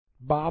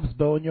Bob's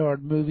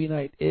Boneyard Movie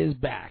Night is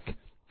back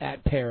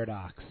at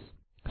Paradox.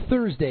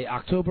 Thursday,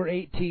 October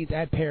 18th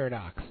at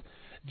Paradox.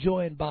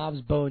 Join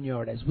Bob's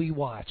Boneyard as we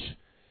watch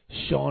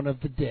Shaun of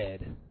the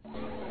Dead.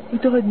 Who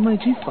died and made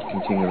you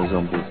fucking king of the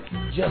zombies?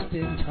 Just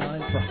in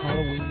time for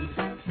Halloween,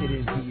 it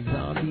is the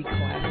zombie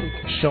classic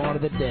Shaun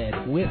of the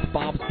Dead with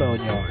Bob's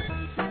Boneyard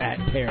at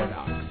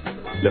Paradox.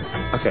 Look,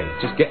 okay,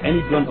 just get any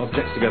blunt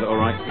objects together,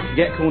 alright? If you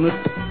get cornered,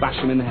 bash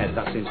them in the head.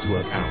 That seems to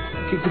work out.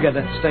 Keep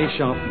together, stay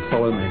sharp, and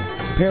follow me.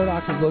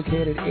 Paradox is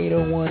located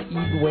 801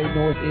 Eden Way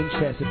North in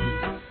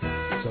Chesapeake.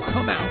 So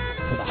come out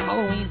for the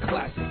Halloween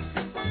classic,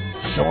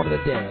 Shaun of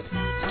the Dead.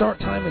 Start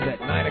time is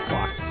at 9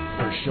 o'clock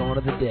for Shaun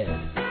of the Dead.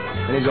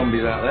 Any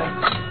zombies out there?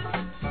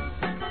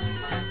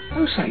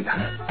 Don't say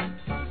that.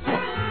 What?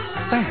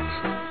 That?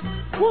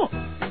 What?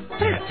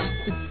 That?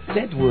 The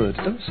dead word.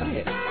 Don't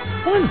say it.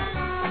 Why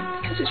not?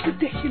 Because it's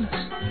ridiculous.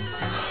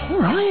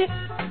 Alright.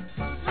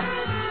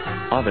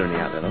 Are there any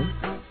out there, though?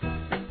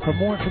 For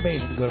more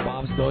information, go to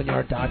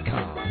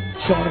bobsboneyard.com.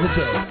 Shaun of the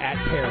Dead at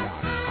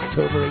Paradox,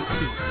 October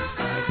 18th,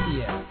 9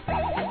 p.m.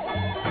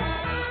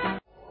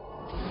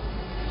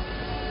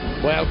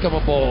 Welcome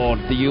aboard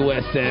the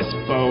USS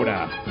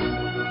Boda.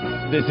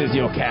 This is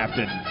your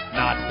captain,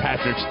 not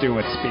Patrick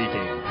Stewart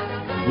speaking.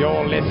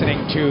 You're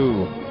listening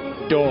to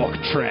Dork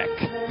Trek.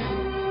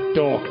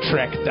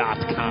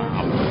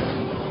 DorkTrek.com.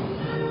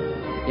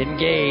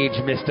 Engage,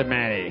 Mr.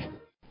 Manny.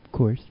 Of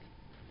course.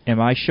 Am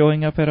I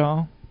showing up at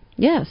all?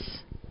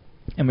 Yes.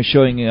 Am I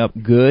showing up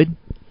good?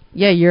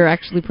 Yeah, you're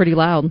actually pretty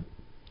loud.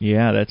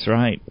 Yeah, that's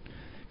right.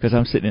 Because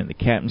I'm sitting in the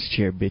captain's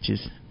chair,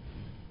 bitches.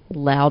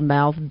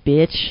 Loudmouth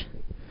bitch.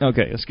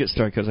 Okay, let's get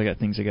started because I got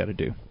things I got to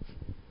do.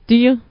 Do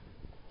you?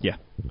 Yeah.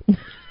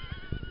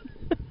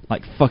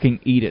 Like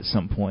fucking eat at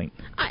some point.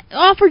 I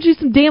offered you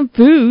some damn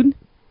food.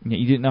 Yeah,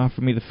 you didn't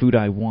offer me the food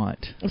I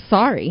want.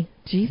 Sorry.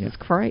 Jesus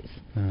Christ.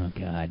 Oh,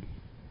 God.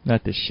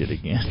 Not this shit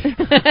again.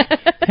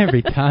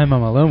 Every time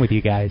I'm alone with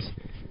you guys.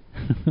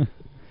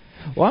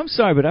 Well, I'm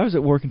sorry, but I was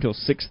at work until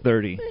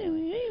 6:30.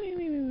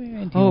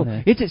 Oh,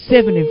 that. it's at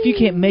 7. If you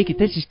can't make it,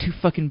 that's just too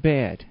fucking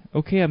bad.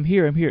 Okay, I'm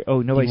here.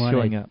 Oh, nobody's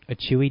showing up. A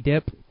chewy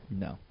dip?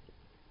 No.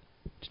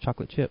 Just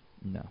chocolate chip?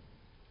 No.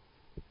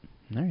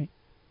 All right.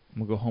 I'm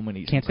going to go home and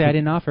eat Can't say I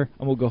didn't offer.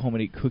 I'm going to go home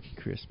and eat Cookie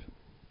Crisp.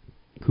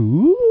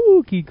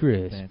 Cookie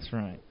Crisp. That's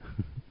right.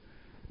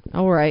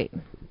 All right.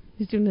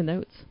 Who's doing the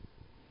notes?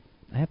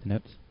 I have the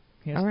notes.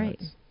 All right.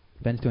 Notes.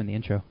 Ben's doing the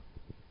intro.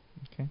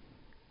 Okay.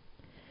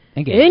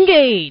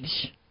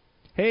 Engage!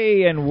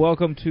 Hey, and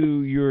welcome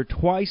to your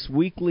twice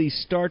weekly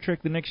Star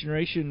Trek The Next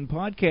Generation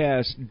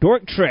podcast,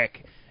 Dork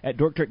Trek, at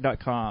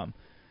DorkTrek.com.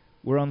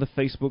 We're on the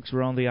Facebooks,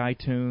 we're on the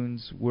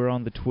iTunes, we're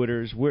on the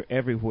Twitters, we're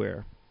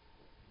everywhere.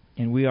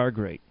 And we are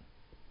great.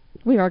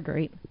 We are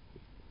great.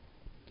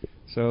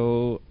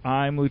 So,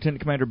 I'm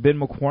Lieutenant Commander Ben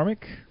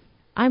McCormick.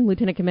 I'm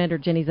Lieutenant Commander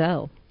Jenny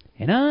Zell.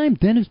 And I'm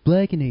Dennis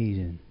Black and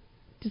Asian.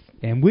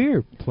 And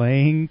we're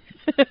playing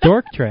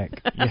Dork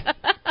Trek. Yeah.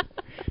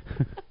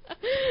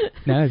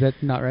 No, is that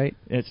not right?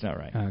 It's not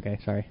right. Oh, okay,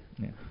 sorry.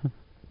 Yeah.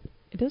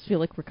 It does feel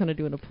like we're kind of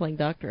doing a Playing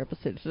Doctor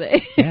episode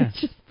today. Yeah. It's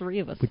just three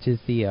of us. Which is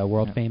the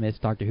world-famous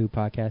Doctor Who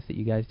podcast that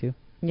you guys do?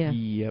 Yeah.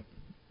 Yep.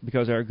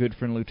 Because our good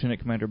friend Lieutenant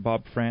Commander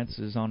Bob France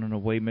is on an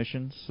away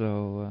mission,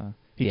 so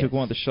he took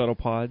one of the shuttle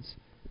pods,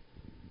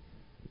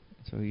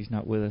 so he's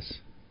not with us.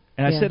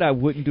 And I said I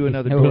wouldn't do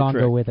another Dork Trek. No longer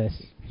Trek with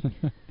us.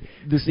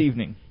 this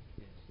evening.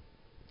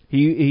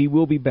 He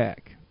will be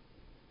back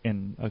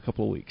in a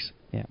couple of weeks.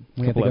 Yeah,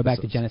 we have to go back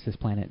to Genesis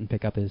Planet and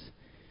pick up his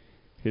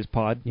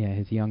pod? Yeah,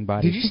 his young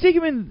body. Did you stick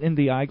him in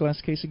the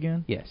eyeglass case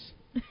again? Yes.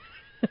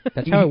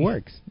 That's how it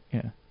works.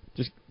 Yeah,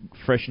 just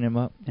freshen him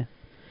up. Yeah.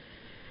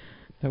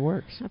 That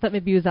works. I thought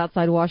maybe he was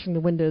outside washing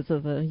the windows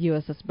of the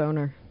USS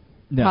Boner.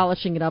 No.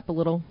 Polishing it up a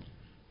little.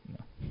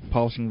 No.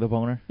 Polishing the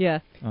boner? Yeah.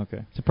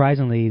 Okay.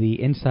 Surprisingly,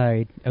 the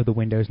inside of the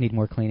windows need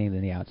more cleaning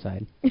than the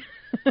outside.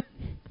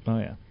 Oh,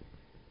 yeah.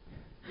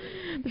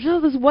 There's all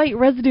this white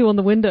residue on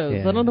the windows.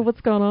 Yeah. I don't know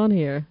what's going on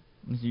here.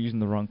 You're using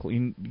the wrong...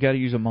 You got to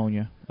use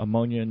ammonia.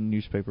 Ammonia in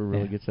newspaper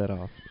really gets that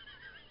off.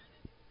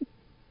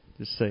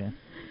 Just saying.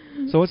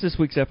 So what's this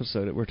week's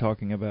episode that we're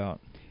talking about?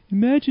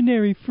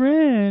 Imaginary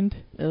friend.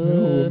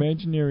 No,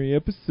 imaginary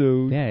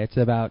episode. Yeah, it's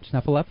about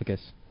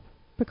Snuffleupagus.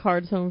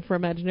 Picard's Home for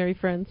Imaginary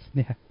Friends.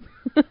 Yeah.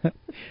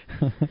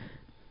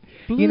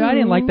 You know, I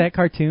didn't like that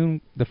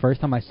cartoon the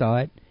first time I saw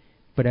it,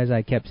 but as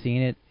I kept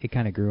seeing it, it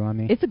kind of grew on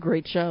me. It's a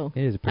great show.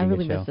 It is a pretty good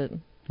show. I really miss it.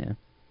 Yeah.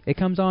 It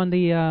comes on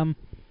the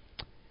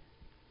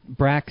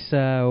Brax,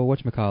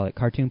 whatchamacallit,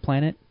 Cartoon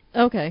Planet.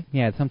 Okay.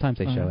 Yeah, sometimes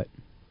they show it.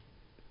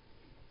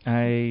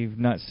 I've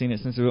not seen it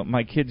since...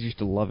 My kids used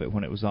to love it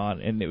when it was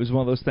on, and it was one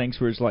of those things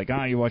where it's like,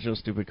 you watch those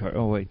stupid cartoons.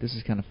 Oh, wait, this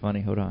is kind of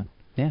funny. Hold on.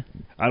 Yeah.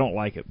 I don't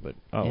like it, but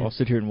I'll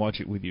sit here and watch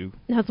it with you.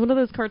 Now, it's one of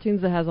those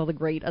cartoons that has all the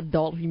great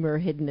adult humor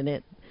hidden in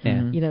it. Yeah.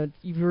 Mm-hmm. You know,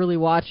 you really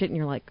watch it, and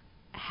you're like,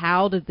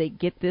 how did they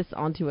get this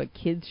onto a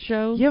kid's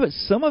show? Yeah, but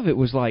some of it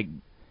was like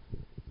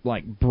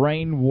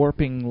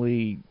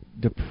brain-warpingly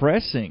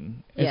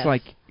depressing. Yes. It's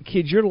like,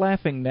 kids, you're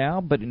laughing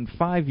now, but in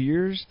 5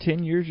 years,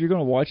 10 years, you're going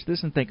to watch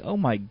this and think, oh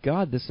my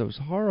God, this was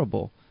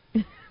horrible.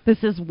 This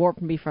has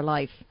warped me for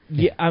life.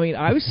 Yeah, I mean,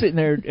 I was sitting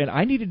there, and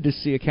I needed to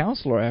see a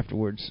counselor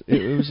afterwards.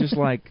 It was just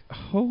like,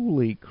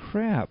 holy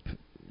crap.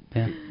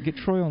 Yeah. Get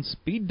Troy on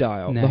speed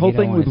dial. No, the whole you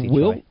don't thing wanna with see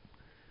Will, Troy.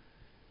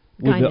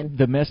 with Guinan.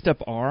 the messed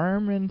up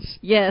arm, and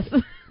Yes.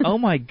 oh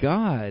my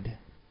God.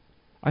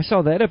 I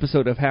saw that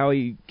episode of how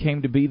he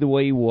came to be the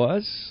way he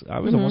was. I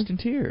was Mhm. almost in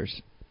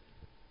tears.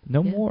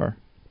 No Yeah. more.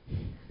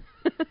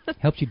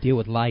 Helps you deal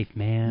with life,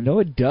 man. No,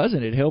 it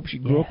doesn't. It helps you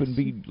grow up Yes. and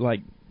be, like,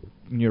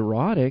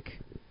 neurotic.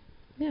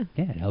 Yeah.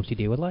 Yeah, it helps you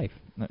deal with life.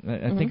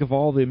 I think of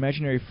all the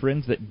imaginary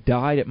friends that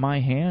died at my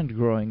hand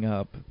growing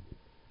up.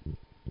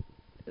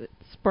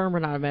 Sperm are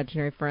not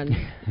imaginary friends.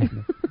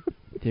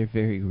 They're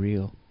very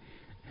real.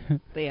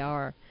 They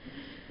are.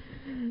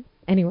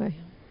 Anyway,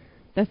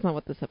 that's not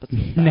what this episode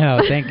is about.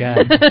 No, thank God.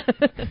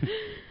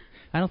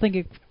 I don't think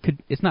it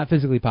could. It's not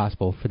physically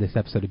possible for this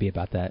episode to be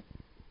about that.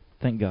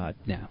 Thank God.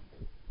 No.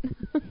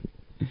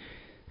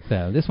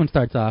 So this one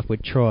starts off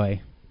with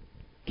Troy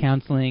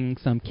counseling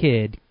some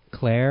kid,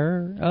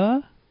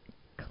 Clara.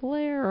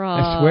 Clara.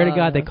 I swear to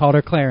God, they called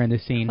her Claire in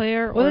this scene.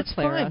 Claire Well, or that's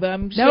Clara. fine, but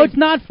I'm No, saying it's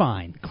not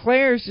fine.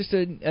 Claire's just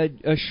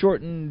a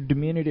shortened,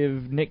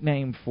 diminutive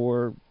nickname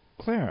for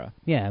Clara.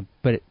 Yeah,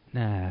 but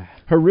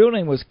Her real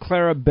name was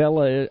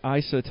Clarabella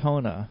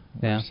Isotona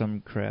Yeah. or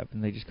some crap,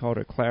 and they just called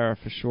her Clara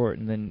for short,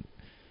 and then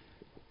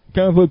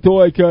kind of a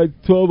toy kind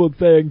trouble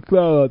saying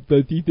Clara,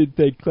 but he did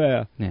say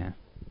Claire. yeah.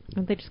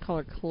 And they just call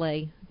her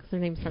Clay because her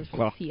name starts with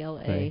Well,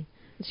 CLA. Clay.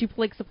 And she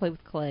likes to play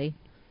with clay.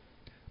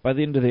 By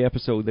the end of the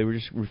episode, they were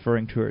just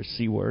referring to her as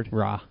C word.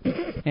 Ra.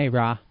 Hey,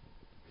 Ra.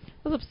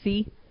 What's up,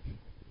 C?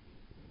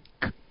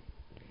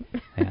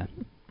 Yeah.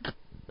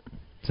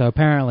 So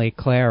apparently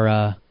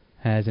Clara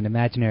has an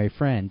imaginary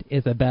friend,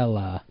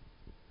 Isabella.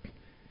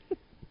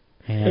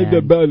 And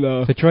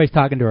Isabella. So Troy's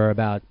talking to her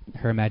about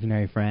her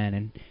imaginary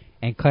friend,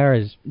 and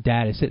Clara's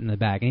dad is sitting in the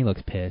back, and he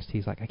looks pissed.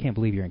 He's like, I can't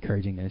believe you're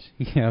encouraging this.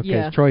 Because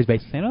Yeah. Troy's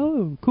basically saying,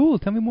 oh, cool,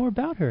 tell me more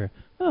about her.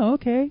 Oh,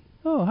 okay.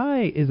 Oh,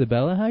 hi,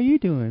 Isabella, how you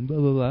doing? Blah,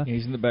 blah, blah.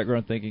 He's in the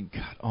background thinking,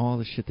 God, all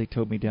the shit they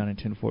told me down in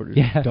 1040.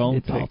 Yeah, Don't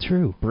it's all think.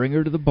 true. Bring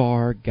her to the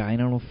bar,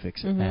 Gyno will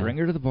fix it. Mhm. Bring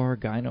her to the bar,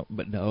 Gyno.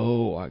 But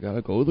no, I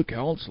gotta go to the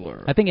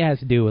counselor. I think it has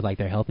to do with, like,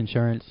 their health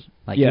insurance.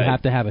 Like, you Yeah.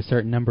 have to have a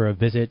certain number of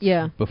visits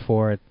Yeah.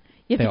 before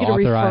You they have to get a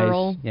authorize,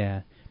 referral.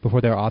 yeah,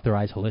 before they're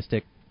authorized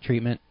holistic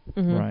treatment.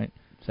 Mhm. Right.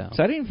 So,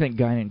 So I didn't even think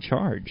Gynon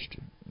charged.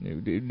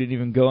 It didn't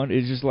even go on.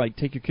 It's just like,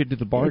 take your kid to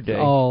the bar it's day.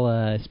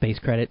 all space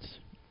credits.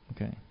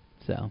 Okay.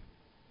 So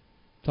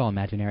it's all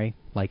imaginary,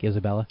 like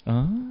Isabella.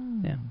 Oh.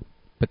 Yeah,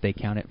 but they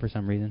count it for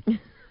some reason.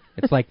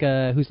 It's like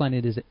whose line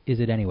is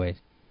it anyways?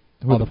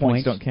 Where all the the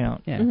points points don't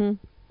count. Yeah. Mhm.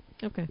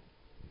 Okay.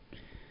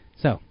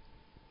 So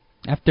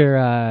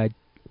after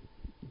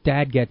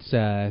Dad gets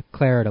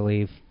Clara to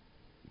leave,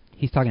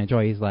 he's talking to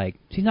Joy. He's like,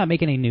 she's not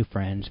making any new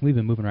friends. We've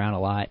been moving around a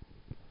lot,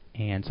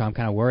 and so I'm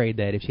kind of worried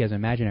that if she has an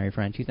imaginary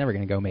friend, she's never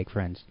going to go make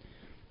friends.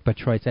 But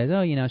Troy says,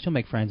 oh, she'll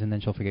make friends, and then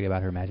she'll forget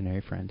about her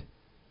imaginary friend.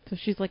 So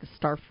she's like a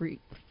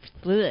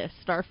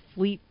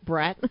Starfleet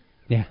brat.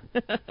 Yeah.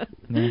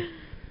 Yeah.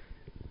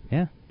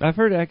 Yeah. I've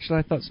heard, actually,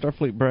 I thought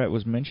Starfleet Brat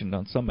was mentioned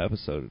on some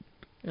episode.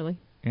 Really?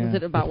 Yeah. Was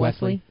it about With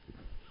Wesley?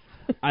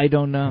 I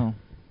don't know.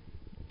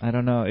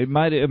 It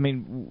might. I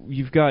mean,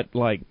 you've got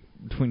like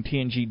between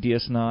TNG,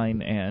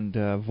 DS9,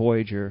 and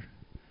Voyager,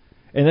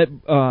 and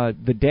that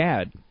the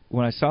dad.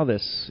 When I saw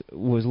this,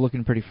 was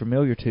looking pretty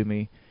familiar to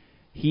me.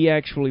 He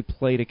actually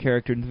played a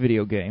character in the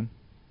video game,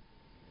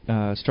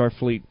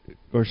 Starfleet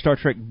or Star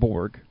Trek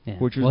Borg, Yeah.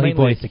 which was well, he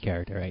mainly voiced the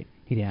character, right?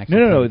 He didn't actually.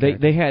 no. play the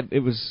They character.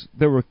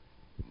 had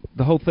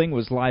the whole thing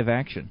was live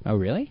action. Oh,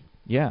 really?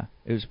 Yeah,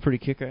 it was pretty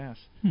kick-ass.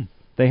 Hmm.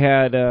 They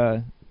had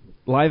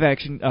live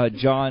action.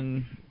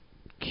 John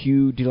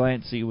Q.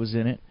 Delancey was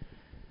in it.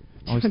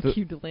 John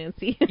Q.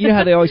 Delancey. You know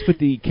how they always put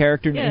the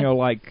character, Yeah.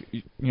 like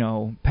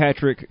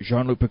Patrick,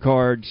 Jean-Luc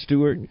Picard,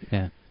 Stewart.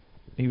 Yeah.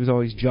 He was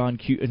always John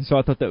Q. And so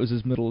I thought that was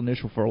his middle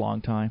initial for a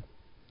long time.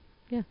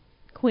 Yeah.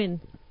 Quinn.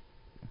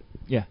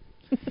 Yeah,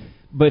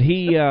 but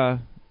he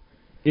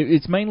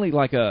it's mainly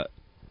like a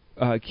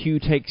Q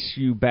takes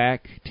you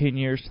back 10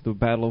 years to the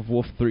Battle of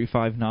Wolf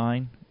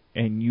 359,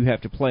 and you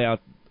have to play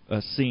out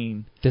a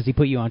scene. Does he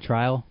put you on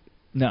trial?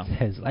 No.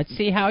 Says, let's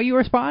see how you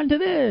respond to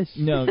this.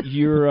 No,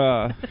 you're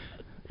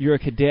a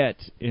cadet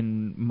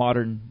in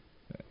modern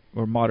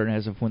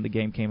as of when the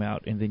game came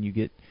out, and then you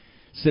get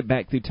sent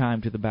back through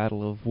time to the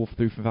Battle of Wolf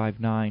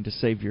 359 to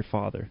save your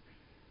father,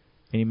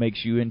 and he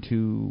makes you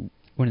into.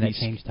 When did that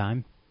change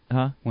time?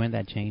 Huh? When did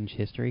that change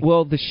history?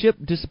 Well, the ship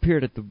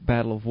disappeared at the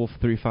Battle of Wolf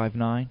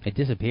 359. It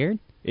disappeared?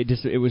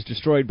 It was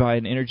destroyed by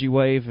an energy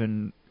wave,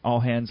 and all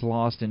hands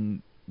lost,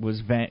 and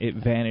it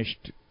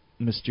vanished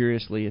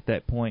mysteriously at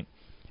that point,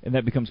 and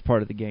that becomes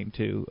part of the game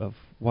too of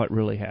what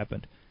really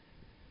happened.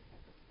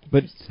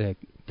 But it's a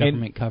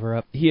government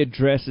cover-up. He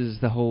addresses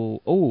the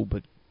whole,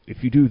 but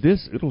if you do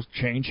this, it'll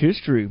change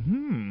history.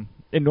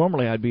 And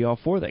normally I'd be all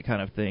for that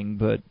kind of thing,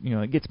 but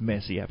it gets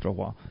messy after a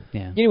while.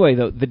 Yeah. Anyway,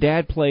 though, the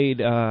dad played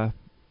the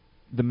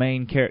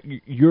main character.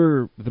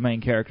 You're the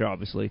main character,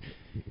 obviously,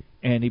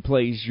 and he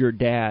plays your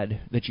dad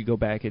that you go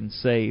back and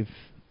save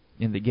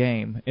in the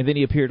game. And then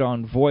he appeared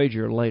on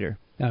Voyager later.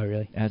 Oh,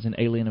 really? As an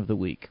Alien of the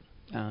Week.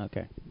 Oh,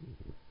 okay.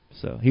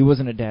 So he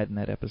wasn't a dad in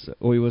that episode,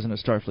 or he wasn't a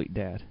Starfleet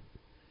dad.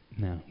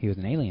 No, he was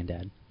an alien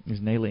dad. He was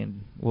an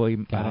alien. Well,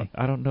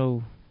 I don't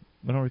know.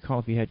 I don't recall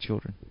if he had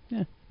children.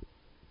 Yeah.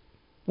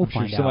 We'll I'm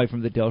sure find somebody out.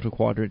 from the Delta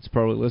Quadrant's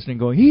probably listening,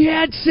 going, "He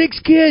had 6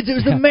 kids. It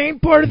was the main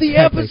part of the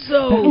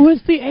episode." That was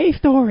the A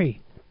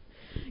story.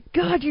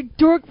 God, you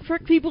Dork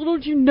Trek people,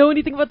 don't you know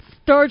anything about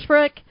Star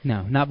Trek?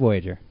 No, not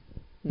Voyager.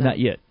 No. Not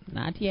yet.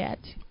 Not yet.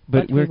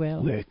 But we we're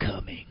will. we're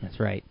coming. That's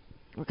right.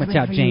 We're Watch coming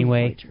out, for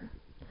Janeway. you, Voyager.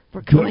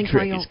 We're coming Dork for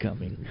Trek you. is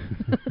coming.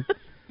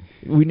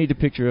 We need a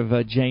picture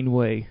of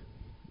Janeway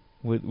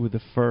with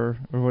the fur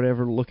or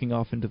whatever, looking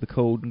off into the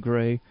cold and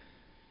gray.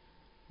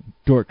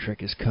 Dork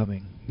Trek is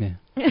coming.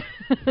 Yeah.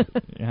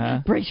 Huh?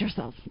 Brace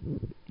yourself.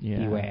 Yeah.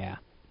 Beware.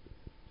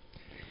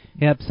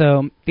 Yep,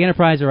 so the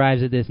Enterprise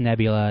arrives at this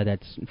nebula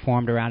that's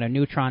formed around a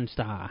neutron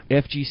star.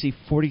 FGC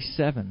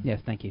 47. Yes,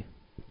 thank you.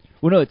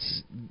 Well, no,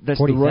 that's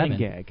 47. the running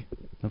gag.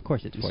 Of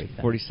course it's It's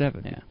 47.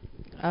 47. Yeah.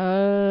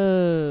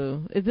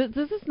 Oh.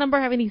 Does this number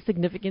have any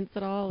significance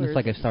at all? It's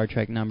like a Star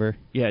Trek number.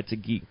 Yeah, it's a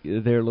geek.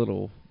 Their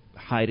little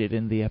hide it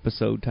in the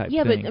episode type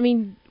Yeah, thing. but, I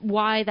mean,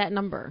 why that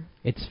number?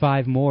 It's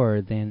 5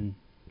 more than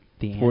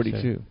the answer.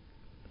 42.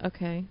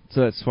 Okay.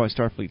 So that's why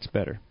Starfleet's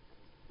better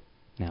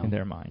No. in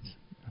their minds.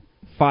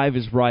 5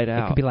 is right It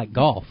out. could be like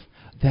golf.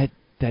 That's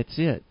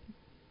it.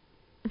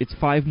 It's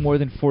 5 more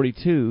than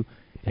 42.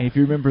 And if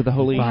you remember the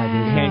holy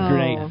hand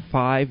grenade,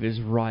 5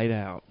 is right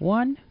out.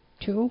 1,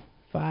 2,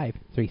 5,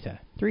 3, sir.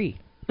 3.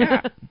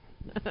 Yeah.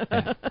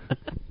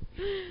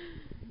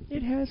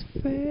 It has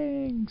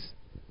fangs.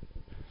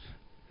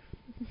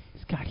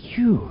 It's got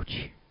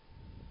huge.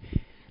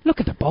 Look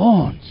at the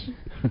bones.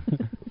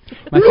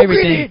 Look at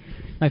it!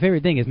 My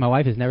favorite thing is my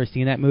wife has never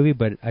seen that movie,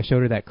 but I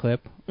showed her that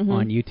clip Mhm.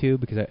 on YouTube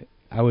because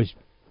I was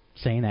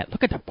saying that,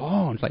 look at the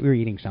bones, like we were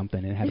eating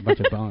something and it had a bunch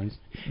of bones.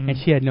 And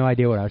she had no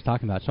idea what I was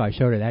talking about, so I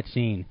showed her that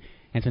scene.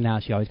 And so now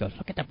she always goes,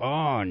 look at the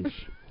bones,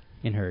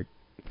 in her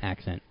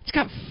accent. It's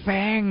got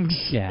fangs.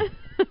 Yeah.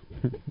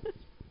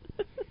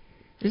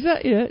 Is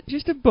that it?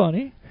 Just a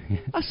bunny?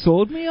 I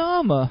sold me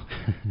armor.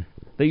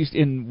 They used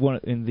in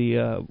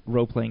the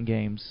role-playing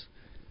games.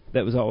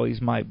 That was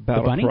always my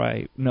battle bunny?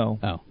 cry. No.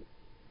 Oh.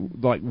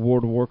 Like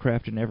World of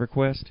Warcraft and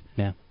EverQuest.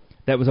 Yeah.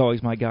 That was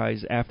always my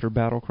guy's after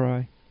battle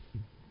cry.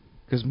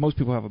 Because most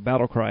people have a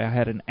battle cry. I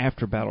had an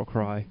after battle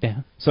cry. Yeah.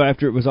 So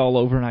after it was all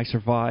over and I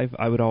survived,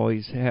 I would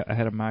always I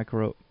had a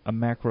macro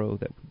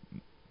that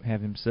would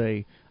have him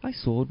say, "I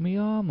sold me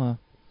armor."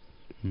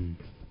 I'm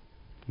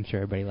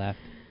sure everybody laughed.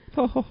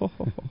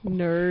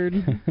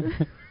 Nerd.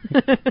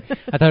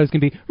 I thought it was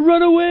going to be,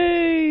 run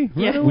away!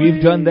 Yeah. Run away!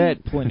 We've done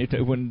that plenty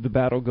when the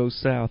battle goes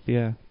south,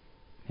 yeah.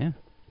 Yeah.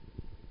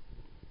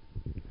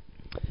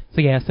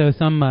 So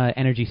some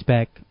energy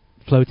spec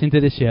floats into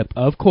the ship,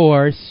 of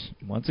course.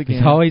 Once again.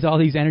 There's always all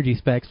these energy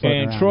specs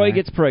floating And around Troy there.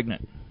 gets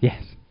pregnant.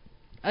 Yes.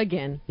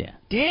 Again. Yeah.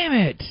 Damn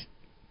it!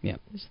 Yeah.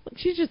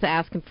 She's just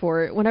asking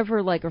for it.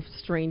 Whenever, like, a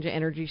strange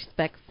energy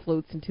spec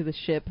floats into the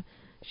ship,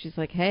 she's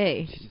like,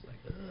 hey,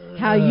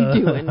 how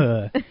you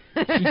doing?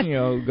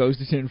 She, goes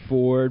to 10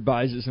 Ford,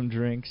 buys it some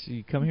drinks.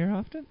 You come here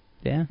often?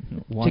 Yeah.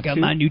 Want Check out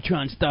to? my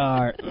neutron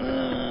star.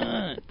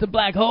 It's a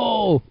black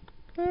hole.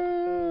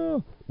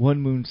 One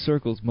moon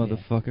circles,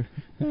 motherfucker.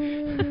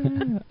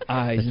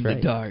 Eyes That's in right.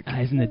 the dark.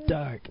 Eyes in the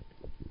dark.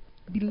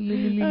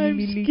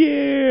 I'm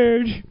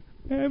scared.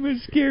 I'm a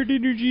scared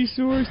energy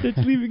source that's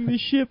leaving the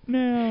ship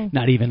now.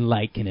 Not even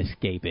light can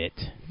escape it.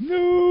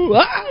 No.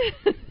 Ah!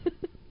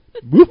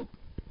 Whoop.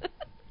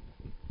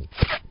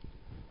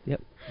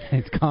 Yep.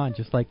 It's gone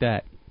just like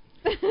that.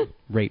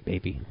 Rape,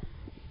 baby.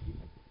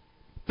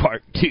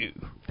 Part 2.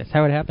 That's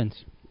how it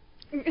happens.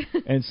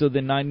 And so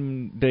then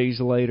 9 days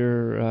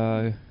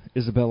later,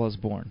 Isabella's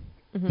born.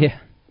 Mhm. Yeah.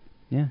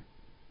 Yeah.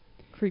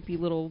 Creepy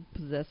little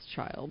possessed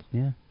child.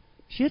 Yeah.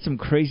 She had some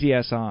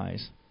crazy-ass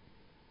eyes.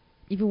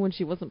 Even when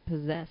she wasn't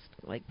possessed.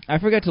 Like, I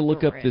forgot to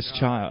look up this Correct.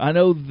 child. I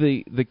know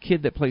the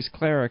kid that plays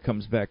Clara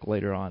comes back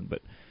later on,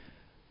 but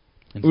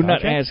In well, Star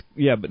not Trek? as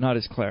but not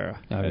as Clara.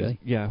 Oh, really?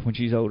 Yeah, when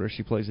she's older,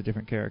 she plays a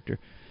different character.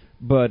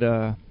 But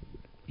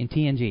In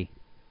TNG.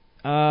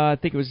 I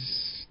think it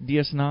was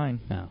DS9.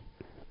 No.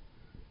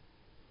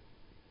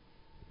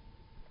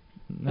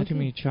 Not too Okay.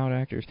 many child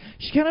actors.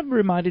 She kind of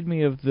reminded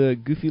me of the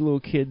goofy little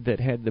kid that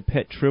had the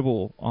pet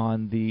Tribble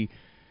on the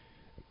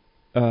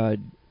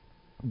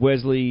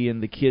Wesley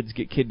and the kids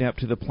get kidnapped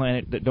to the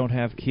planet that don't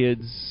have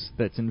kids.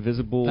 That's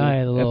invisible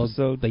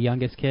episode. The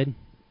youngest kid.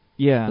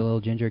 Yeah. The little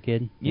ginger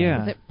kid.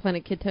 Yeah. is it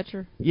Planet Kid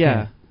Toucher?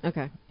 Yeah.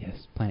 Okay.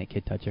 Yes. Planet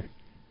Kid Toucher.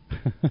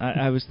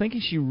 I was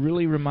thinking she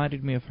really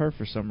reminded me of her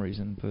for some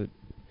reason, but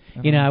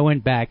I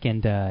went back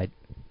and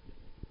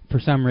for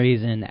some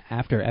reason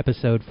after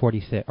episode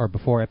 46 or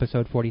before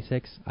episode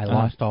 46, I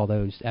lost all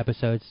those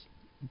episodes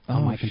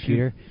on my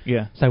computer.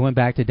 Yeah. So I went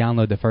back to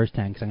download the first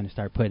 10 because I'm going to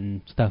start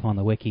putting stuff on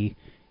the wiki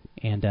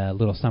and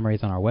little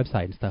summaries on our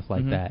website and stuff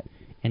like that.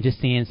 And just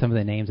seeing some of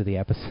the names of the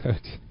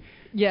episodes.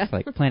 Yeah. It's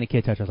like Planet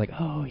Kid Toucher. I was like,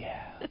 oh,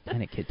 yeah,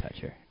 Planet Kid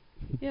Toucher.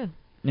 Yeah.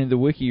 And the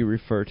wiki you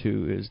refer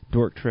to is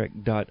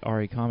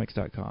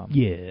dorktrek.recomics.com.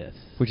 Yes.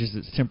 Which is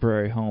its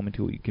temporary home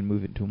until you can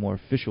move it into a more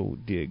official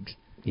digs.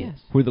 Yes.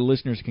 Where the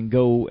listeners can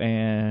go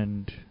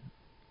and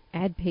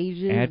add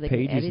pages. They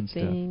pages can edit and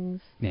stuff.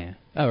 things. Yeah.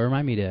 Oh,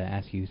 remind me to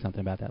ask you something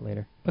about that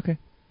later. Okay.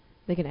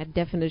 They can add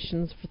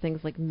definitions for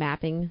things like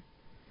mapping.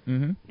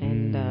 Mm-hmm.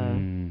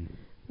 And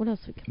what else?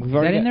 Is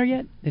that in there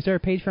yet? Is there a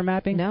page for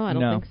mapping? No, I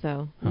don't No. think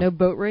so. Huh. No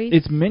boat race?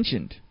 It's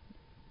mentioned.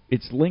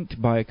 It's linked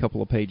by a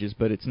couple of pages,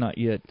 but it's not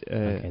yet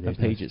a there's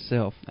page no-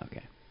 itself.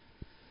 Okay.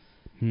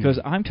 Because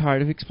I'm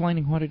tired of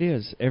explaining what it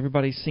is.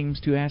 Everybody seems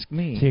to ask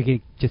me. So you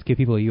can just give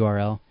people a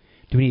URL.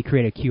 Do we need to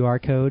create a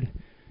QR code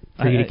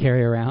for you to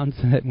carry around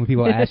so that when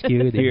people ask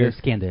you, they Here. just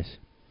scan this?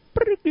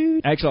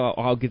 Actually,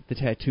 I'll get the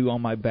tattoo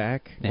on my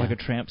back, Yeah. like a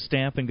tramp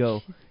stamp, and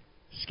go,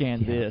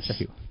 scan Yeah, this. so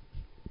you-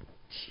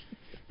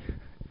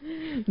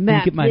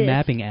 Map get my this.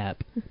 mapping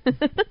app.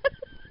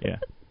 Yeah.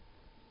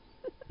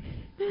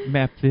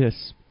 Map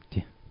this.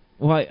 Yeah.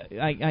 Well,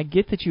 I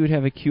get that you would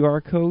have a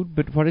QR code,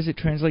 but what does it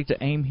translate to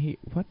aim here?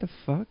 What the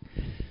fuck?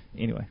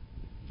 Anyway.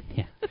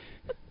 Yeah.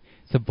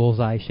 It's a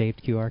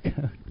bullseye-shaped QR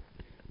code.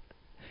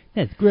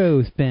 That's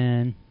gross,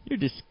 Ben. You're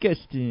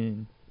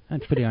disgusting.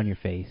 I'd put it on your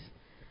face.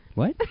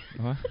 What?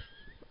 What?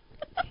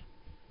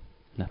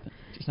 Nothing.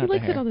 Just He not the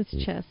likes hair. it on his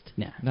chest.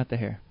 Nah. Not the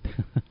hair.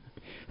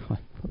 What?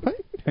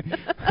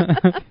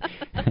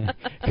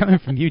 Coming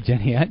from you,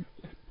 Jenny, I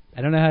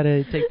don't know how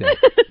to take that.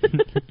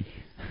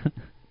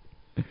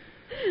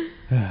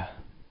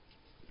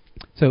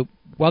 So,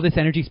 while this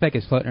energy spec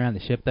is floating around the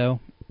ship, though,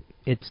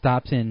 it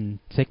stops in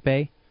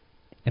sickbay,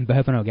 and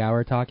Bev and Ogawa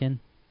are talking,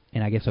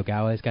 and I guess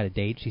Ogawa's got a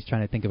date. She's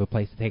trying to think of a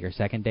place to take her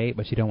second date,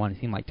 but she don't want to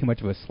seem like too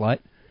much of a slut,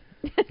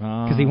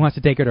 because he wants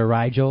to take her to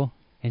Rigel,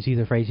 and she's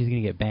afraid she's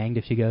going to get banged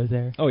if she goes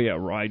there. Oh, yeah,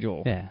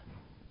 Rigel. Yeah.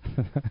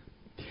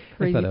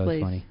 Crazy I thought that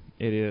place. was funny.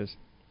 It is.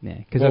 Yeah,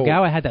 because Well-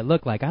 Ogawa had that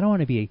look like, I don't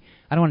want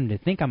him to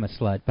think I'm a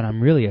slut, but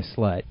I'm really a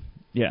slut.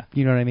 Yeah.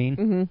 You know what I mean?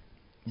 Mm-hmm.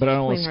 But I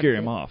don't want to Plain scare hard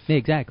him to off. Yeah,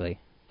 exactly.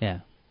 Yeah.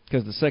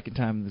 Because the second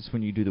time is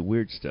when you do the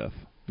weird stuff.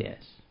 Yes.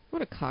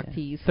 What a cock Yeah.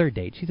 tease. Third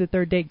date. She's a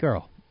third date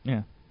girl.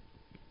 Yeah.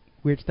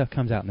 Weird stuff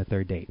comes out in the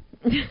third date.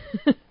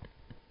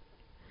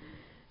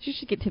 She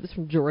should get tips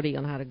from Jordy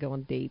on how to go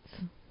on dates.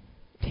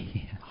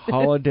 Yeah.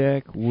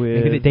 Holodeck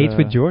with... Maybe the date's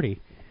with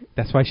Jordy.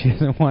 That's why she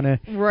doesn't want to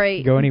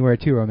Right. go anywhere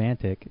too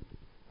romantic.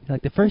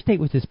 Like, the first date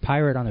was this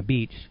pirate on a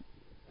beach.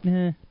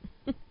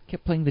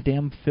 Kept playing the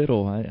damn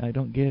fiddle. I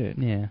don't get it.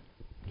 Yeah.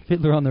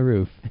 Fiddler on the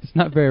Roof. It's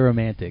not very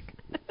romantic.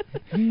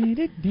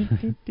 If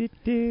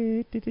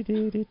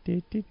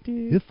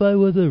I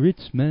was a rich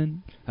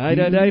man. Yeah,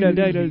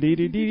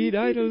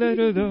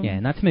 Yeah,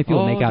 not too many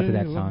people make out to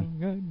that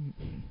song.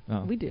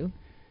 Oh. We do.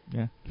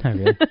 Yeah. Not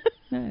really.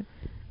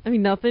 I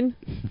mean, nothing.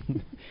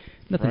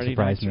 Nothing Friday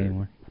surprised nights me are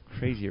anymore.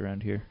 Crazy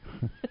around here.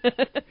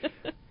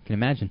 Can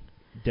imagine.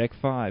 Deck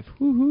 5.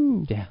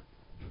 Woohoo. Yeah.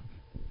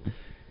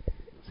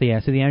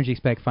 So the energy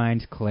spec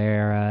finds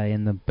Clara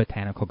in the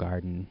botanical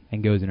garden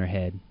and goes in her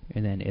head,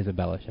 and then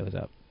Isabella shows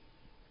up.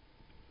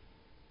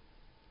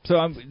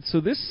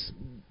 So this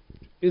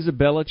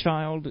Isabella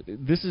child,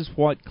 this is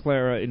what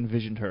Clara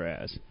envisioned her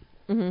as.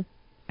 Mm-hmm.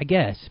 I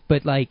guess,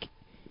 but like,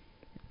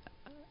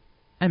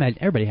 I imagine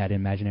everybody had an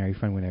imaginary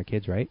friend when they were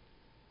kids, right?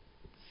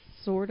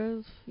 Sort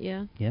of,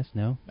 yeah. Yes,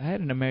 no? I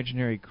had an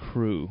imaginary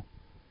crew.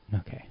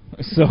 Okay.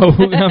 So, I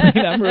mean,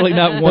 I'm really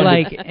not But one.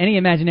 like, any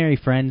imaginary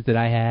friends that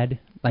I had,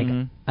 like,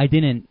 Mhm. I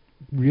didn't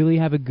really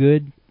have a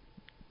good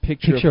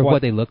picture of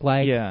what they look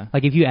like. Yeah.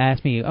 Like, if you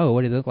ask me, oh,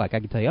 what do they look like? I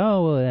could tell you,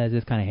 oh, well, it has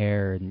this kind of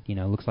hair, and,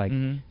 looks like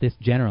Mhm. this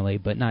generally,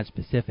 but not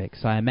specific.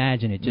 So I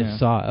imagine it just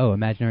saw,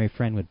 imaginary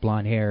friend with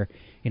blonde hair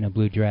in a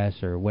blue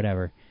dress or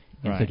whatever,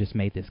 and so Right. just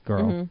made this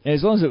girl. Mm-hmm.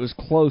 As long as it was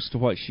close to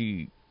what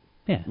she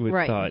Yeah. would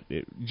Right. thought,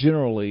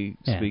 generally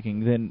Yeah.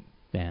 speaking, then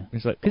Yeah.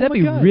 it's like, Because oh that'd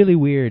be my God. really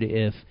weird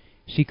if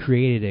she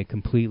created a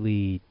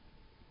completely,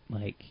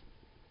 like,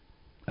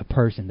 a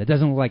person that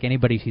doesn't look like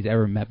anybody she's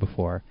ever met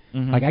before.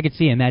 Mhm. Like, I could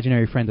see an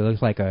imaginary friend that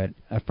looks like a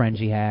friend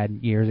she had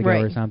years ago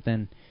Right. or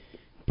something.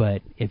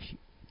 But if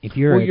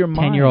you're Well, a your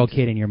 10-year-old mind-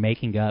 kid and you're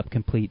making up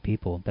complete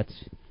people, that's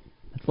a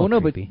Well, little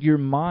no, creepy. but your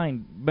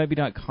mind, maybe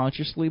not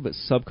consciously, but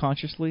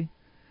subconsciously,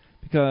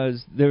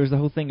 because there was the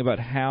whole thing about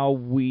how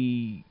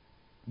we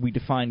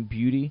define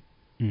beauty,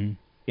 Mhm.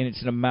 and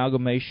it's an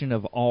amalgamation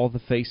of all the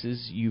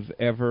faces you've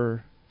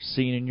ever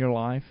seen in your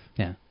life.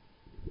 Yeah.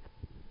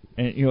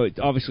 And, it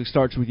obviously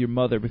starts with your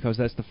mother because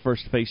that's the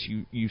first face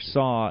you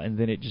saw, and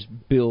then it just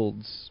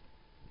builds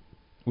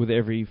with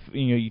every,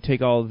 you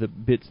take all the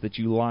bits that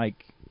you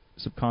like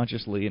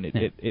subconsciously, and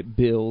it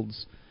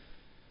builds.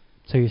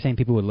 So you're saying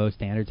people with low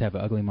standards have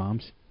ugly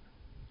moms?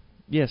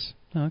 Yes.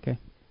 Oh, okay.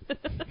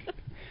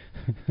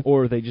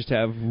 Or they just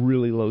have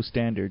really low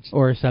standards.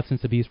 Or a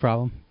substance abuse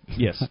problem?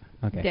 Yes.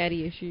 Okay.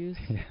 Daddy issues.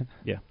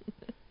 Yeah.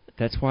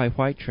 That's why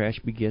white trash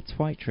begets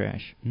white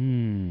trash.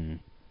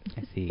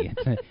 I see.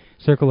 It's a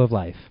circle of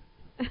life.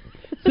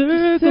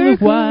 Circle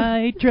of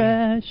white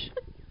trash.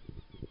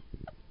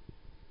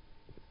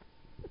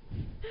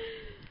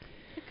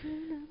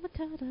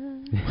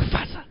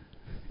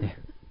 Yeah.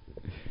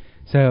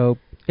 So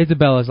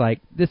Isabella's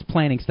like, this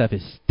planning stuff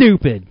is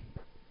stupid.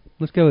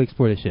 Let's go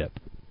explore the ship.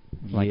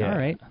 I'm like, all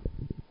right.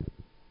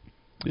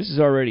 This is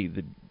already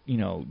the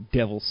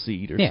devil's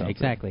seed or something. Yeah,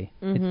 exactly.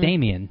 Mm-hmm. It's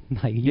Damien.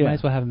 Like you might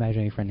as well have an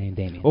imaginary friend named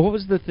Damien. Well, what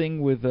was the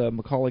thing with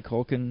Macaulay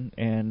Culkin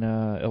and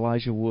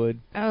Elijah Wood?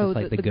 Oh, It's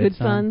like the good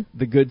son.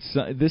 The good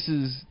son. This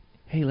is,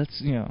 hey,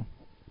 let's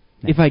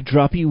if I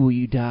drop you, will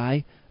you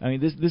die? I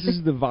mean, this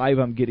is the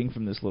vibe I'm getting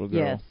from this little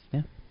girl.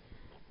 Yes.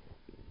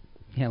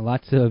 Yeah,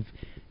 lots of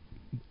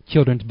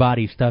children's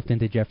bodies stuffed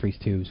into Jeffrey's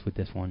tubes with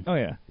this one. Oh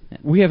yeah.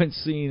 We haven't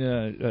seen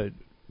a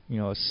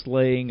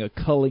slaying, a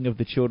culling of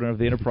the children of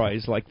the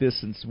Enterprise like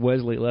this since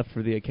Wesley left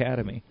for the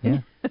Academy. Yeah.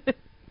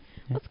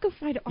 Let's go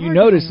find Argyle. You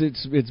notice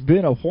it's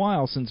been a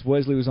while since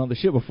Wesley was on the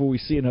ship before we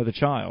see another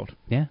child.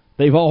 Yeah.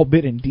 They've all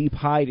been in deep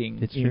hiding.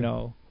 It's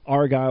true.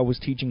 Argyle was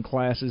teaching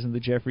classes in the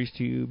Jeffries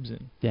tubes,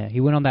 and Yeah,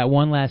 he went on that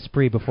one last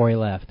spree before he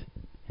left,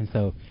 and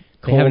so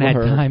they haven't had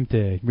time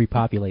to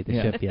repopulate the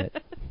ship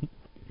yet.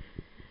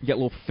 You got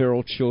little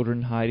feral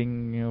children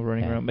hiding,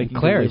 running around making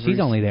Clara, deliveries. she's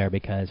only there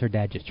because her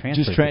dad just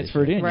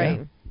transferred. in, right.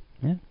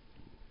 Yeah.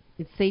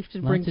 It's safe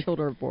to bring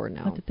children aboard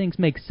now. Lots of things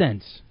make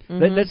sense.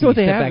 That's what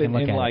they step have back and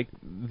look in at like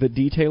the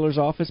detailer's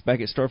office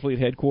back at Starfleet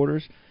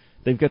headquarters.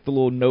 They've got the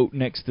little note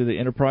next to the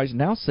Enterprise,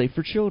 now safe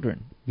for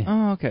children. Yeah.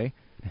 Oh, okay.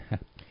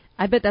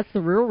 I bet that's the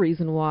real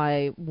reason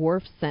why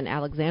Worf sent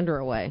Alexander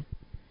away.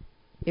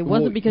 It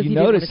wasn't because he you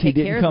didn't want notice to take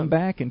he care didn't of come them.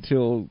 back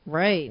until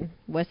Right.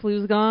 Wesley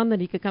was gone, then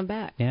he could come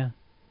back. Yeah.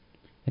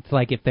 It's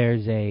like if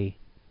there's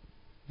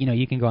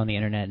you can go on the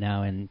internet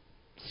now and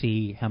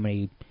see how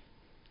many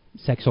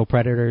sexual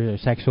predators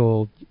or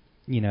sexual,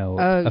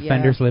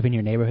 offenders live in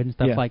your neighborhood and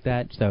stuff like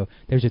that. So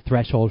there's a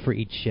threshold for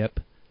each ship,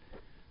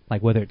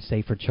 like whether it's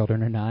safe for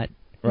children or not.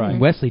 Right.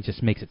 And Wesley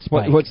just makes it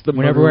spike. What's the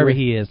wherever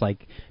he is,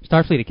 like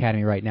Starfleet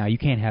Academy right now, you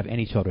can't have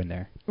any children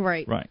there.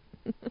 Right. Right.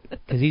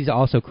 Because he's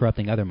also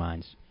corrupting other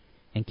minds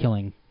and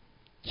killing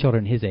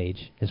children his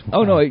age as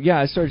Oh well. no!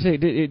 I started saying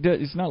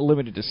it's not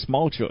limited to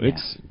small children. Yeah.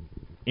 It's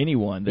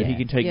anyone that he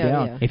can take Yeah,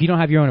 down. yeah. If you don't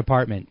have your own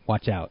apartment,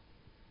 watch out.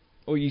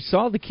 Oh, you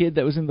saw the kid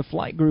that was in the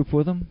flight group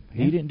with him.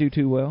 He didn't do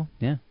too well.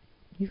 Yeah.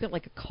 He's got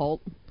like a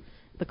cult.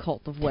 The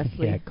cult of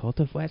Wesley. Yeah, Cult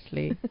of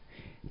Wesley.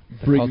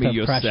 Bring Cult me of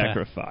your Crusher.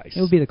 sacrifice.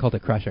 It would be the Cult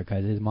of Crusher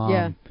because his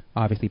mom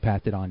obviously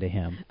passed it on to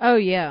him. Oh,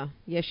 yeah.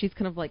 Yeah, she's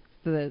kind of like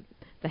the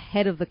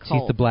head of the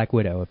cult. She's the Black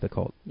Widow of the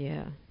cult.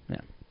 Yeah.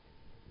 Yeah.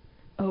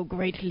 Oh,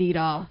 great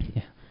leader.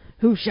 Yeah.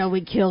 Who shall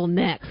we kill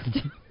next?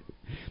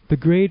 The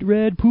Great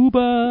Red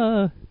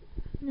Poobah.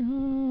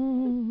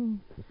 No.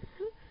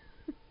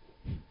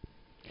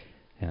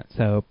 Yeah,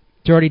 so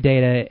Geordi,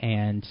 Data,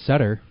 and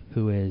Sutter,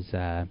 who is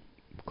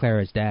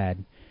Clara's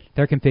dad,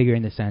 they're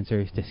configuring the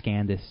sensors to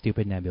scan this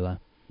stupid nebula.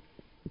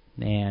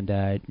 And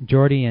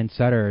Geordi and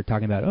Sutter are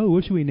talking about,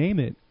 what should we name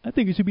it? I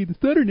think it should be the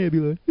Sutter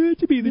Nebula. It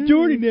should be the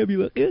Geordi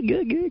Nebula.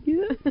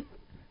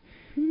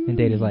 And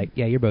Data's like,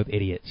 yeah, you're both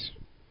idiots.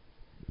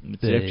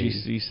 It's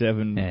FGC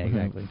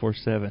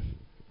 747.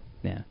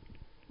 Yeah.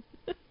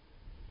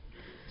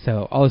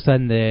 So all of a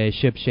sudden the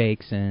ship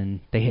shakes and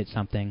they hit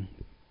something,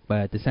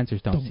 but the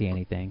sensors don't see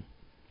anything.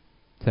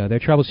 So they're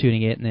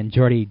troubleshooting it, and then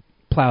Geordi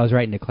plows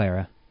right into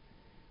Clara,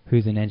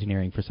 who's in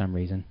engineering for some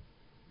reason.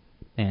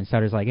 And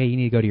Sutter's like, hey, you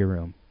need to go to your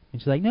room.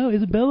 And she's like, no,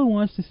 Isabella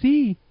wants to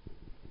see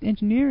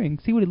engineering,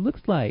 see what it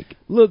looks like.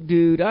 Look,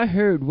 dude, I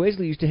heard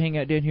Wesley used to hang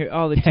out down here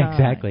all the time.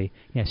 Exactly.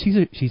 Yeah,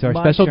 she's our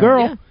My special child.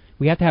 girl. Yeah.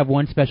 We have to have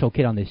one special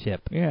kid on this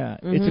ship. Yeah,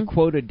 it's a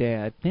quota,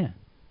 Dad. Yeah.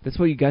 That's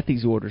why you got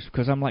these orders,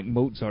 because I'm like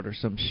Mozart or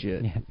some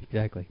shit. Yeah,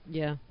 exactly.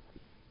 Yeah.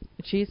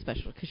 But she is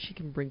special because she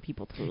can bring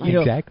people to life. You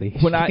know, Exactly.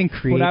 When She I can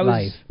create when I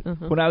was life.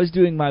 when I was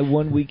doing my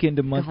one weekend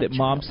a month at Godchild.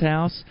 Mom's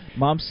house,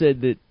 Mom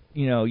said that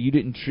you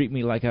didn't treat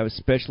me like I was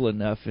special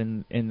enough,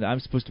 and I'm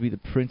supposed to be the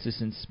princess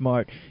and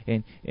smart,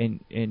 and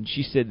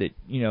she said that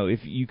if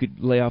you could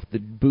lay off the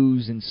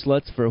booze and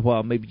sluts for a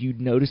while, maybe you'd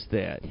notice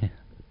that.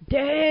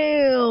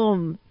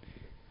 Damn.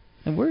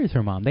 And where is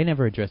her mom? They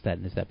never addressed that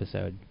in this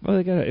episode. Well,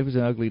 it was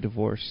an ugly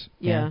divorce.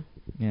 Yeah.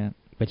 Yeah.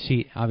 But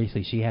she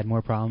had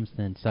more problems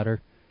than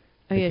Sutter.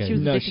 Oh, yeah, she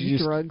was No, addicted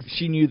to drugs.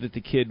 she knew that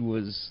the kid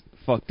was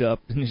fucked up,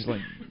 and she's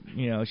like,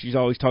 she's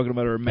always talking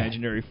about her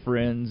imaginary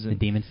friends The and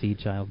demon seed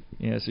child.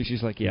 yeah. So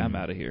she's like, yeah, I'm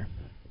out of here.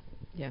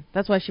 Yeah,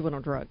 that's why she went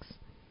on drugs.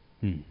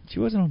 She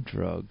wasn't on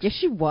drugs. Yes,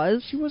 she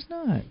was. She was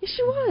not. Yes,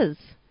 she was.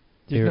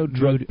 There's no They're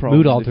drug problems in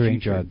mood the altering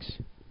future. drugs.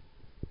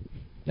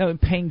 No,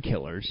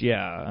 painkillers.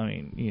 Yeah, I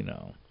mean,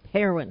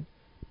 Heroin.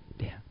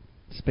 Yeah.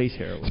 space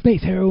heroin.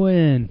 Space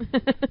heroin.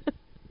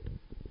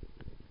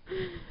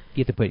 You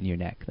have to put it in your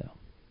neck though.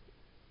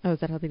 Oh, is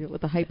that how they do it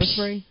with the hyper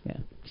spray? Yeah.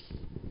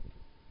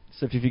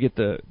 Except if you get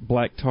the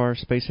black tar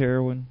space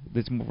heroin,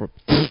 that's more. Of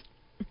a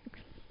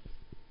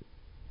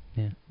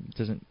Yeah. It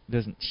doesn't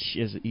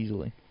as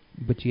easily.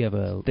 But you have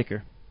a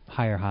Thicker.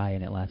 higher high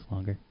and it lasts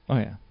longer. Oh,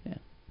 yeah.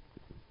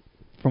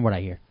 From what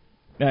I hear.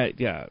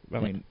 Yeah, I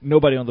mean,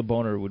 nobody on the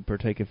boner would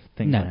partake of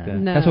things like that.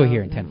 No. That's what we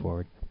hear in No. 10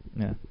 Forward.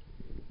 Yeah.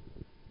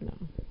 No.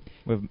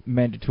 With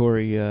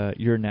mandatory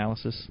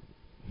urinalysis.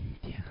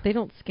 Yeah. They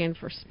don't scan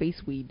for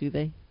space weed, do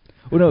they?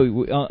 Well,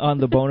 no, on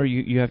the boner,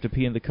 you have to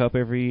pee in the cup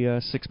every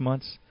 6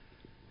 months,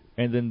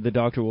 and then the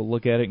doctor will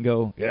look at it and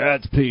go, yeah,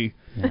 it's pee.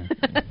 Yeah.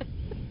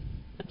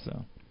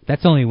 So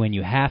That's only when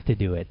you have to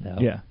do it, though.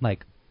 Yeah.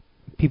 Like,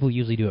 people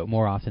usually do it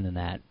more often than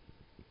that,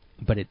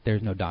 but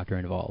there's no doctor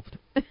involved.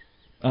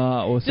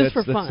 well, Just that's,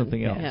 for that's fun.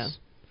 something else. Yeah.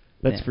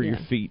 That's Yeah. for your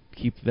Yeah. feet.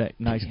 Keep that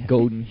nice Yeah.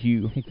 golden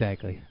hue.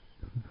 Exactly.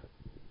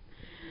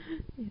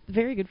 It's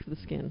very good for the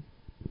skin.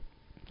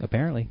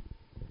 Apparently.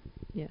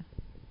 Yeah.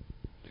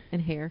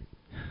 And hair.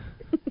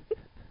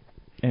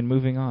 And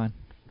moving on.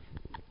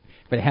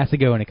 But it has to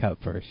go in a cup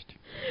first.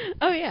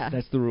 Oh, yeah.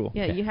 That's the rule.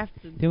 Yeah, you have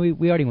to... Then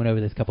we already went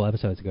over this a couple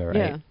episodes ago, right?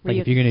 Yeah, where Like,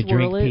 you if have you're to going to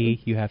drink swirl it.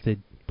 pee, you have to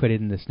put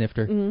it in the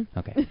snifter. Mhm.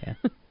 Okay, yeah.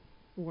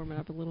 Warm it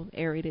up a little,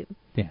 aerate it.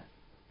 Yeah.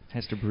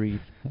 Has to breathe.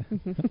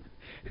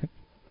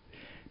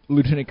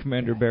 Lieutenant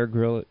Commander Bear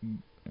Grylls,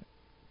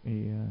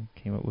 he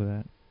came up with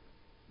that.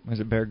 Was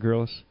it Bear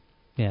Grylls?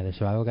 Yeah, the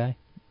survival guy.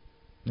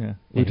 Yeah. Yeah,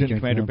 he Lieutenant drinks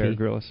Commander his own Bear pee.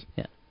 Grylls.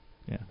 Yeah.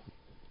 Yeah.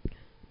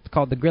 It's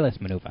called the Grillis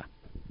maneuver.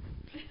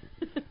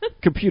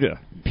 Computer.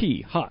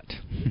 Pee. Hot.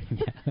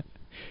 Yeah.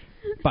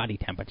 Body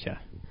temperature.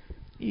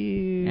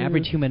 Ew.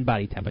 Average human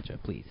body temperature,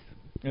 please.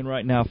 And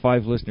right now,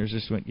 5 listeners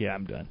just went, yeah,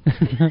 I'm done.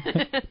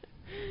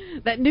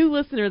 That new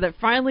listener that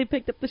finally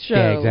picked up the show.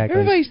 Yeah, exactly.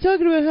 Everybody's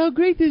talking about how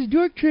great this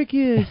dork trick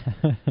is.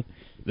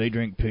 They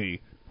drink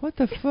pee. What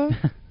the fuck?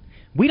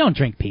 We don't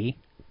drink pee.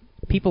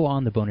 People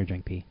on the boner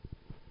drink pee.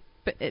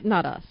 But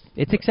not us.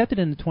 It's accepted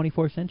in the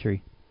 24th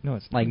century. No,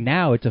 it's Like, not.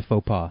 now it's a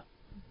faux pas.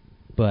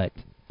 But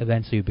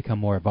eventually you become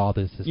more evolved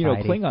as a society. You know,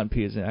 Klingon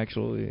pee is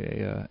actually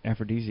a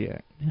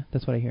aphrodisiac. Yeah,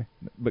 that's what I hear.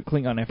 But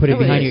Klingon Put it Oh, it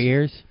behind is. your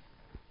ears.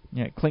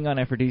 Yeah, Klingon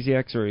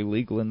aphrodisiacs are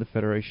illegal in the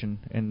Federation,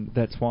 and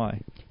that's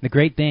why. The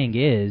great thing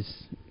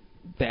is,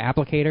 the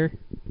applicator,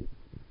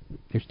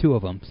 there's 2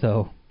 of them,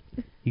 so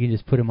you can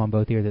just put them on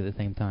both ears at the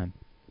same time.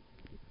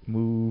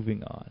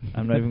 Moving on.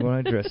 I'm not even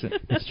going to address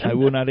it. That's true. I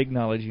will not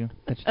acknowledge you.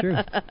 That's true.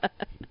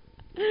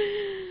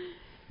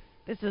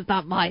 This is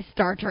not my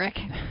Star Trek.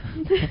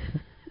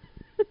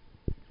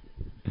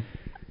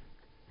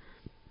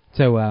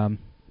 So,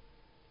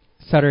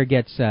 Sutter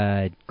gets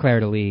Claire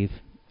to leave,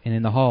 and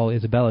in the hall,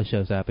 Isabella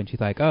shows up, and she's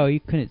like, oh, you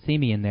couldn't see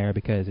me in there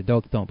because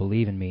adults don't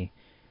believe in me.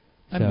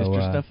 I'm So,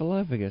 Mr.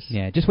 Stuffalophagus.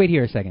 Yeah, just wait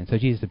here a second. So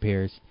Jesus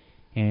appears,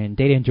 and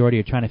Data and Geordi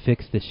are trying to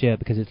fix the ship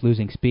because it's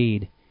losing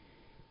speed,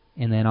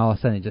 and then all of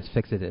a sudden it just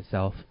fixes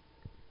itself.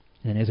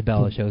 And then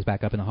Isabella shows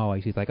back up in the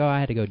hallway. She's like, oh, I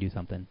had to go do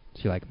something.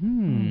 She's like,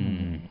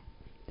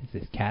 is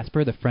this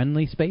Casper, the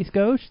friendly space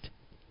ghost?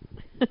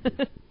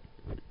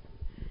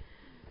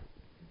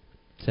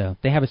 So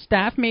they have a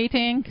staff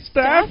meeting.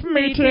 Staff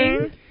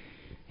meeting!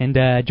 And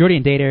Geordi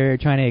and Data are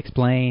trying to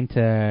explain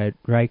to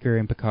Riker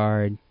and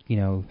Picard, you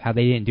know, how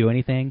they didn't do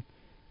anything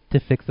to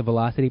fix the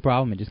velocity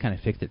problem. It just kind of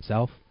fixed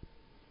itself.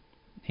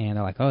 And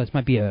they're like, oh, this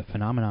might be a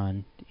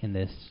phenomenon in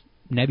this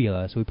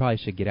nebula, so we probably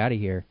should get out of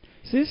here.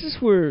 So this is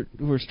where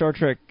Star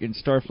Trek and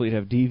Starfleet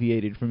have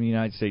deviated from the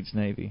United States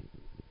Navy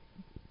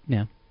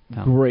Yeah.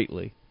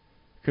 greatly.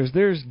 Because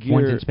there's gear...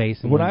 One's in space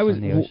and when one's I was,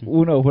 in the ocean.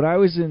 Well, no, when I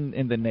was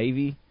in the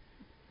Navy,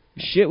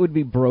 shit would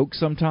be broke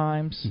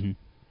sometimes, Mm-hmm.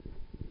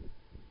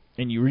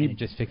 and you And it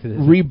just fixes it.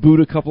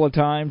 reboot a couple of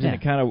times, Yeah.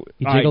 and it kind of...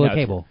 You jiggle a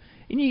cable.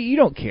 And you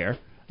don't care.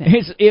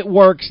 Yeah. It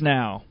works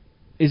now.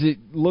 Is it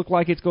look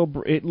like it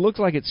looks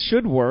like it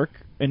should work,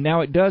 and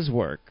now it does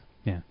work.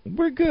 Yeah.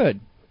 We're good.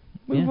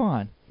 Move Yeah.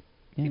 on.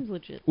 Yeah. Seems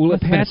legit. Will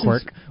it Must've been a pass?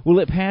 quirk. Will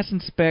it pass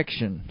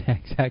inspection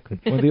Exactly.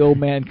 when the old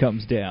man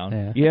comes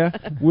down? Yeah.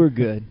 We're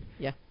good.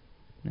 Yeah.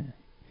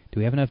 Do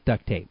we have enough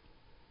duct tape?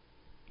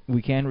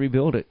 We can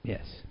rebuild it.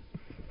 Yes.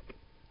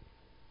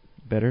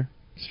 Better,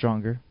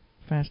 stronger,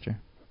 faster.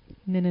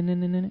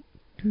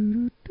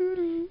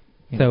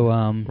 So,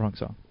 Wrong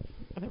song.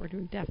 I thought we were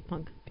doing Daft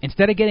Punk.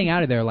 instead of getting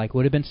out of there like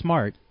would have been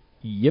smart,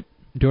 Yep.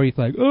 Geordi's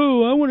like,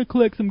 oh, I want to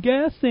collect some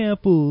gas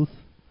samples.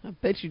 I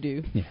bet you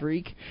do, Yeah.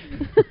 freak.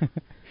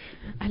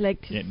 I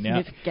like to Yeah,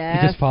 now- sniff He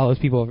gas. just follows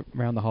people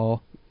around the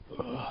hall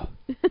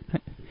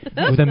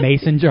with a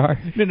mason jar.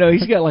 No,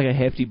 he's got like a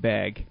hefty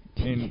bag.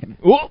 And,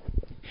 whoa!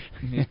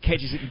 And he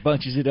catches it and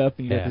bunches it up,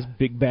 and he's got this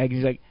big bag, and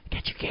he's like, I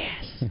got your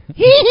gas.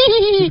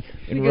 He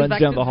and goes runs back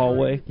down to the his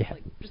hallway. room,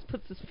 like, just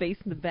puts his face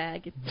in the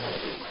bag.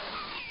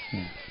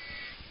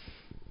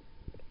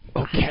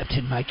 Oh,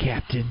 Captain, my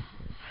Captain.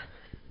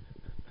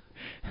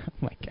 Oh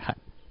my god.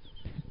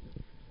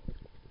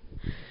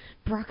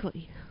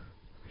 Broccoli.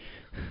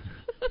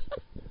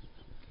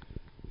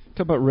 Talk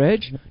about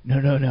Reg?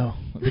 No.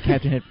 The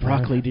Captain had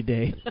broccoli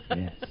today.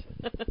 Yes.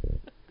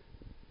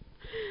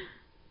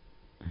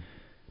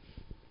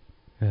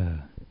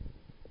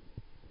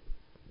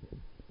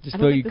 Just I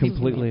throw don't you think this was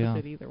in completely the off.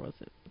 episode either, was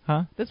it?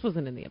 Huh? This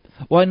wasn't in the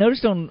episode. Well, I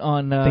noticed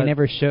on They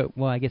never show.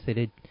 Well, I guess they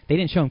did. They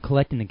didn't show him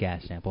collecting the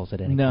gas samples at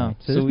any No, point.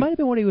 So, so this we- might have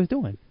been what he was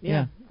doing.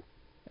 Yeah.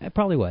 It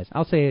probably was.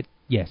 I'll say it.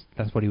 Yes,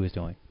 that's what he was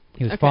doing.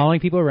 He was Okay. following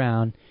people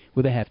around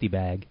with a hefty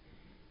bag,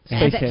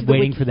 Add that to the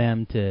waiting wiki. for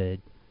them to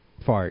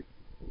fart.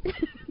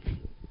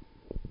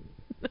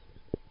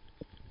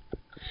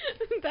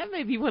 That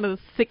may be one of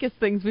the sickest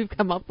things we've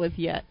come up with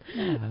yet. I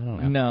don't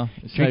know. No.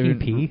 It's not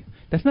Drinking even- pee?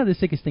 That's not the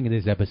sickest thing in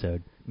this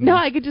episode. No,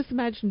 I could just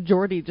imagine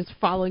Jordy just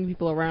following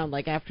people around,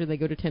 like after they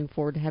go to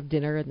 10-4 to have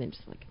dinner, and then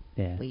just like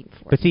Yeah. waiting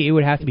for But it. see, it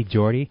would have to be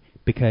Geordie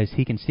because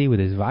he can see with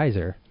his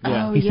visor.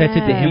 Yeah. Oh, He sets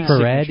it to yeah.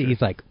 infrared. Signature.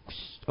 He's like,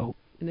 oh,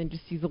 And then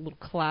just sees a little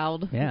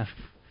cloud. yeah.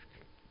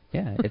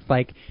 Yeah, it's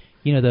like,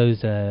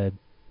 those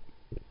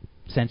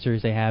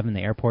sensors they have in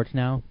the airports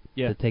now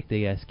Yeah. to take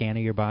the scan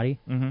of your body.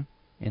 Mm-hmm.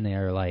 And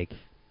they're like,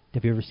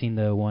 have you ever seen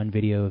the one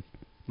video of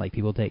like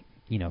people take,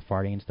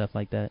 farting and stuff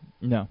like that?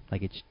 No.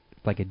 Like it's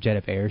like a jet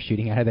of air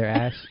shooting out of their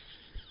ass.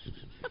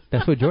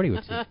 That's what Geordie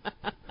would see.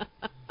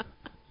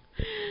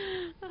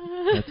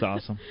 That's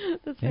awesome.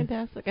 That's Yeah.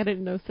 fantastic. I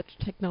didn't know such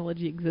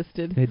technology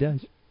existed. It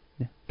does.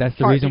 Yeah. That's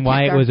the Fart reason why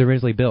it detector. was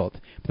originally built.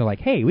 They're like,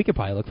 hey, we could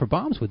probably look for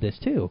bombs with this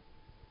too.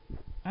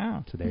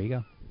 Oh. So there you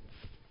go.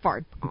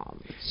 Fart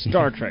bombs.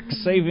 Star Trek,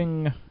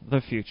 saving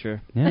the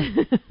future Yeah.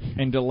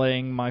 and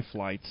delaying my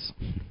flights.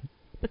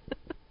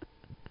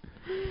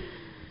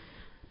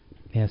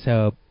 Yeah,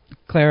 so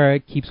Clara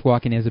keeps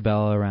walking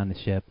Isabella around the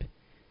ship,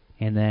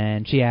 and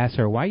then she asks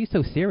her, why are you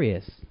so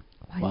serious?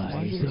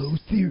 Why so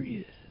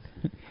serious?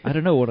 I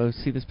don't know. Would I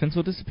see this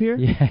pencil disappear?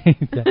 Yeah,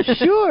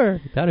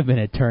 sure. That would have been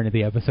a turn of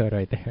the episode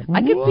right there.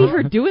 I could see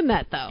her doing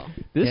that, though.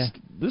 This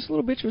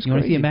little bitch was You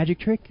want to crazy. see a magic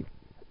trick?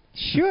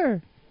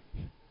 Sure.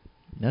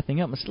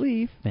 Nothing up my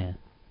sleeve. Yeah.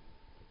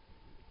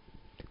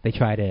 They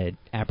try to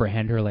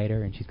apprehend her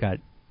later, and she's got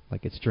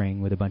like a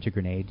string with a bunch of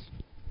grenades.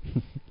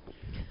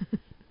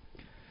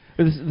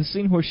 The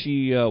scene where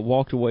she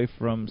walked away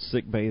from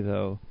sick bay,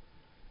 though,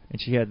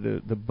 and she had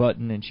the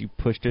button, and she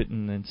pushed it,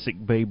 and then sick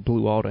bay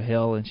blew all to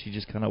hell, and she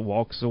just kind of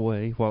walks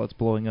away while it's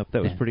blowing up.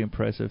 That was Yeah. pretty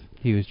impressive.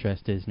 He was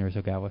dressed as Nurse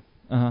Ogawa.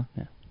 Uh-huh.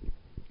 Yeah.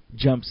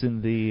 Jumps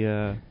in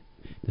the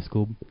The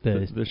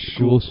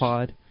school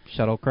pod.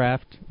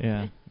 shuttlecraft.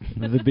 Yeah.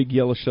 The big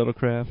yellow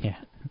shuttlecraft. Yeah.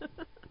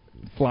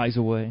 Flies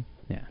away.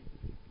 Yeah.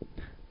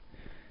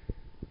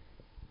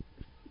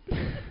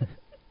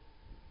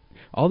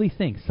 All these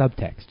things,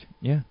 subtext.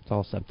 Yeah. It's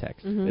all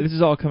subtext. Mhm. This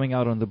is all coming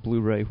out on the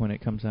Blu-ray when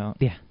it comes out.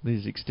 Yeah.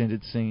 These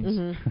extended scenes.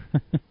 Mhm.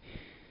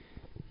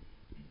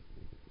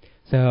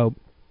 So,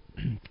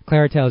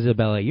 Clara tells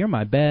Isabella, you're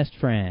my best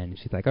friend.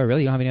 She's like, oh,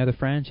 really? You don't have any other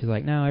friends? She's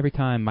like, no, every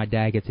time my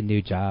dad gets a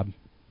new job,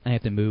 I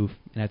have to move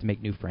and I have to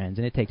make new friends,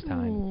 and it takes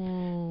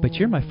time. But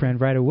you're my friend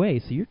right away,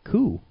 so you're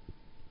cool.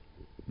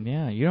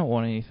 Yeah, you don't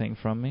want anything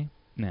from me.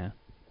 No.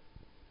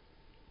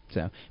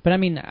 So, but I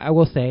mean, I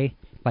will say,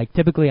 like,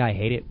 typically I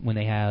hate it when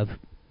they have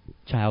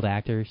child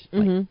actors,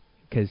 Mhm.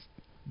 because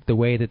the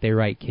way that they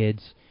write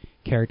kids,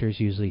 characters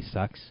usually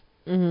sucks.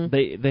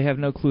 Mhm. They have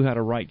no clue how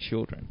to write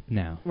children.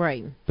 No.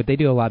 Right. But they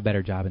do a lot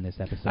better job in this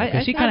episode. I-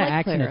 Because she I kind of like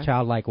acts in a Clara.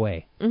 childlike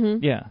way.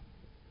 Mhm. Yeah.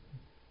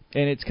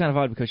 And it's kind of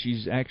odd because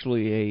she's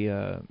actually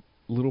a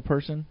little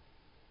person,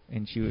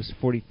 and she was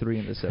 43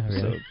 in this Oh, really?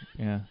 episode.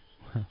 Yeah.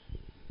 Wow.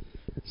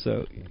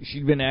 So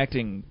she'd been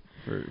acting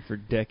for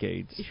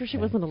decades. You sure she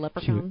Yeah. wasn't a She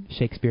leprechaun?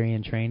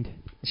 Shakespearean trained.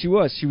 She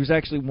was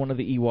actually one of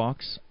the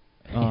Ewoks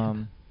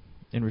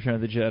in Return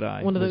of the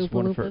Jedi. One of the Was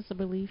Oompa of her- Loompas, I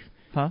believe.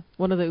 Huh?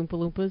 One of the Oompa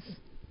Loompas.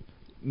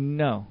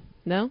 No.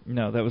 No?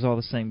 No, that was all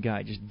the same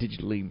guy, just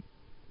digitally.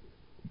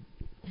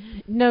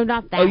 No,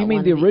 not that Oh, you mean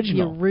one. the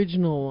original? The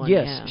original one,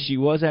 Yes, yeah. she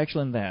was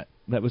actually in that.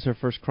 That was her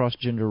first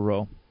cross-gender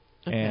role.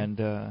 Okay.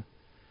 And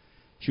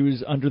she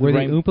was under the Were the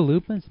rainbow. Oompa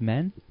Loompas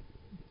men?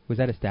 Was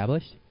that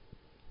established?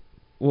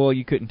 Well,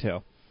 you couldn't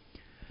tell.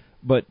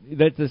 But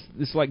this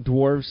like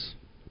dwarves.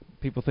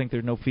 People think there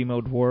are no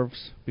female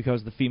dwarves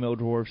because the female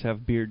dwarves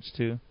have beards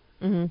too.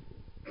 Mhm.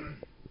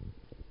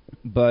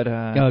 But Oh,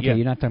 okay, yeah,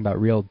 you're not talking about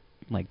real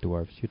like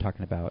dwarves. You're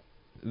talking about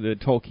the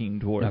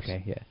Tolkien dwarves.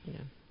 okay, yeah, Yeah.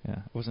 Yeah,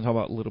 I wasn't talking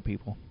about little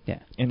people. yeah.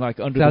 And like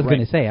under So I the was going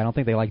rain- to say, I don't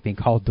think they like being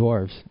called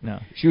dwarves. No,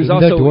 she was Even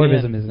also though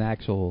dwarvism in, is an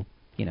actual,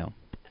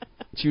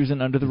 She was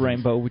in Under the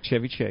Rainbow with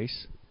Chevy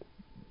Chase.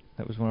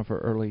 That was one of her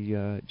early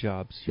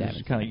jobs. She Yeah, I was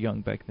haven't kind seen of it.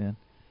 young back then.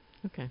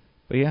 Okay.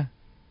 But yeah,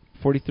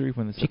 43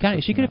 when this. she kind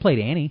of she could have played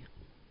Annie.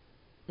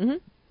 Mhm.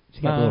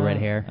 She got a little red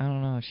hair. I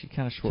don't know. She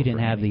kind of short. She didn't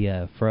for have Annie.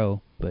 the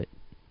fro, but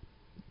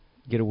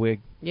Get a wig.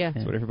 Yeah.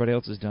 That's what everybody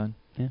else has done.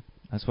 Yeah.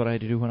 That's what I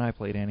had to do when I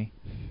played Annie.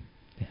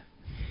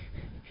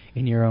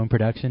 in your own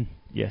production,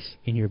 Yes.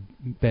 in your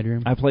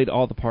bedroom. I played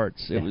all the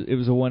parts. Yeah. It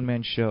was a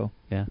one-man show.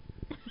 Yeah.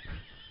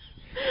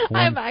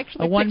 I'm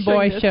actually a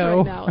one-boy picturing this show.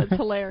 right now. It's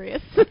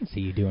hilarious. See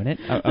you doing it.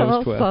 I was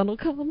The 12. sun will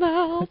come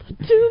out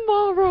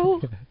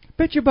tomorrow.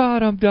 Bet your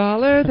bottom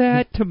dollar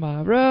that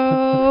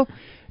tomorrow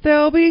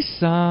there'll be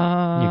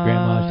sun. Your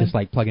grandma's just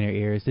like plugging her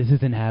ears. This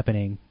isn't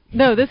happening.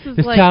 No, this is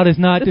This like child is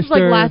not this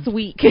disturbed. is like last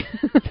week.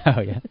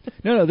 Oh yeah.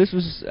 No, this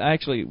was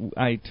actually,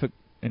 I took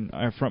in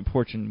our front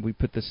porch and we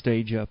put the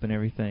stage up and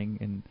everything,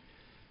 and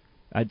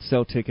I'd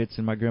sell tickets,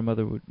 and my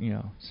grandmother would,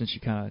 since she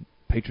kind of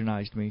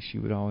patronized me, she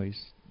would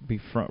always be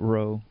front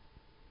row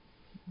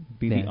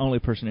be Yeah. the only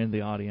person in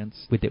the audience.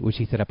 Would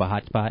she set up a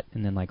hotspot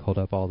and then like hold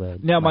up all the?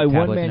 Now, like, my tablets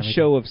and one-man everything?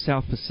 show of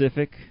South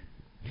Pacific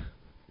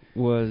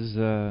was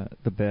the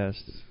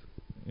best.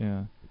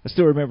 Yeah, I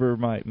still remember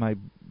my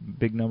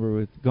big number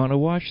with "Gonna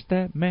Wash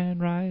That Man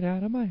Right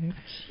Out of My Hair."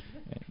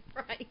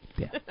 Right.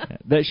 Yeah.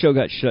 That show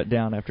got shut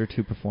down after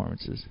 2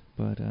 performances,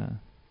 but Gonna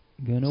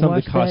some of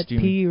wash the costume.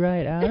 that pee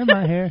right out of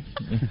my hair.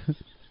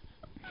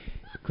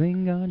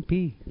 Klingon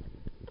pee.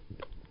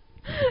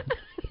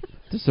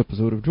 This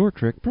episode of Dork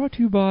Trek brought to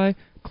you by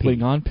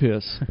Klingon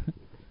Piss.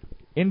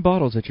 In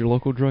bottles at your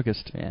local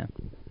druggist. Yeah,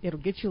 It'll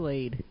get you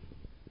laid.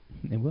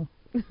 it will.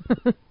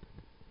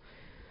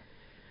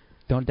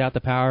 Don't doubt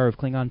the power of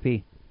Klingon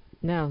pee.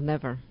 No,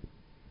 never.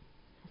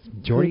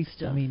 Jordy, Good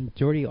stuff. I mean,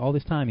 Jordy, all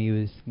this time he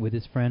was with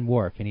his friend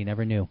Worf, and he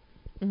never knew.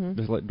 Mm-hmm.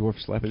 Just let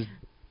Dwarf slap his...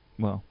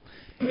 Well,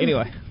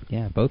 anyway.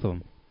 Yeah, both of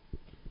them.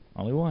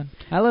 Only one.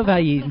 I love how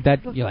you're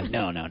like,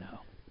 no.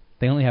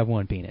 They only have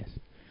one penis.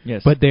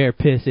 Yes. But their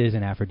piss is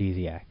an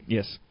aphrodisiac.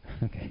 Yes.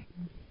 Okay.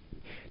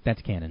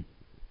 That's canon.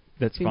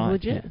 That's Seems fine.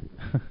 legit.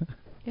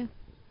 Yeah.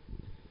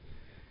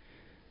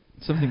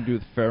 Something to do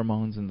with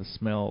pheromones and the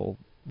smell,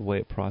 the way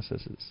it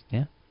processes.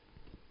 Yeah.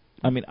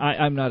 I mean,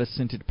 I'm not a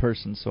scented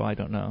person, so I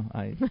don't know.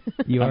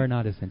 You I'm- are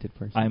not a scented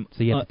person,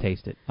 so you have to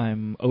taste it.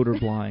 I'm odor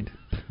blind.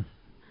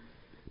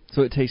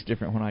 So it tastes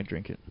different when I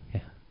drink it.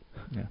 Yeah.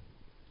 Yeah.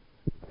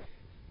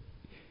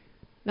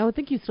 No, I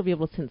think you'd still be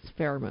able to sense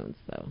pheromones,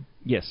 though.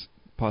 Yes,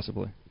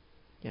 possibly.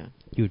 Yeah.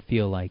 You would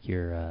feel like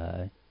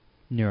your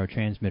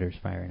neurotransmitters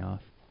firing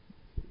off.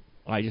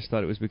 I just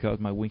thought it was because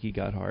my winky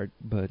got hard,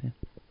 but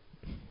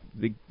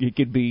it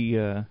could be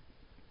the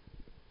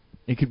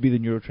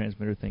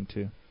neurotransmitter thing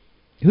too.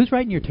 Who's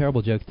writing your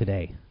terrible jokes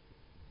today?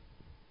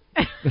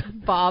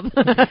 Bob.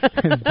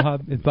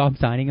 Is Bob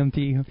signing them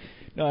to you?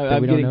 No, that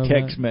I'm we don't getting know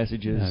text about?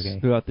 messages Okay.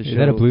 throughout the show. Is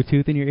that a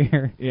Bluetooth in your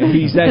ear? Yeah,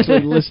 he's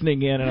actually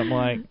listening in, and I'm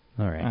like,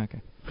 all right.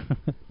 okay.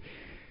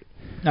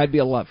 I'd be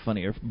a lot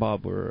funnier if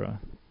Bob were.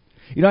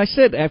 I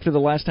said after the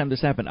last time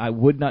this happened, I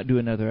would not do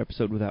another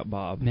episode without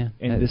Bob. Yeah,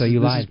 and this so you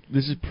is, lied.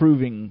 This is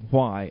proving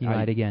why. You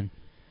lied again.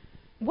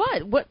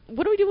 What? What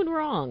are we doing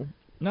wrong?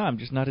 No, I'm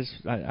just not as.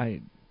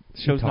 He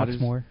Show's talks not as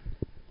more.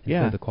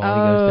 Yeah, so the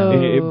quality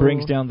goes down. It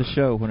brings down the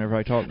show whenever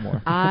I talk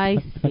more. I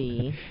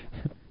see.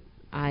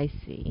 I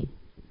see.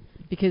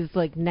 Because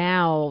like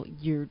now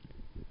you're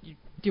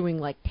doing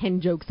like 10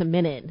 jokes a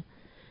minute,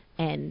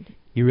 and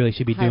You really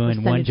should be high doing one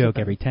percentage of joke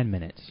them. every 10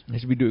 minutes. I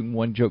should be doing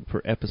one joke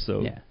per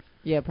episode. Yeah,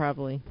 yeah,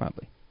 probably.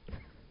 probably.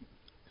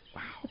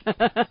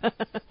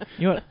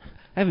 You know what?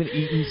 I haven't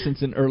eaten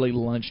since an early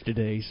lunch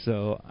today,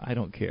 so I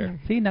don't care.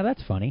 See, now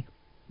that's funny.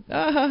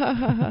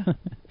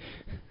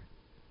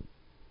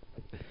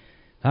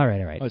 All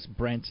right. Oh, it's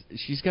Brant.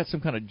 She's got some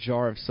kind of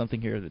jar of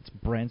something here that's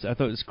Brant. I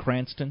thought it was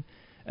Cranston,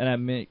 and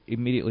I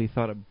immediately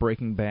thought of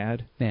Breaking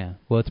Bad. Yeah.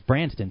 Well, it's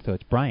Branston, so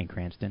it's Bryan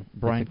Cranston.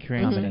 Bryan That's a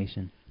Cranston.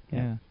 combination.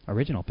 Yeah.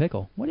 Original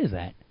pickle. What is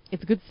that?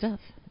 It's good stuff.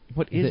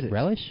 What Is is it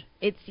relish?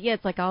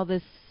 It's like all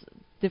this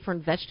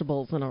different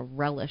vegetables in a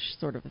relish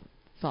sort of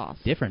sauce.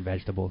 Different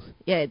vegetables.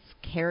 Yeah, it's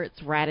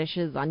carrots,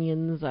 radishes,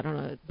 onions. I don't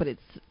know, but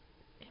it's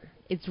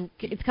kind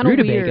of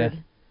Rutabaga.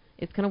 weird.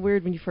 It's kind of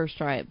weird when you first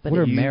try it, but What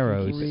are it's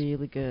marrows?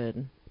 really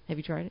good. Have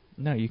you tried it?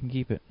 No, you can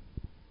keep it.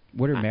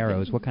 What are I-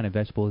 marrows? What kind of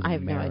vegetable is I a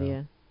have marrow? no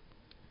idea.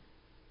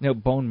 No,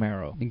 bone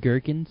marrow. And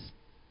gherkins?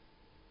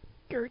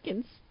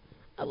 Gherkins.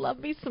 I love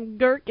me some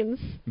gherkins.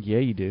 Yeah,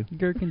 you do.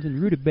 Gherkins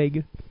and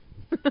rutabaga.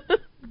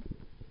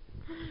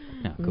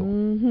 Oh, cool.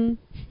 Mm-hmm.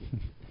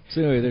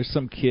 So anyway, there's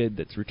some kid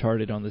that's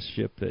retarded on this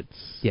ship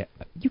that's... Yeah,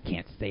 you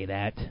can't say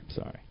that,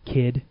 Sorry.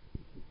 kid.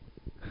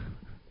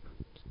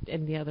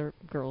 And the other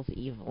girl's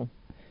evil.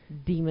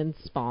 Demon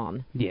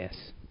spawn. Yes.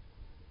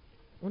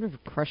 I wonder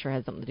if Crusher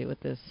has something to do with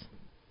this.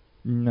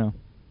 No.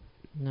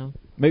 No.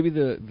 Maybe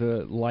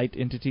the light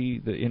entity,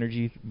 the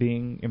energy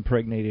being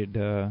impregnated...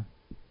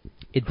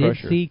 It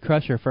Crusher. did see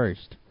Crusher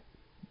first.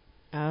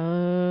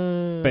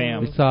 Oh.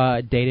 Bam. We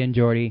saw Data and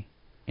Geordi,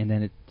 and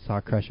then it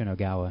saw Crusher and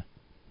Ogawa,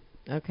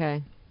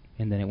 Okay.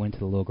 and then it went to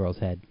the little girl's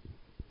head.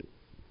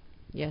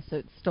 Yeah, so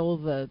it stole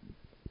the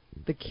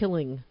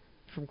killing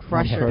from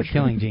Crusher. The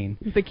killing gene.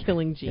 The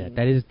killing gene. Yeah,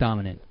 that is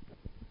dominant.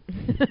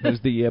 That was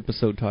the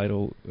episode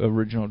title.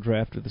 Original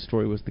draft of the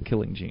story was The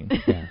Killing Gene.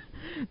 Yeah.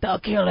 The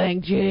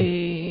killing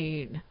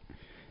gene.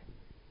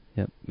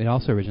 Yep. It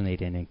also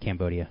originated in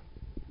Cambodia.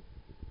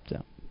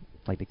 So,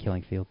 like the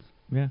killing fields.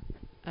 Yeah.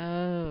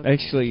 Oh.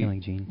 Actually,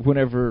 Killing Gene.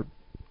 whenever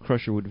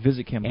Crusher would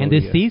visit Cambodia... And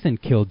this season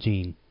killed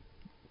Gene.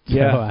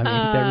 Yeah. So, I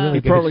mean, they're really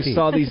He good probably to see.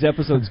 saw these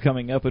episodes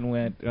coming up and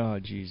went, oh,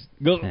 jeez.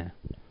 Go. Yeah.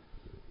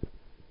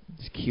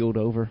 Just keeled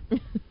over.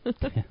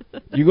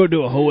 You gonna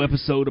do a whole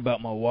episode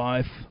about my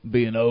wife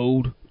being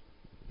old?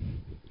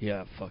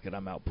 Yeah, fuck it,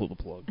 I'm out. Pull the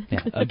plug. Yeah,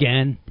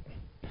 again.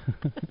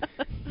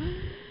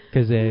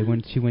 Because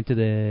when she went to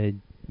the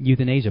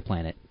euthanasia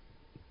planet,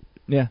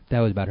 Yeah. that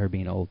was about her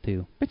being old,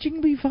 too. But you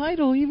can be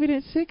vital even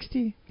at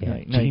 60. Yeah,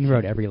 Right, no, Gene you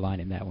wrote can't. every line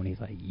in that one. He's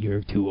like,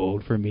 "You're too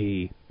old for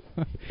me."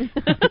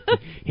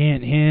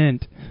 Hint,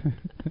 hint.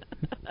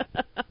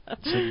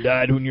 So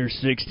died when you're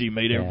 60,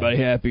 made everybody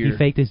happier. He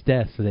faked his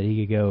death so that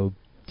he could go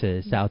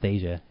to South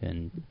Asia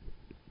and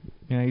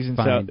Yeah, he's in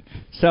find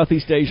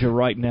Southeast Asia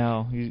right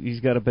now. He's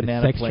got a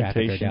banana sex trafficker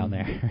plantation down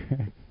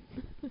there.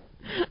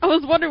 I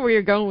was wondering where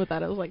you're going with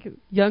that. I was like,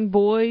 young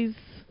boys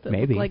that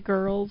Maybe. look like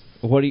girls.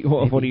 What do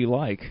you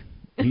like?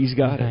 He's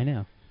got it. I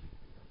know.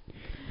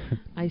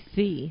 I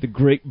see. The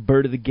great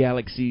bird of the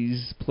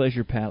galaxy's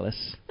pleasure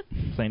palace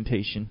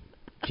plantation.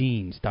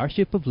 Gene,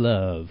 Starship of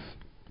Love.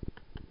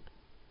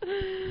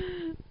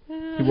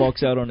 He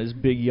walks out on his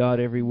big yacht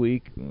every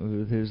week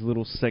with his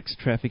little sex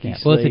trafficking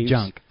slaves. Well, it's a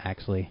junk,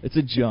 actually. It's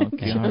a junk.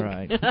 Yeah. All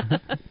right.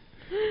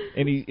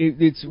 And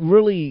it's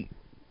really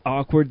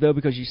awkward though,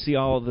 because you see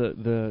all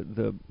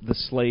the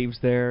slaves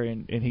there,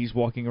 and he's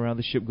walking around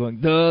the ship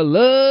going, "The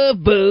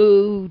love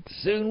boat,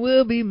 soon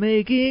we'll be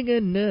making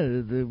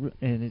another,"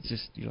 and it's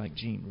just, you're like,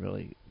 Gene,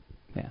 really?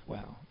 Yeah.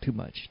 Wow, too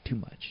much.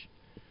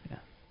 Yeah.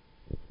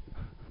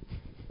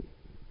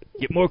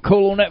 Get more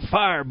coal on that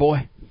fire,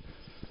 boy.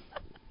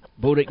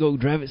 Boat ain't gonna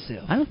drive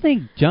itself. I don't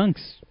think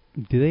junks,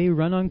 do they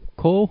run on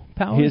coal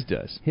power? His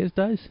does. His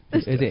does?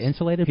 His Is does. it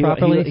insulated He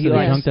properly he so the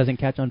likes- junk doesn't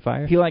catch on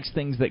fire? He likes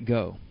things that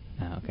go.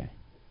 Oh, okay.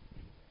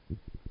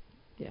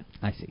 Yeah.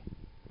 I see.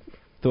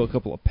 Throw a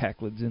couple of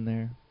Packlids in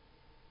there.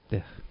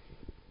 Ugh.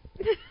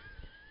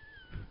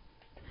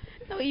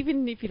 No,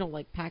 even if you don't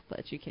like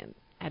Packlets, you can't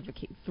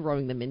advocate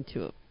throwing them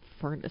into a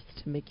furnace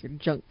to make your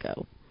junk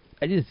go.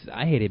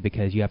 I hate it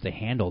because you have to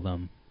handle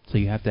them, so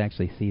you have to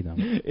actually see them.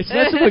 It's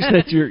not so much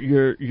that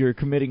you're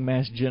committing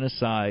mass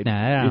genocide. Nah,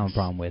 I don't have a It's-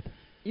 problem with.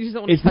 You just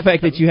don't want It's to the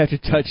fact that you have to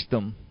touch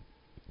them.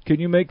 Can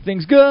you make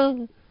things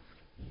go?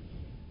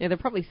 Yeah, they're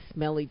probably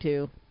smelly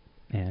too.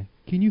 Yeah.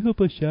 Can you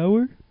help us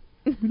shower?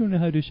 We don't know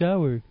how to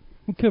shower.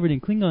 We're covered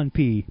in Klingon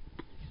pee.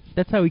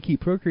 That's how we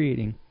keep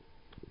procreating.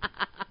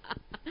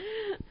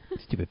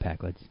 Stupid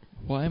Packlets.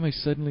 Why am I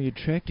suddenly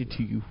attracted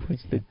to you?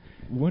 What's the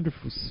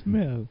wonderful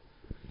smell?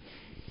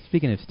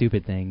 Speaking of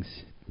stupid things,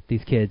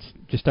 these kids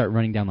just start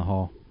running down the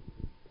hall.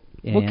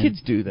 Well, And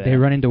kids do that. They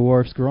run into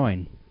Worf's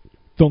groin.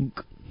 Thunk.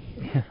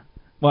 Yeah.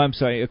 Well, I'm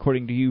sorry,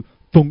 according to you,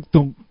 thunk,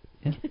 thunk.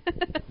 Yeah.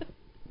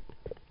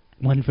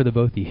 One for the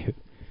both of you.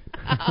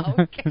 Oh,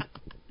 God.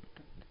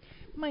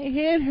 My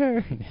head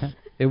hurts. Yeah,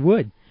 it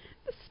would.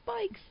 The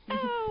spikes.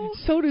 Ow.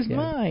 So does Yeah.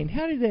 mine.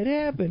 How did that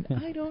happen?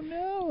 I don't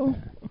know.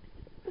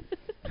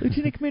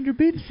 Lieutenant Commander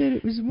Bin said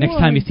it was Next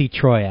time you see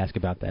Troy, ask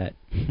about that.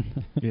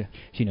 Yeah.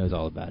 She knows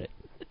all about it.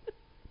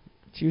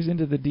 She was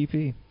into the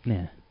DP.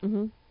 Yeah.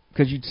 Mm-hmm.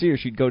 Because you'd see her,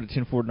 she'd go to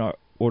 10-4 and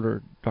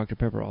order Dr.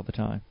 Pepper all the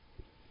time.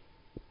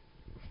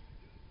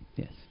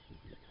 Yes.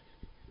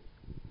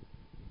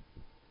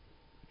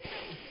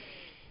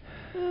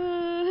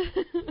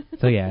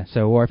 So yeah,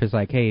 so Worf is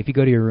like, hey, if you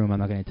go to your room, I'm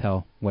not going to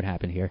tell what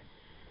happened here.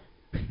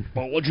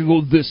 Well, why'd you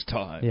go this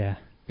time? Yeah.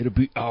 It'll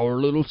be our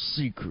little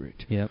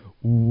secret. Yep.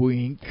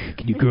 Wink.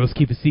 Can you girls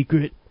keep a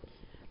secret?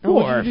 I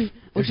want Worf, you to do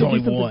there's only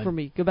something one. for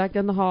me. Go back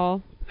down the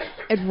hall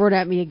and run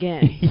at me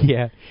again.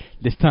 Yeah.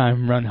 This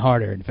time, run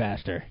harder and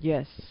faster.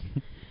 Yes.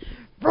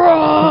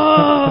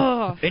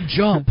 Roar! And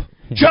jump.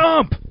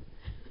 Jump!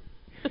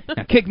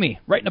 Now kick me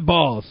right in the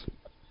balls.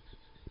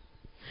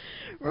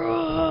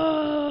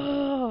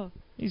 Roar!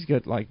 He's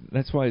got, like,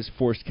 that's why his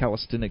forced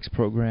calisthenics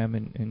program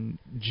and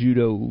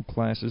judo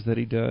classes that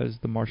he does,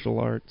 the martial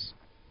arts.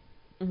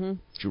 Mm-hmm.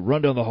 To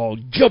run down the hall,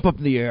 jump up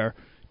in the air,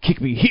 kick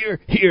me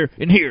here, here,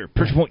 and here.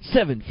 Pressure point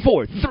 7,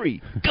 4,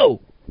 3, go!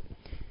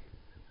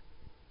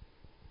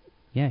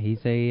 Yeah, he's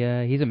a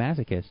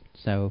masochist.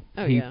 So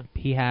Oh, he yeah.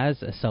 he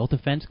has a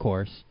self-defense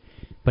course,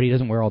 but he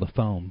doesn't wear all the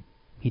foam.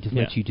 He just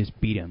lets you just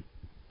beat him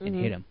and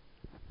Mhm. hit him.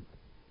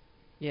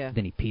 Yeah.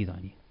 Then he pees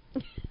on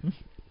you.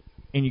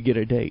 And you get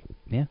a date.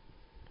 Yeah.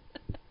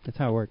 That's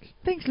how it works.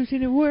 Thanks,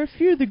 Lieutenant Worf.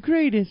 You're the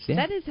greatest. Yeah.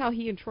 That is how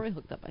he and Troy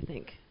hooked up, I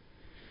think.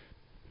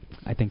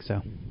 I think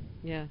so.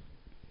 Yeah.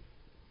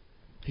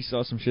 He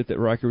saw some shit that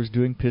Riker was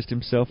doing, pissed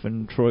himself,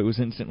 and Troy was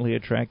instantly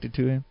attracted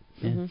to him.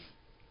 Yeah. Mm-hmm.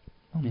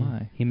 Oh, Yeah.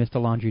 my. He missed a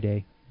laundry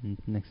day. And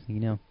next thing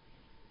you know,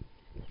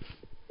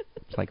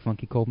 it's like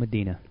Funky Cold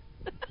Medina.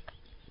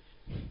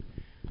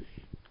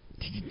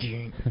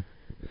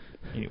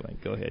 Anyway,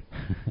 go ahead.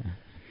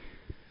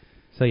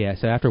 So yeah,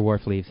 so after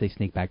Worf leaves, they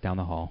sneak back down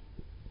the hall.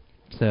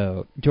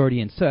 So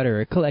Geordi and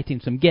Sutter are collecting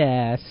some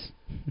gas.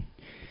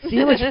 See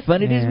how much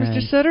fun it is, And-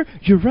 Mr. Sutter?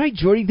 You're right,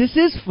 Geordi. This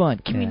is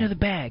fun. Give me Yeah. another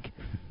bag.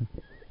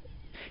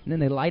 And then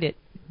they light it.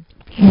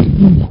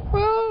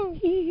 Whoa!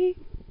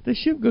 The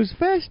ship goes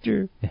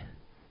faster.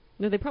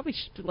 No, they probably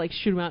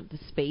shoot him out into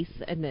space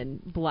and then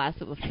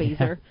blast it with a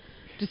phaser,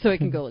 just so it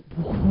can go like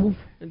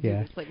and do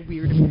Yeah. this like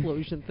weird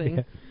explosion thing.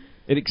 Yeah.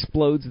 It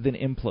explodes, then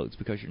implodes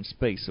because you're in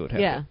space, so it has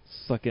Yeah. to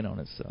suck in on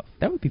itself.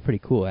 That would be pretty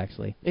cool,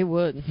 actually. It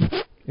would.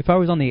 If I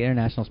was on the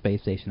International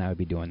Space Station, I would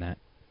be doing that.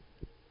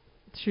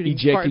 Shooting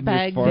Ejecting fart your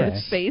bags farts. into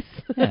space.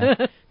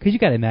 Yeah. Because you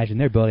got to imagine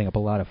they're building up a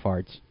lot of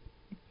farts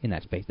in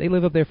that space. They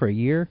live up there for a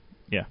year.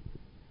 Yeah.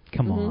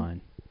 Come Mhm.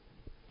 on.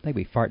 They'd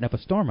be farting up a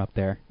storm up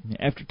there.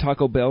 After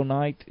Taco Bell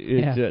night,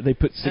 they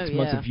put 6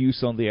 months of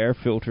use on the air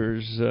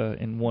filters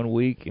in 1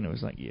 week, and it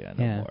was like, no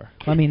more.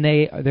 I mean,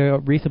 they're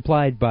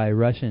resupplied by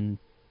Russian,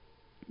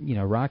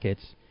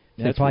 rockets.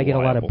 So they probably get a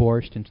lot of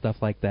borscht and stuff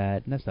like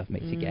that, and that stuff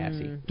makes you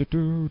gassy.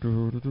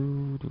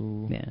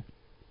 Yeah.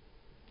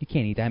 You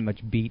can't eat that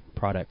much beet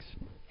products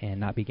and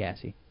not be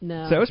gassy.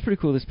 No. So that was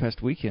pretty cool this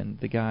past weekend,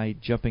 the guy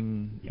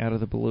jumping out of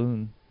the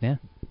balloon. Yeah.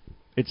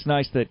 It's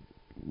nice that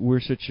we're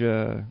such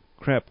a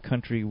crap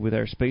country with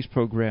our space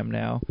program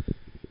now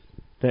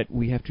that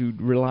we have to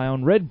rely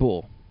on Red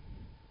Bull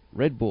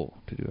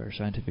to do our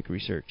scientific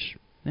research.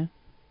 Yeah.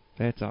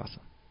 That's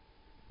awesome.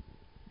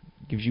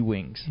 Gives you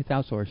wings. It's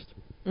outsourced.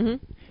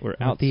 Mm-hmm. We're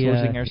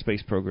outsourcing our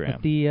space program.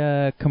 Let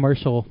the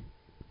commercial,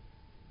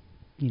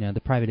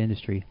 the private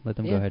industry, let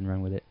them go ahead and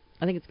run with it.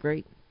 I think it's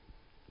great.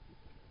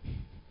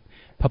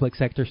 Public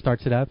sector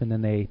starts it up, and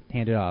then they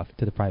hand it off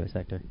to the private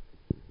sector.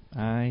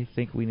 I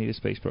think we need a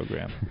space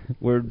program.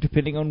 We're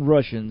depending on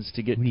Russians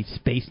to get... We need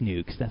space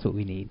nukes. That's what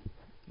we need.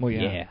 Well,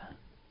 yeah.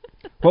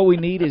 What we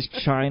need is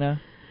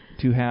China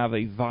to have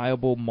a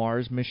viable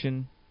Mars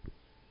mission.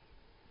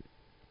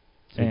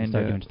 So we can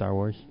start doing Star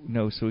Wars?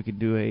 No, so we could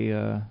do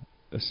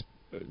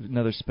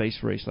another space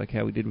race like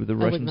how we did with the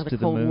Russians to the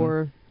Cold moon.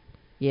 War.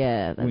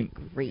 Yeah, that'd be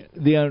great.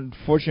 The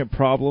unfortunate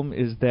problem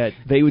is that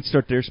they would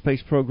start their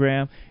space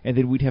program, and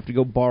then we'd have to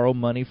go borrow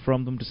money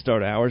from them to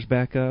start ours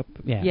back up.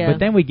 Yeah. But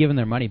then we'd give them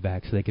their money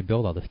back so they could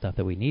build all the stuff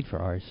that we need for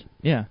ours.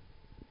 Yeah.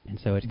 And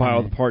so it's buy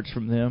all the parts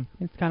from them.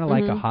 It's kind of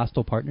like a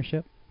hostile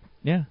partnership.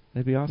 Yeah,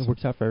 that'd be awesome. It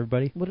works out for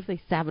everybody. What if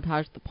they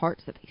sabotage the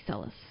parts that they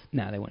sell us?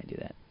 No, they wouldn't do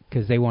that.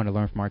 Because they want to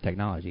learn from our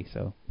technology,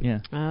 so... Yeah.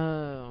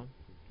 Oh.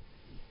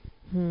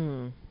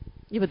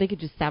 Yeah, but they could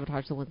just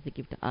sabotage the ones they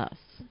give to us.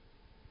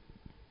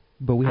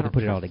 But we have to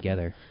put it all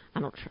together.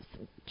 I don't trust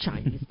them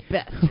Chinese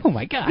best. Oh,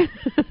 my God.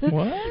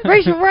 What?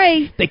 Racial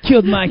Ray! They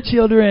killed my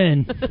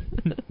children!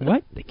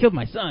 What? They killed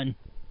my son.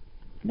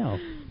 No.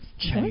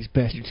 Chinese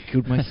bastards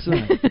killed my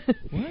son.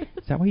 What?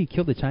 Is that why you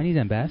killed the Chinese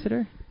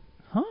ambassador?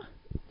 Huh?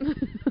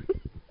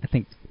 I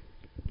think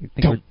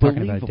we're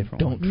talking about a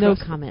different one. No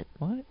comment.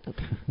 What?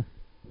 Okay.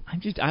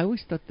 I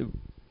always thought the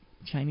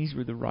Chinese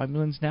were the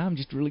Romulans. Now I'm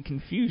just really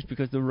confused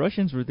because the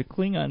Russians were the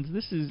Klingons.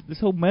 This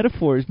whole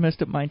metaphor has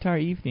messed up my entire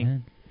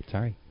evening.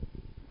 Sorry.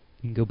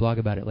 You can go blog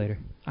about it later.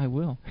 I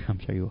will. I'm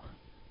sure you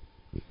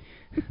will.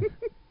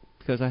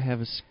 Because I have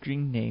a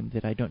screen name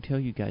that I don't tell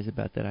you guys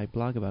about, that I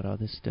blog about all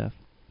this stuff.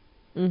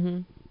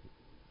 Mm-hmm.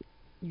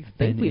 You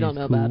think we don't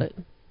know about it.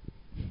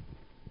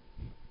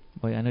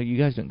 Well, I know you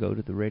guys don't go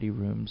to the Ready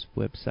Room's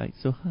website,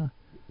 so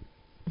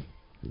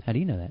How do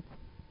you know that?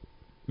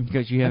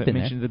 Because you haven't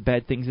mentioned the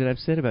bad things that I've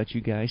said about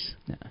you guys.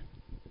 No.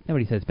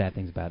 Nobody says bad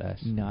things about us.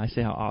 No, I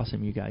say how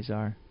awesome you guys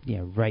are.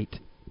 Yeah, right.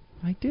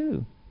 I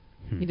do.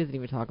 He doesn't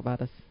even talk about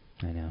us.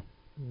 I know.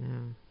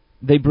 No.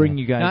 They bring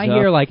you guys up. I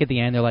hear, like, at the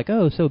end, they're like,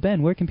 oh, so,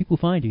 Ben, where can people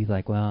find you? He's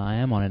like, well, I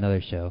am on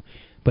another show.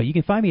 But you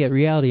can find me at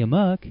Reality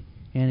Amok,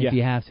 and if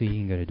you have to, you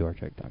can go to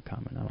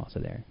dorktrek.com, and I'm also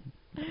there.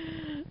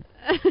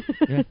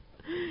 Yeah.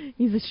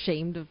 He's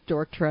ashamed of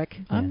Dork Trek.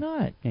 Yeah. I'm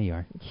not. Yeah, you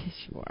are. Yes,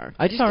 you are.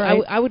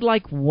 I would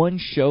like one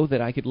show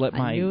that I could let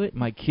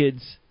my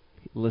kids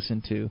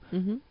listen to.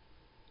 Mm-hmm.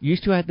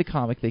 Used to I had the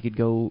comic they could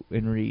go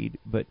and read,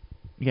 but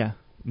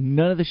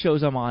none of the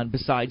shows I'm on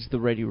besides the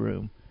Ready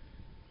Room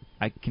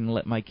I can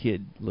let my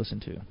kid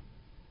listen to.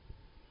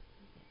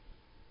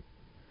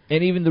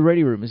 And even the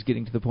Ready Room is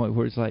getting to the point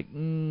where it's like,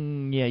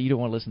 you don't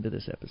want to listen to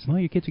this episode. Well,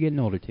 your kids are getting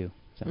older too.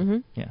 So. Mm-hmm.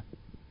 Yeah.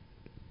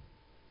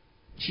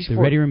 The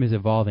Ready Room is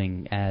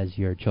evolving as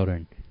your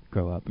children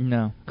grow up.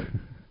 No.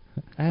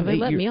 They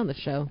let me on the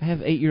show. I have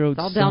 8-year-old It's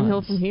all sons.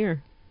 downhill from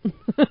here.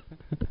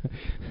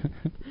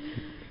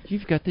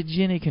 You've got the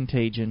Jenny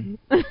contagion.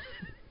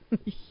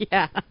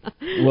 Yeah.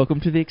 Welcome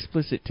to the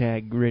explicit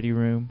tag, Ready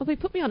Room. Well, they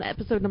put me on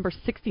episode number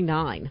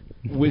 69.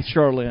 With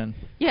Charlene.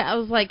 Yeah, I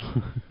was like,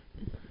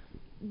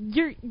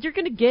 you're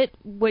going to get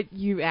what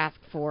you asked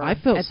for. I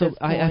felt at this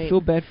point. I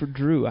feel bad for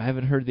Drew. I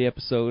haven't heard the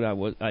episode.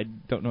 I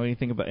don't know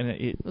anything about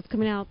it. What's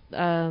coming out?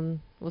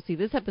 We'll see.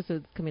 This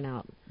episode's coming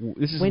out.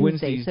 This is Wednesday,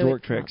 Wednesday's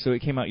Dork Trek, so it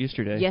came out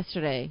yesterday.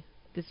 Yesterday,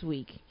 this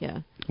week, yeah.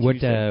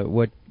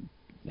 What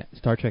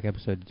Star Trek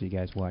episode did you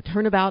guys watch?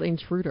 Turnabout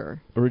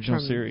Intruder. Original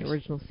from series. The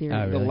original series. Oh,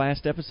 really? The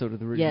last episode of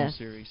the original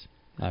series.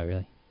 Oh,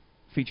 really?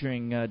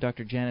 Featuring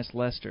Dr. Janice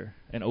Lester,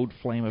 an old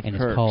flame of And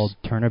Kirk's. it's called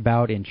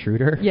Turnabout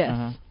Intruder?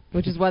 Yes.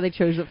 Which is why they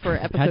chose it for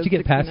episode How'd you get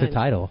 69. past the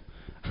title?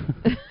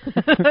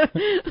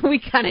 We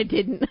kind of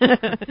didn't.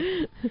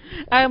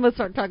 I almost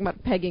started talking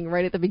about pegging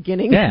right at the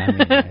beginning. Yeah. I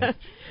mean,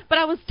 but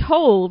I was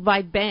told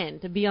by Ben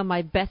to be on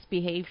my best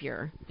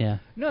behavior. Yeah.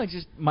 No, it's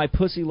just my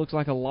pussy looks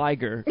like a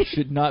liger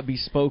should not be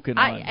spoken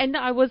on. And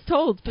I was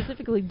told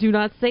specifically, do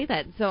not say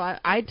that. So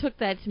I took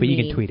that to But mean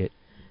you can tweet it.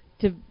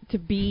 To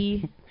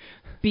be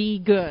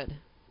good.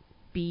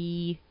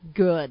 Be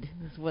good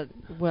is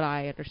what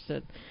I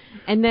understood.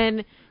 And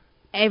then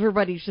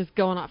everybody's just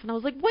going off, and I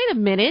was like, wait a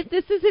minute,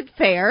 this isn't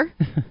fair.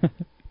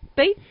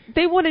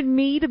 They wanted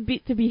me to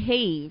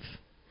behave,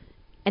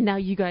 and now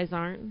you guys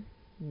aren't?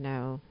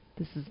 No,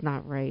 This is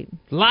not right.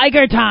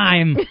 Liger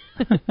time! Bring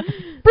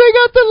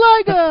out the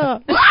liger!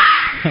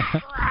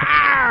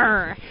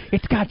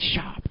 It's got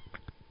sharp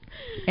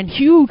and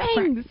huge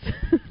Fangs!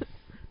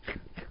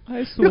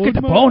 Look at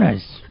the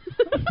boners!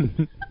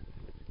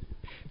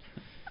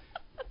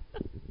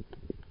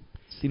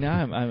 See, now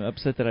I'm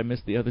upset that I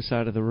missed the other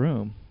side of the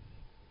room.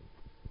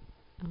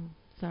 Oh,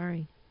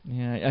 sorry.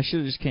 Yeah, I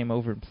should have just came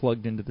over and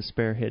plugged into the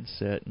spare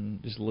headset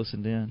and just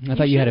listened in. I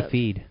thought you had a should've.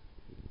 feed.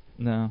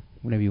 No.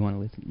 Whenever you want to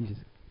listen, you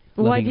just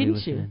Why lovingly didn't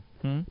listen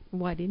you? in.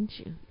 Why didn't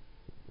you?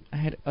 I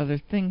had other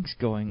things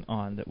going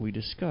on that we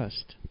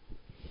discussed.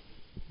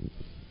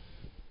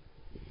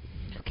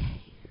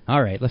 Okay.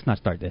 All right, let's not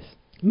start this.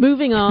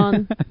 Moving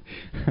on.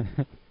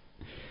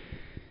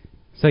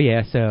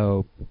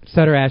 So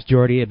Sutter asked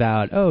Geordi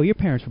about, oh, your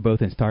parents were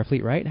both in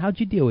Starfleet, right? How'd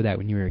you deal with that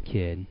when you were a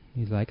kid?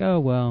 He's like, oh,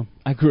 well,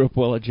 I grew up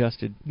well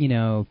adjusted. you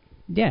know,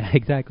 yeah,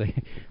 exactly.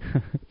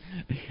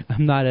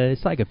 I'm not a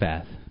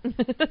psychopath.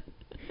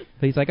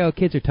 But he's like, oh,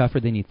 kids are tougher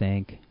than you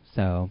think,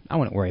 so I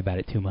wouldn't worry about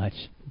it too much.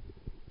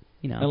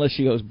 You know. Unless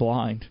she goes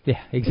blind.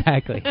 Yeah,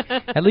 exactly.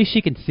 At least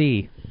she can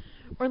see.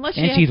 Or unless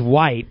And she's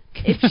white.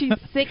 if she's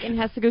sick and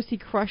has to go see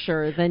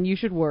Crusher, then you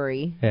should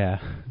worry. Yeah.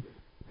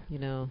 You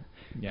know.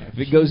 Yeah, if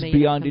it She goes may not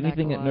beyond come back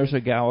anything that alive. Nurse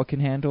Ogawa can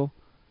handle,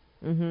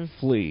 Mm-hmm.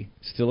 flee.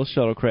 Steal a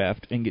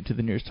shuttlecraft and get to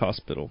the nearest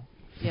hospital.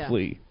 Yeah.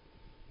 Flee.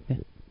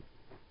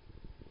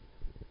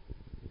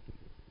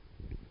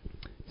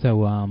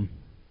 So,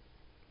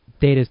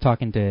 Data's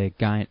talking to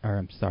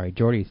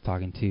Geordi's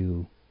talking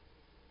to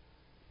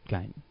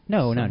Guinan.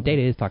 No,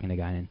 Data is talking to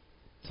Guinan.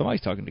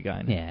 Somebody's talking to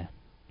Guinan. Yeah.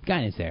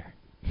 Guinan's there.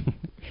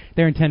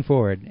 They're in 10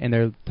 forward, and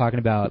they're talking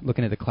about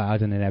looking at the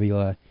clouds and the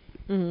nebula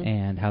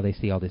and how they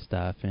see all this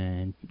stuff,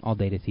 and all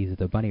Data sees is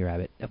a bunny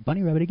rabbit. A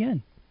bunny rabbit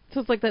again. So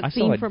it's like that I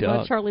saw scene a from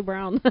duck. Charlie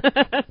Brown,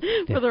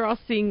 where they're all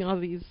seeing all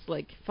these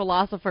like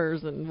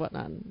philosophers and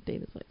whatnot. And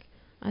Data's like,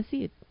 I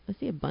see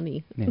a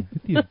bunny. Yeah,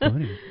 I see a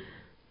bunny.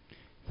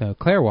 So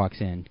Claire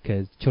walks in,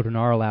 because children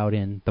are allowed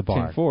in the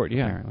bar. 10 forward,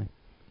 yeah. Apparently.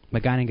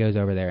 But Guinan goes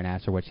over there and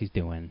asks her what she's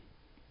doing.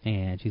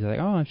 And she's like,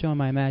 oh, I'm showing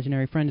my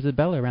imaginary friend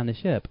Isabella around the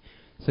ship.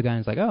 So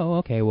Guinan's like, oh,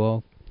 okay,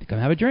 well, come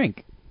have a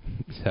drink.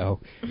 So...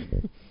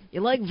 You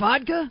like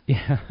vodka?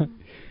 Yeah.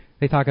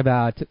 They talk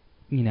about,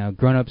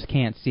 grown-ups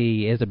can't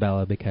see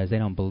Isabella because they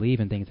don't believe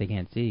in things they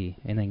can't see.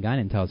 And then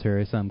Guinan tells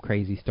her some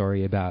crazy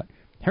story about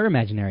her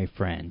imaginary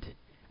friend,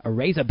 a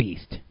razor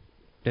beast,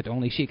 that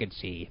only she could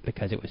see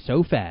because it was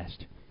so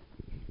fast.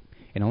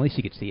 And only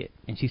she could see it.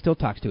 And she still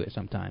talks to it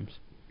sometimes.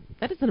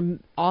 That is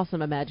an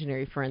awesome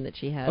imaginary friend that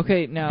she had.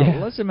 Okay, now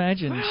let's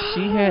imagine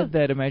she had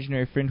that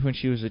imaginary friend when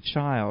she was a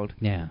child.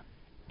 Yeah.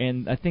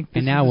 And I think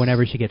And now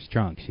whenever she gets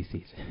drunk, she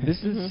sees it.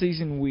 This is the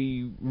season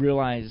we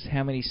realize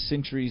how many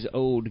centuries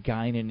old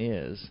Guinan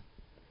is.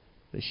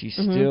 That she's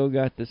still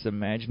got this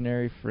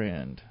imaginary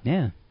friend.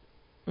 Yeah.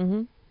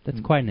 Mm-hmm. That's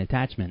quite an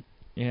attachment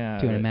to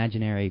an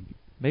imaginary...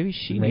 Maybe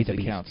she needs a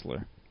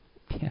counselor.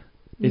 Yeah.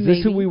 Is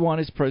this who we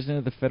want as president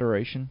of the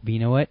Federation? But you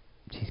know what?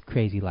 She's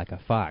crazy like a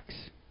fox.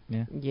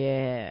 Yeah.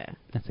 Yeah.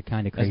 That's the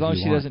kind of crazy As long as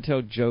you she want. doesn't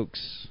tell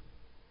jokes.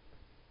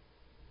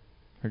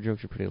 Her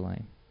jokes are pretty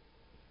lame.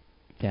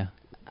 Yeah.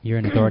 You're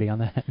an authority on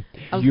that.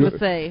 I was going to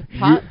say,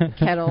 pot,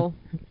 kettle.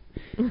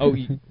 Oh,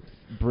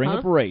 bring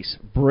up race.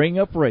 Bring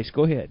up race.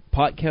 Go ahead.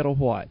 Pot, kettle,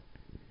 what?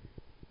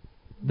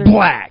 There's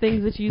Black.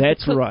 Things that you use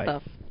That's to cook right.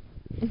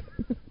 stuff.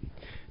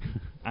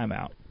 I'm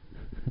out.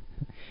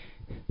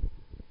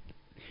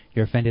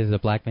 You're offended as a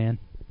black man?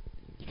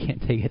 You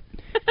can't take it.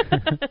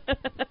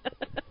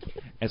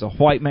 As a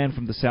white man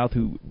from the South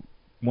who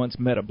once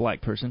met a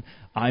black person,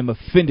 I'm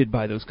offended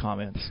by those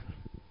comments.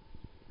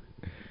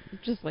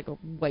 Just like a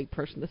white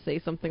person to say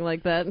something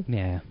like that.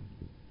 Yeah.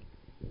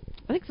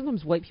 I think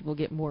sometimes white people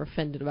get more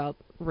offended about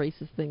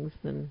racist things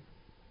than,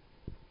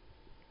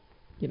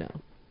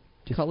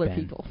 Just colored Ben.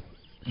 people.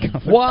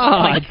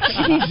 Wow,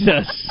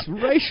 Jesus,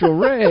 Racial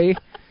Ray.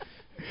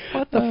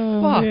 What the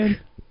fuck? Man.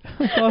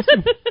 That's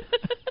awesome.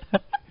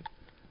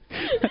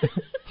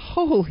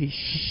 Holy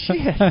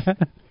shit.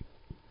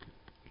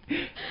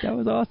 That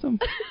was awesome.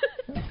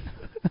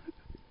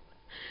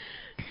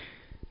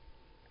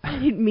 I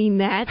didn't mean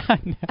that.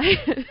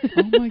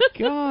 Oh my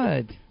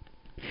God.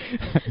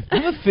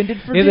 I'm offended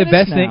for Yeah, the Dennis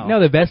best now. thing. No,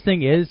 the best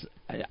thing is,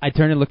 I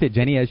turned and looked at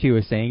Jenny as she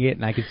was saying it,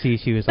 and I could see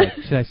she was like,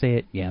 "Should I say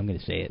it? Yeah, I'm going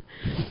to say it."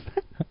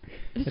 I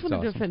just It's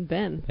wanted awesome. to offend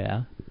Ben.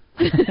 Yeah.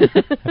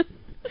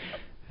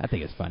 I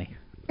think it's funny.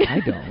 I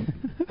don't.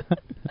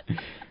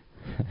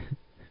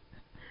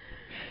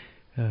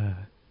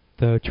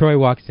 So Troy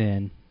walks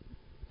in,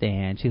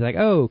 and she's like,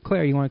 "Oh,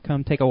 Claire, you want to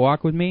come take a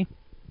walk with me?"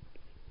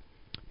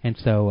 And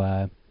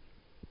so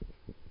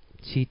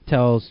she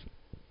tells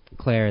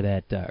Clara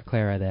that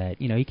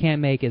you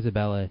can't make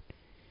Isabella.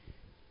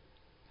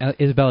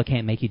 Isabella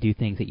can't make you do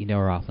things that you know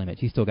are off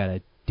limits. You still got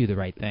to do the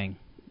right thing,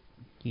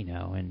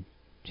 And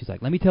she's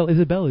like, "Let me tell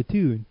Isabella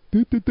too."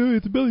 And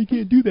Isabella, you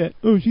can't do that.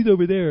 Oh, she's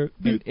over there.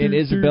 And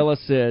Isabella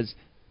says,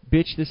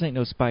 "Bitch, this ain't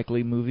no Spike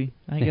Lee movie.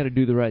 I ain't got to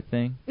do the right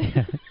thing."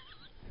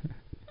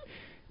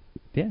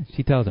 Yeah,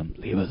 she tells him,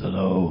 "Leave us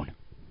alone."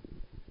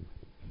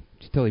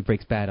 She totally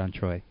breaks bad on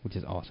Troy, which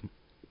is awesome.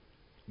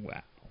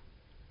 Wow.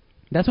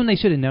 That's when they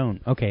should have known,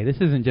 okay, this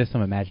isn't just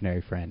some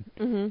imaginary friend.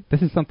 Mm-hmm.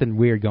 This is something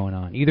weird going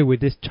on, either with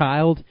this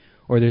child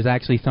or there's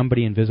actually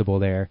somebody invisible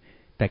there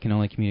that can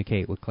only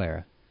communicate with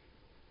Clara.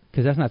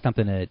 Because that's not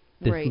something that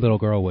this Right. little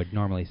girl would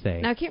normally say.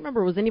 Now, I can't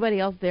remember. Was anybody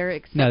else there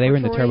except No, they for were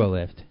in the Troy? turbo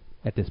lift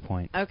at this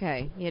point.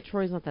 Okay. Yeah,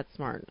 Troy's not that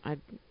smart. I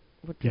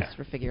would Yeah. just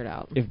sort of figure it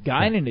out. If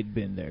Guinan had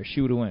been there,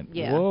 she would have went,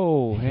 Yeah.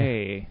 whoa,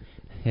 hey.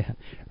 Yeah.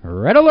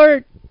 Red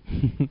alert!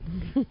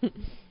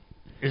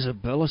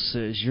 Isabella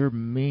says you're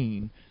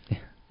mean.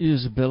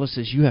 Isabella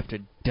says you have to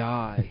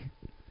die.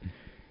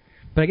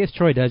 But I guess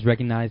Troy does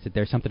recognize that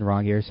there's something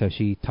wrong here, so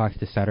she talks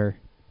to Sutter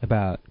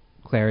about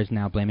Clara's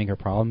now blaming her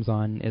problems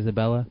on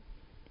Isabella.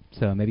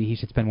 So maybe he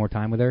should spend more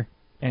time with her.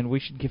 And we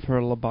should give her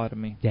a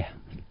lobotomy. Yeah.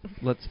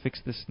 Let's fix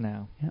this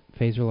now. Yep.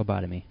 Phaser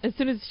lobotomy. As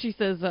soon as she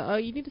says, "Oh,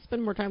 you need to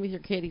spend more time with your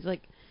kid," he's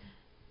like,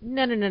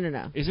 "No."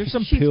 Is there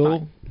some She's pill?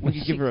 fine. We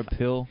could give her a She's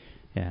pill.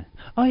 Yeah.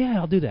 Oh yeah,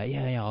 I'll do that.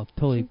 Yeah, I'll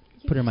totally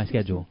put her in my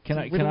schedule. Can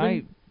I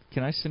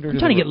send her I'm to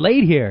trying to get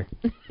laid here.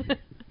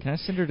 Can I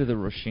send her to the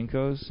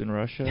Roshinkos in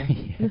Russia?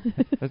 Yeah.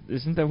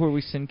 Isn't that where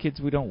we send kids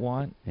we don't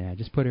want? Yeah,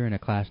 just put her in a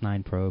Class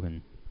 9 probe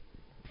and...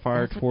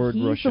 Fire toward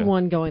He's Russia. the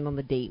one going on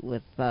the date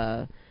with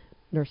Nurse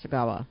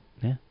Ogawa.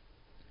 Yeah.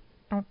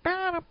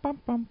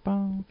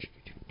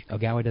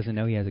 Ogawa doesn't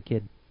know he has a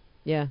kid.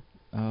 Yeah.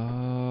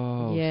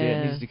 Oh, Yeah. see,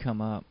 it needs to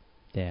come up.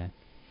 Yeah.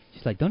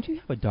 She's like, don't you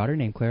have a daughter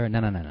named Clara?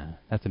 No.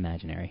 That's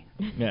imaginary.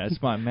 Yeah, it's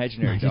my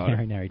imaginary daughter.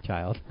 Imaginary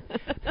child.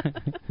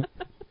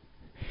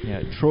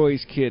 Yeah,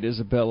 Troy's kid,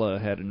 Isabella,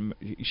 had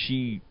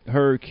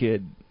her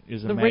kid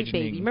is The imagining... rape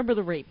baby. Remember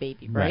the rape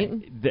baby, right?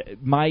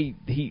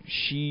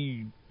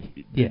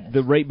 Yes.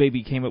 The rape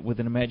baby came up with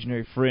an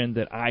imaginary friend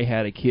that I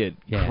had a kid.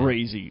 Yeah.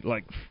 Crazy.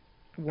 Like,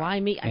 Why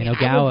me? And I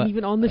Ogawa, wasn't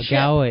even on the ship.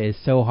 Ogawa is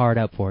so hard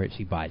up for it,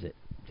 she buys it.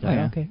 She's like,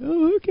 yeah. okay.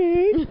 Oh,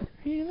 okay.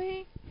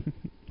 Really?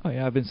 oh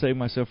yeah, I've been saving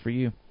myself for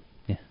you.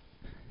 Yeah.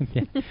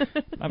 Yeah.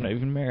 I'm not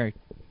even married.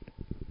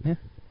 Yeah.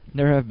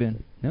 Never have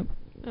been. Nope.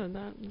 No,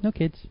 No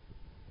kids.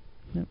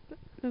 Nope.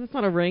 that's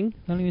not a ring.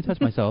 I don't even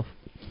touch myself.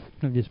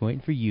 I'm just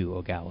waiting for you,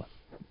 Ogawa.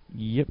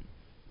 Yep.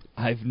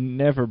 I've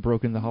never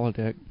broken the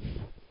holodeck.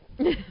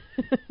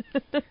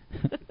 But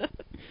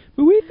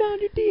we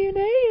found your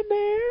DNA in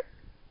there.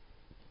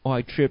 Oh,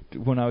 I tripped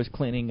when I was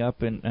cleaning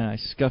up, and I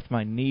scuffed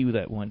my knee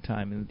that one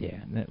time, and,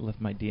 and that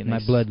left my DNA. My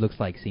blood looks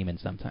like semen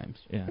sometimes.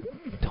 Yeah.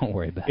 Don't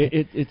worry about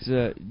it. It's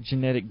a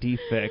genetic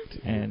defect,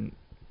 and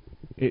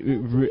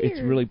it's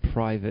really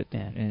private.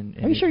 Yeah. And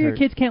Are you sure your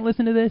kids can't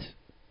listen to this?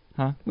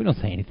 Huh? We don't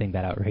say anything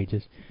that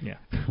outrageous. Yeah.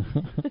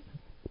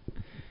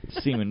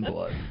 Semen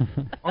blood.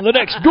 On the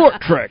next Dork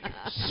Trek.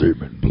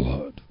 Semen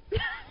blood.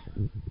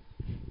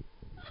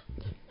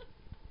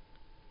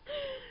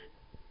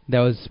 That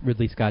was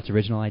Ridley Scott's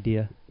original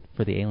idea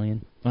for the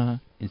alien. Uh-huh.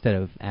 Instead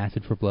of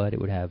acid for blood, it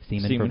would have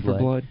semen for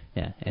blood.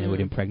 Yeah, and it would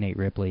impregnate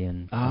Ripley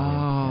and...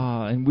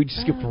 And we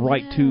skipped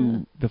right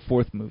to the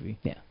fourth movie.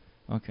 Yeah.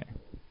 Okay.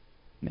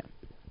 Yeah.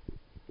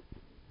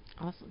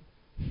 Awesome.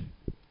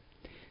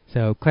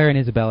 So Claire and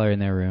Isabella are in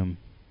their room.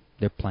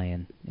 They're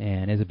playing.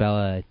 And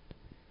Isabella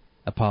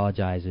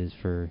apologizes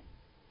for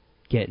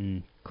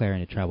getting Claire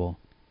into trouble.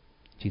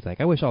 She's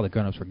like, I wish all the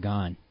grown-ups were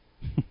gone.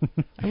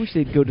 I wish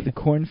they'd go to the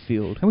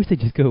cornfield. I wish they'd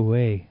just go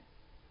away.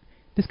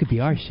 This could be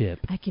our ship.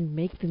 I can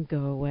make them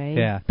go away.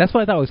 Yeah, that's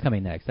what I thought was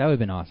coming next. That would have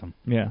been awesome.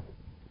 Yeah.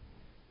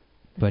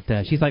 But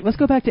she's like, let's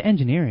go back to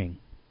engineering.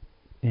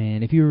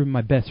 And if you were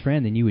my best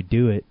friend, then you would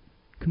do it.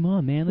 Come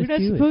on, man, let's do it.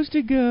 We're not supposed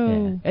to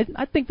go. Yeah.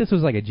 I think this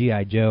was like a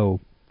G.I. Joe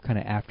kind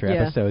of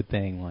after-episode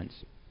thing once.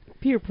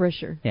 Peer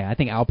pressure. Yeah, I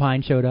think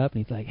Alpine showed up,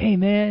 and he's like, hey,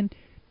 man,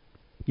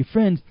 your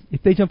friends,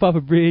 if they jump off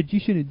a bridge, you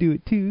shouldn't do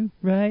it too,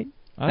 right?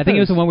 I think it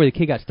was the one where the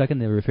kid got stuck in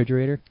the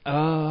refrigerator.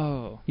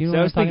 Oh. You know So what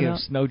I was I'm talking thinking about?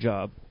 of Snow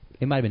Job.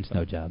 It might have been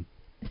Snow Job.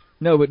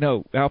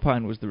 No,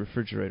 Alpine was the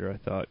refrigerator, I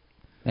thought.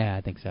 Yeah,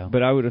 I think so.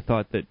 But I would have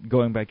thought that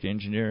going back to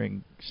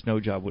engineering,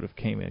 Snow Job would have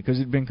came in, because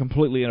it'd been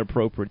completely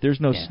inappropriate. There's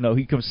no snow.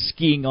 He comes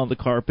skiing on the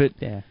carpet.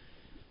 Yeah.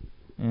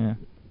 Yeah.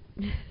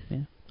 Yeah.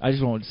 I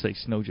just wanted to say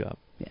Snow Job.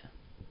 Yeah.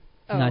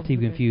 Oh, Not to be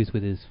okay. confused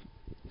with his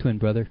twin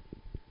brother.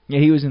 Yeah,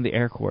 he was in the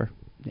Air Corps.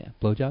 Yeah,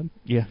 Blowjob?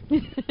 Yeah.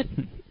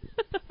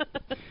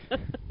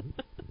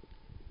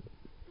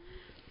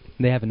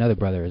 They have another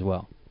brother as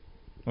well.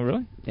 Oh,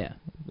 really? Yeah.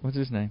 What's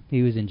his name?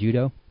 He was in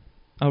judo.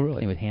 Oh,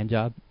 really? Same with hand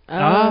job. Oh,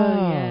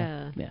 Ah.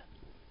 yeah. Yeah.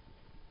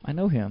 I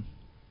know him.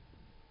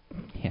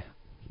 Yeah.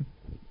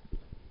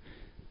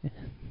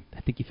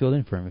 I think you filled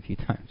in for him a few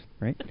times,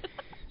 right?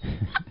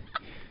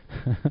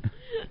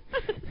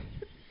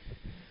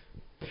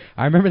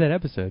 I remember that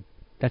episode.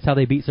 That's how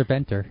they beat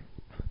Serpenter.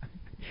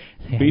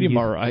 They Beat had him to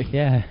all right.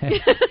 Yeah.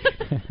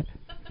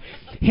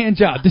 Hand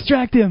job.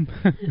 Distract him.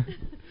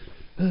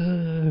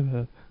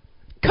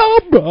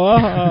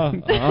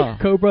 Cobra.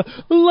 Cobra.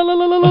 La la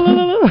la la la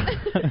la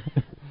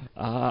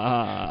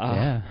la.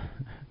 Yeah.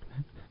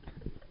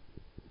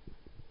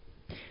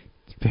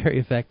 It's very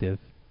effective.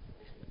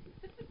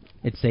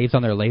 It saves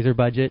on their laser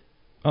budget.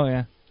 Oh,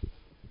 yeah.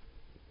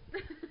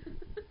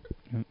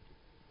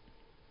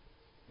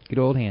 Good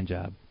old hand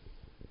job.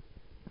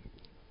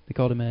 They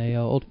called him a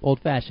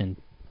old-fashioned.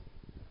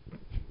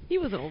 He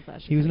was an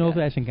old-fashioned. He was an guy.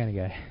 old-fashioned kind of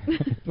guy.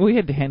 Well, he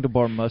had the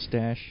handlebar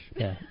mustache.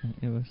 Yeah.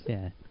 It was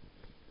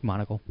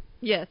Monocle.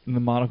 Yes. and the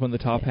monocle and the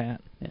top Yeah.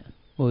 hat. Yeah.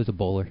 Well, he was a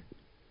bowler.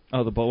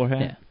 Oh, the bowler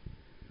hat.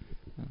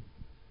 Yeah.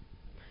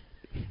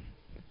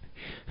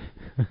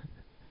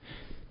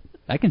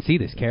 I can see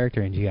this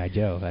character in G.I.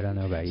 Joe. I don't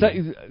know about So,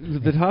 you.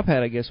 the top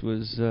hat, I guess,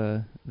 was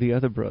the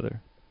other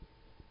brother,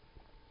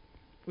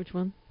 Which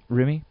one?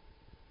 Remy.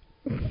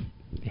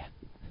 Yeah.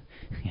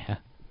 Yeah.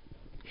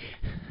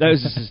 That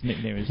was just his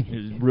nickname.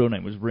 His real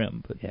name was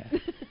Rim, but Yeah.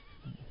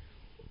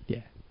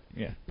 Yeah.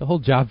 yeah. The whole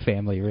Job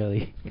family,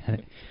 really.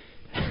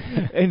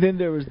 And then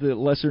there was the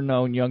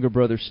lesser-known younger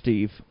brother,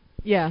 Steve,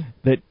 Yeah.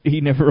 that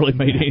he never really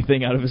made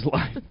anything out of his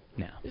life.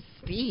 No.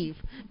 Steve.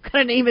 What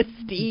kind of name is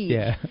Steve?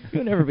 Yeah.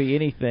 He'll never be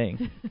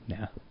anything.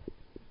 No.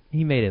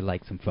 He made it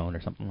like some phone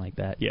or something like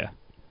that. Yeah.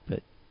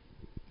 But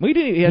Well,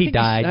 he He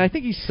died. I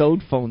think he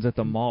sold phones at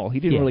the mall. He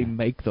didn't Yeah. really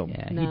make them.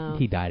 yeah, No.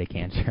 he died of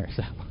cancer,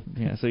 so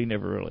Yeah, so he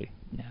never really.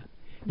 yeah.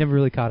 Never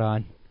really caught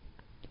on.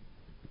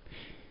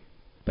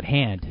 But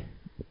Hand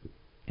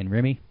and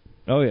Remy,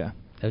 Oh yeah.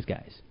 those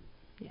guys,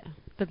 Yeah.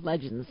 The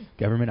legends.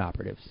 government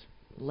operatives.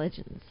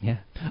 Legends. Yeah.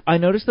 I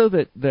noticed though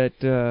that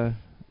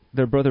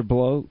their brother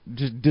Blow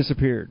just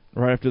disappeared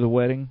right after the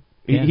wedding.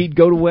 Yeah. He'd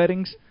go to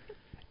weddings.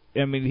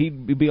 I mean,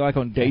 he'd be like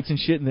on dates and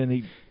shit, and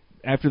then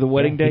after the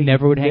wedding Yeah, day, he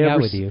never would hang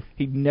out with you.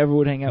 He never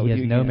would hang out He with has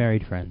you. no again.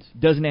 married friends.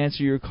 Doesn't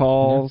answer your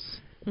calls.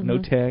 No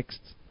Mhm.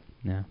 texts.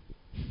 No.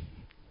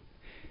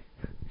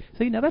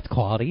 So, that's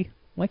quality.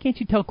 Why can't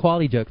you tell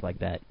quality jokes like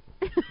that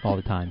all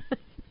the time?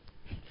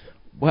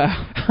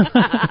 Wow.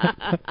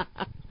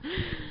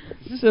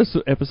 Is this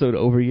episode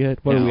over yet?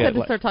 What No. are He we had at? to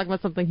Like- start talking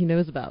about something he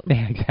knows about.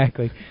 Yeah,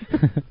 exactly.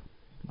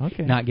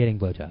 okay. Not getting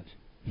blowjobs.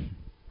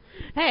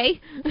 Hey.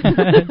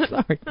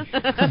 Sorry.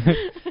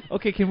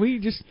 Okay, can we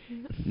just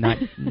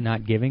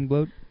Not giving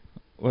blow.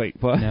 wait?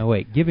 What? No,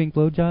 wait. Giving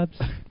blowjobs?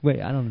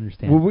 Wait, I don't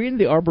understand. Were we in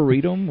the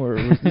Arboretum, or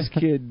was this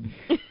kid?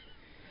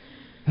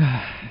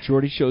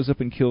 Jordy shows up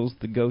and kills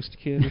the ghost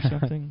kid or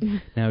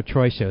something. No,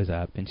 Troy shows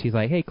up and she's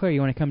like, "Hey, Claire, you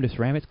want to come to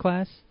ceramics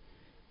class?"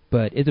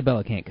 But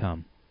Isabella can't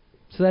come,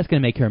 so that's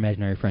going to make her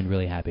imaginary friend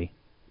really happy.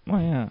 Oh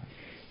yeah.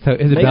 So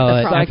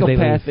Isabella, the after they leave,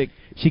 psychopathic.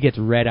 she gets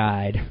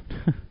red-eyed,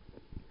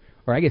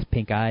 or I guess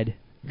pink-eyed.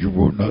 You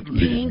will not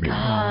leave Pink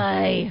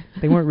eye.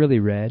 They weren't really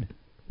red;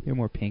 they were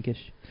more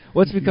pinkish.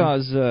 Well, it's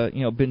because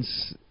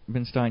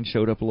Ben Stein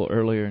showed up a little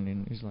earlier,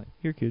 and he's like,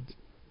 "Here, kids,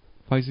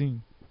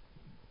 Visine."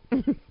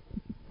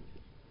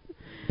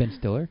 Ben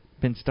Stiller?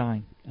 Ben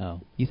Stein. Oh,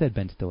 you said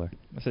Ben Stiller.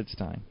 I said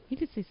Stein. He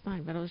did say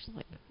Stein, but I was just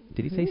like,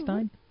 Did he say Who?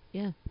 Stein?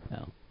 yeah.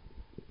 Oh,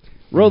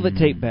 Roll the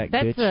tape back,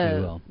 That's bitch.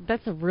 will.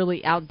 that's a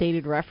really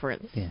outdated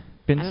reference. yeah.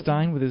 Ben I don't-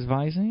 Stein with his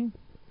Visine.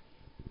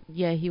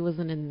 Yeah, he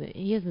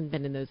hasn't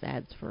been in those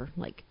ads for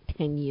like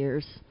 10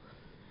 years.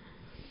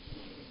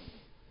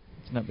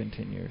 It's not been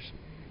 10 years.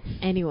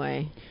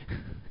 Anyway.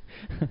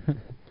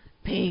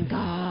 Pink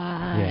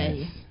eye.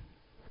 Yes.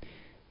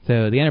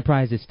 So the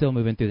Enterprise is still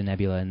moving through the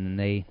nebula, and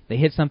they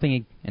hit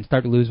something and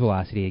start to lose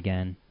velocity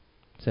again.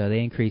 So they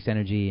increase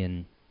energy,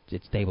 and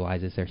it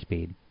stabilizes their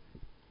speed.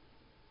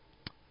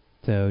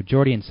 So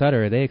Geordi and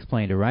Sutter, they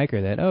explain to Riker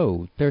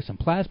that, there's some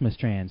plasma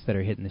strands that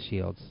are hitting the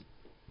shields.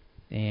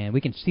 And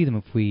we can see them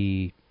if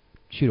we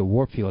shoot a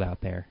warp field out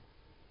there.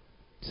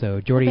 So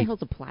What Geordi... the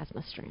hell's a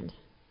plasma strand?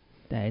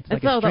 It's That's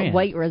like a all that strand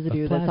white of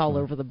residue that's all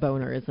plasma. over the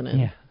boner, isn't it?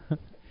 Yeah.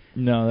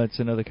 No, that's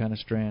another kind of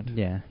strand.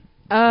 Yeah.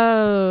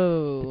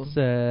 Oh.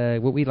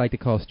 It's what we like to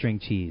call string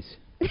cheese.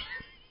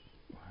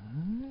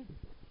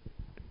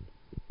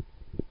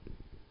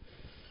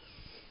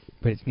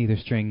 But it's neither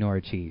string nor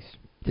a cheese.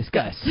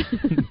 Discuss.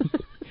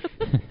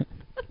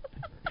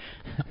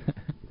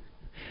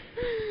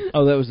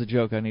 Oh, that was the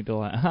joke. I need to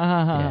laugh. Ha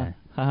ha ha. Yeah.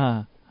 Ha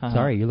ha ha.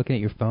 Sorry, you're looking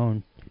at your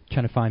phone,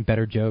 trying to find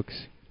better jokes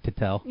to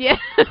tell. Yeah.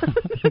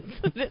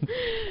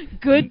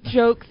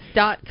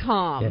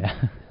 Goodjokes.com.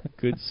 Yeah.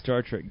 Good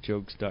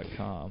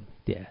StarTrekJokes.com.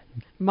 Yeah.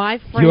 My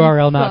friend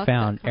URL not suck.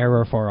 found.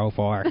 Error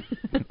 404.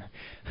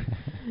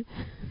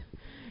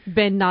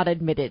 Ben not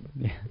admitted.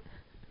 Yeah.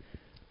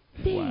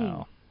 Dang.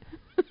 Wow.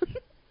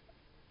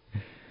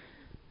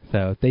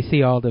 So they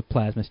see all the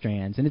plasma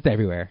strands, and it's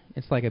everywhere.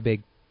 It's like a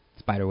big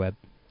spider web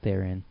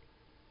they're in.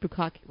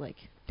 Bukkake Lake.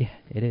 Yeah,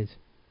 it is,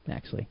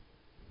 actually.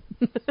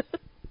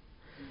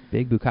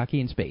 Big Bukkake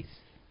in space.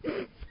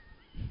 We're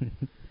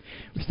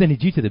sending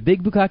you to the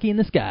big Bukkake in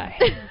the sky.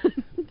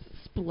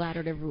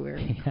 Splattered everywhere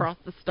Yeah. across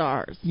the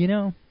stars. You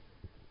know,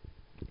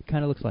 it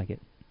kind of looks like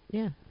it.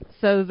 Yeah.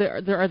 So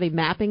are they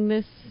mapping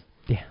this?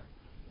 Yeah.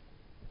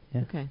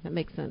 Yeah. Okay, that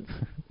makes sense.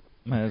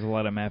 There's a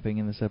lot of mapping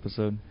in this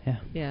episode. Yeah.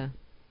 Yeah.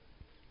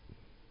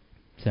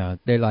 So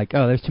they're like,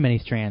 there's too many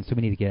strands, so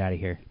we need to get out of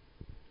here.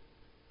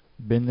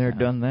 Been there, So,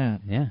 done that.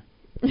 Yeah.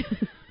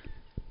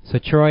 So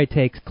Troy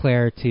takes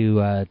Claire to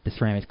the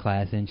ceramics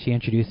class, and she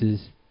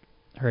introduces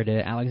her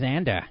to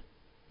Alexander.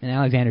 And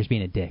Alexander's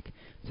being a dick,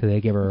 so they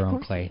give her her Of own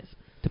course clay he is.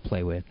 to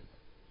play with.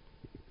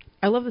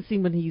 I love the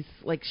scene when he's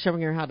like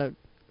showing her how to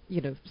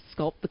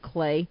sculpt the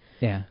clay.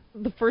 Yeah.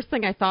 The first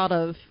thing I thought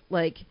of,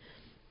 like,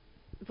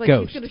 it's like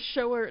Ghost. he's going to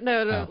show her. No,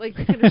 Oh. like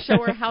he's going to show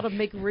her how to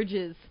make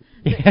ridges.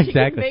 Yeah, That she can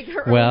exactly. make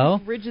her Well-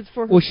 own ridges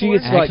for her. Well, she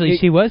is forehead. like- Actually,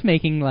 she was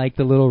making like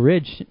the little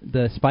ridge,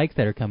 the spikes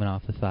that are coming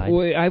off the side.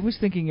 Well, I was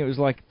thinking it was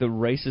like the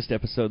racist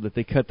episode that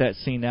they cut that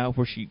scene out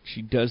where she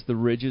does the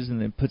ridges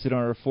and then puts it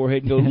on her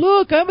forehead and goes,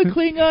 "Look, I'm a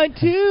Klingon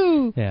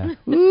too." Yeah.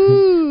 I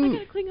Ooh.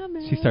 got a Klingon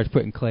man. She starts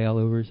putting clay all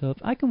over herself.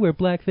 I can wear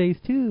blackface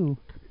too.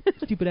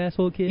 Stupid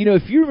asshole kid. You know,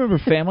 if you remember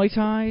Family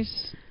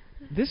Ties,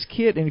 this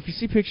kid, and if you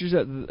see pictures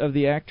of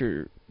the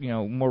actor,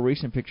 more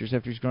recent pictures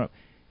after he's grown up,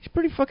 he's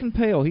pretty fucking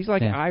pale. He's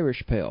like Yeah.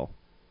 Irish pale.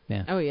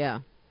 Yeah. Oh yeah.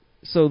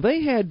 So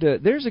they had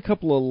there's a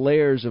couple of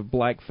layers of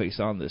blackface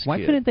on this Why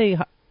kid. couldn't they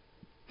Hire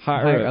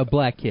hire a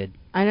black kid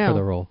I know. for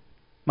the role?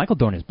 Michael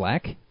Dorn is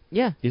black.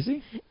 Yeah. Is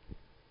he?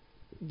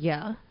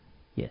 Yeah.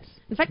 Yes.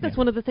 In fact, that's Yeah.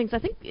 one of the things. I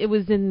think it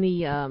was in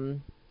the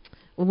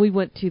when we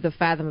went to the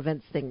Fathom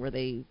Events thing where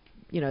they,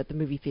 at the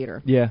movie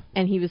theater. Yeah.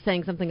 And he was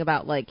saying something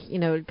about, like, it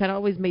kind of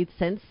always made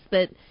sense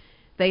that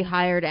they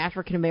hired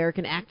African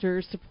American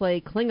actors to play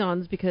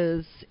Klingons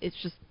because it's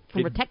just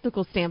from a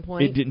technical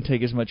standpoint. It didn't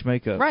take as much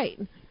makeup. Right.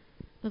 I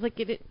was like,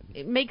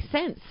 it makes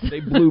sense. They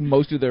blew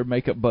most of their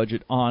makeup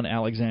budget on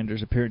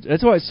Alexander's appearance.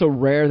 That's why it's so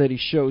rare that he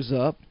shows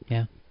up.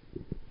 Yeah.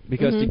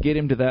 Because to Mhm. get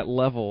him to that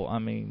level, I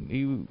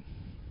mean,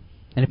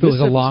 And if it This was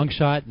a episode- long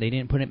shot, they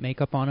didn't put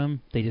makeup on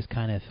him. They just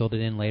kind of filled it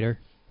in later.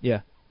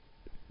 yeah.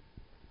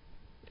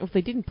 If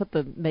they didn't put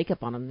the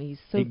makeup on him, he's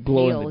so He'd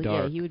glow in pale. the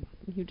dark. Yeah,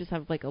 he would just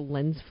have like a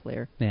lens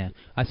flare. Yeah.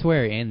 I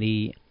swear, in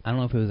I don't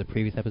know if it was a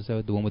previous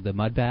episode, the one with the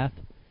mud bath,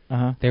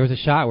 Uh-huh. there was a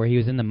shot where he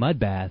was in the mud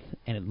bath,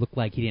 and it looked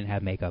like he didn't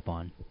have makeup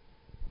on.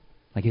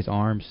 Like his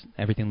arms,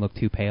 everything looked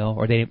too pale,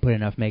 or they didn't put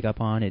enough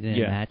makeup on. It didn't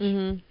Yeah. match.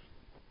 Mm-hmm.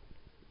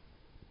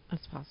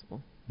 That's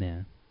possible.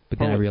 Yeah. But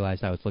then I Probably-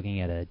 realized I was looking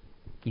at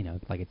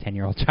like a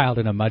 10-year-old child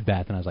in a mud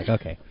bath, and I was like,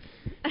 okay.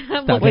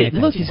 I'm Stop Wait,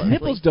 paying look, attention. his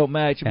nipples don't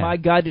match. Yeah. My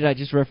God, did I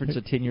just reference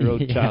a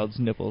 10-year-old Yeah. child's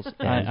nipples?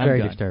 Yeah, it's I'm very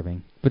done.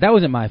 disturbing. But that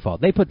wasn't my fault.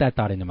 They put that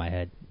thought into my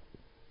head.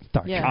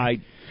 Star Yeah. Trek.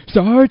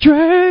 Star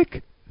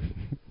Trek!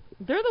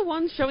 They're the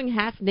ones showing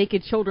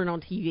half-naked children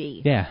on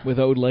TV. Yeah. With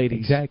old ladies.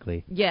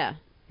 Exactly. Yeah.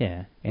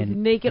 Yeah. With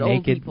And naked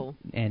old people.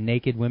 And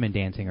naked women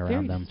dancing Very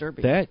around them.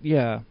 disturbing. That,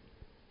 yeah.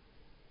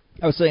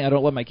 I was saying I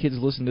don't let my kids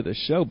listen to this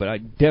show, but I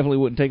definitely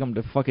wouldn't take them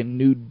to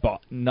fucking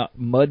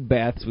mud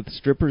baths with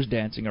strippers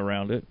dancing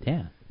around it.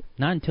 Yeah.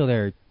 Not until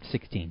they're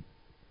 16.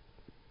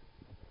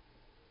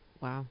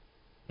 Wow.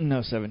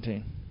 No,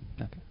 17.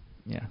 Okay.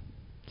 Yeah.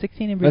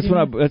 16 in That's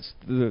Virginia? when that's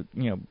the,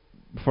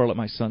 before I let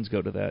my sons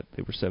go to that,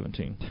 they were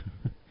 17.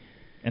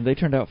 And they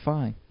turned out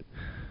fine.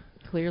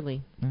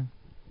 Clearly. Yeah.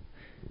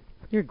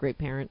 You're a great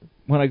parent.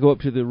 When I go up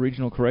to the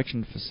regional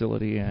correction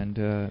facility and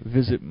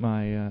visit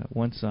my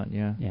one son,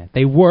 yeah. Yeah.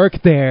 They work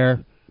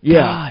there.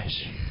 Yeah.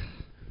 Gosh.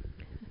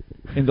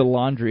 In the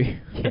laundry.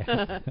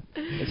 Yeah.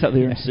 That's how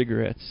they earn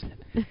cigarettes.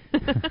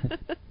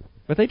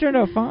 But they turned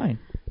out fine.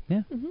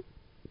 Yeah. Mm-hmm.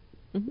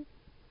 Mm-hmm.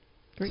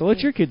 Great So let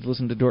parents. your kids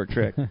listen to Dork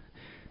Trek.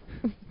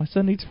 My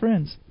son needs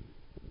friends.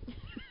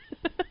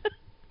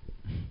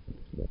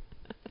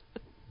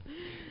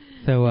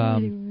 So,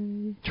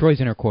 Anyway.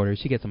 Troy's in her quarters.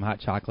 She gets some hot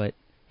chocolate,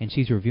 and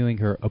she's reviewing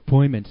her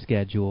appointment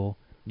schedule,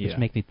 which Yeah.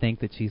 makes me think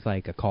that she's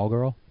like a call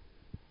girl.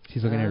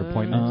 She's looking at her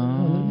appointments. Oh.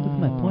 Let me look at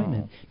my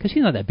appointment. Because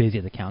she's not that busy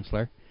as a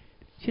counselor.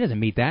 She doesn't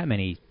meet that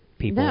many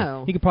people.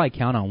 No. You could probably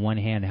count on one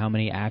hand how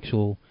many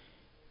actual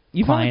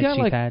You've only clients got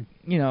she's like,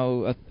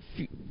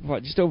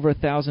 had. just over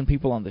 1,000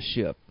 people on the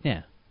ship.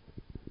 Yeah.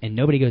 And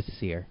nobody goes to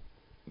see her.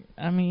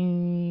 I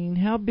mean,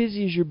 how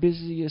busy is your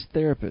busiest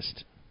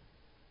therapist?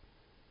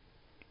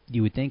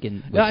 You would think with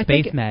No, I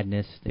Space think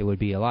Madness, it would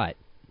be a lot.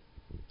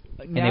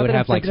 And Now they would that I'm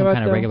have like thinking some about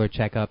kind of though- regular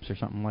checkups or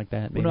something like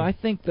that. Well, Maybe. no, I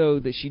think, though,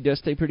 that she does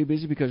stay pretty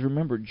busy because,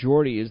 remember,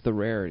 Geordi is the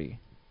rarity.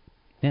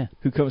 Yeah.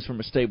 Who comes from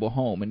a stable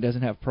home and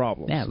doesn't have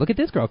problems. Yeah, look at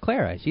this girl,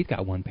 Clara. She's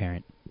got one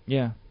parent.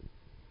 Yeah.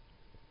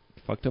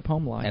 Fucked up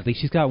home life. At least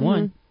she's got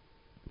one.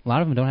 A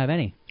lot of them don't have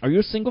any. Are you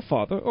a single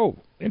father? Oh,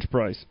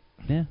 Enterprise.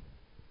 Yeah.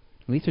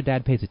 At least her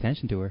dad pays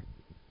attention to her.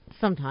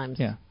 Sometimes.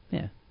 Yeah.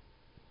 Yeah.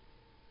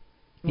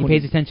 He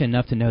pays attention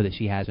enough to know that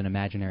she has an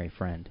imaginary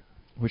friend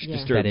Which Yeah.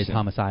 disturbs that is him.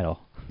 homicidal.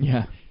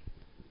 Yeah.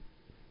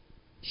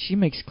 She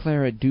makes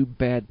Clara do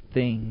bad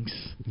things.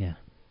 Yeah.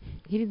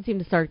 He didn't seem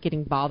to start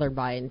getting bothered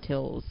by it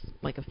until it was,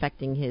 like,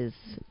 affecting his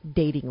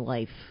dating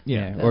life.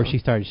 Yeah. So- Or she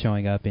started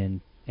showing up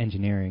in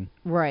engineering.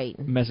 Right.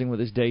 Messing with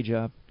his day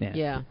job. Yeah.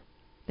 Yeah.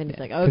 Then he's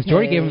like, Because okay.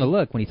 Jordy gave him the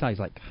look when he saw. He's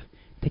like,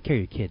 "Take care of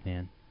your kid,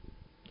 man."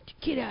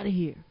 Get out of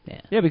here.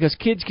 Yeah. Yeah, because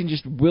kids can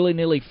just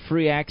willy-nilly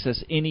free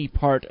access any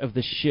part of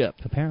the ship.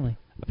 Apparently.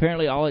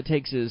 Apparently all it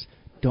takes is,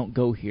 don't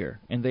go here,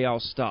 and they all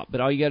stop. But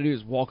all you got to do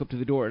is walk up to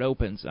the door, it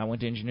opens. I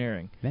went to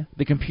engineering. Yeah.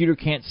 The computer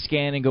can't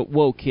scan and go,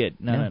 whoa, kid.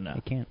 No.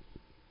 It can't.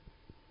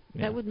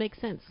 Yeah. That would make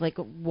sense. Like,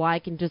 why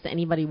can just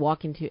anybody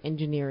walk into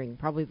engineering?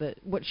 Probably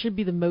what should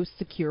be the most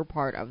secure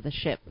part of the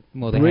ship.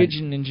 Well, they Bridge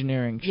had and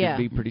engineering should Yeah.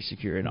 be pretty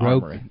secure in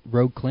rogue armory.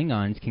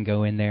 Klingons can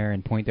go in there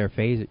and point their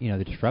phase, the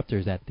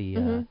disruptors at the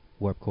Mhm.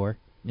 warp core.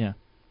 Yeah.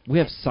 We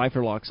have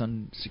cipher locks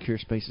on secure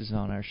spaces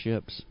on our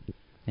ships.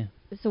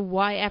 So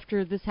why,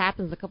 after this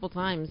happens a couple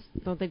times,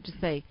 don't they just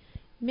say,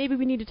 maybe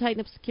we need to tighten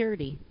up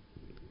security?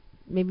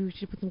 Maybe we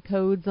should put some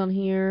codes on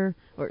here,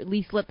 or at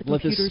least let the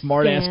computer the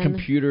smart-ass scan.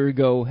 computer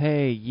go,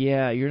 hey,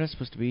 yeah, you're not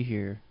supposed to be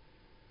here.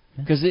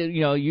 Because it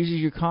uses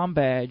your comm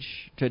badge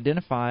to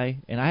identify,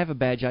 and I have a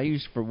badge I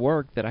use for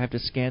work that I have to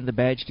scan the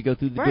badge to go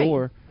through the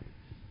door.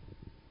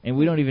 And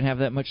we don't even have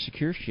that much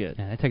secure shit.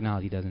 Yeah, that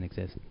technology doesn't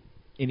exist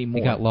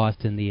anymore. It got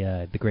lost in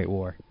the Great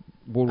War.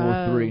 World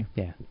War III.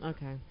 Yeah.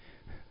 Okay.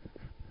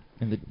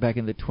 Back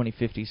in the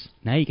 2050s.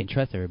 Now you can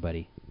trust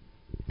everybody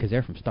because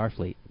they're from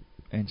Starfleet.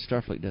 And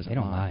Starfleet doesn't They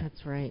don't lie.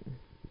 That's right.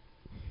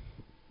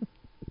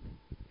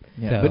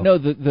 Yeah, but no,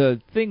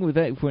 the thing with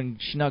that, when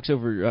she knocks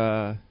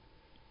over...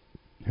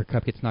 her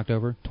cup gets knocked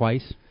over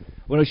twice?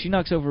 Well, no, she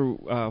knocks over...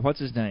 what's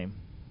his name?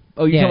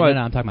 Oh, yeah, talking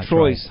I'm talking about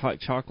Troy's Troy. hot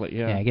chocolate,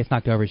 yeah. Yeah, it gets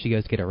knocked over. She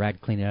goes to get a rag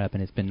to clean it up,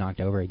 and it's been knocked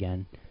over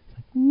again.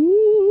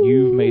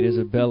 You've made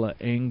Isabella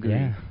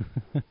angry.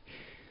 Yeah.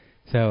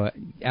 So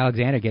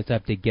Alexander gets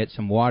up to get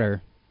some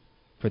water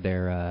for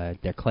their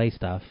clay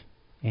stuff,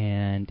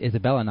 and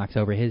Isabella knocks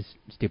over his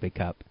stupid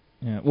cup.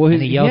 Yeah. Well,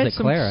 and he yells had at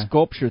some Clara.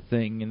 Sculpture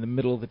thing in the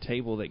middle of the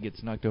table that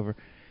gets knocked over,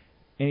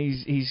 and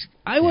he's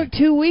I worked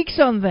 2 weeks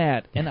on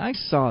that, and I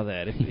saw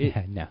that.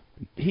 No.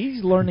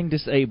 He's learning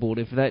disabled.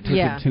 If that took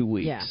him 2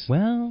 weeks, Yeah.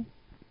 Well,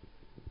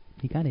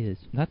 he got his.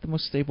 Not the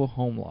most stable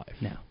home life.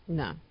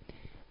 No.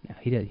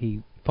 He did.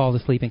 He falls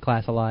asleep in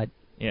class a lot.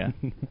 Yeah.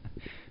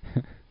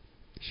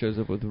 Shows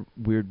up with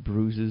weird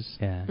bruises.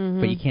 Yeah,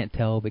 Mm-hmm. but you can't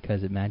tell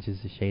because it matches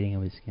the shading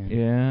of his skin.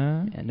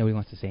 Yeah. And nobody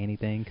wants to say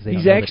anything because He's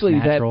don't know actually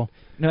it's natural.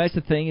 No, that's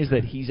the thing, is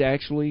that he's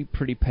actually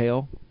pretty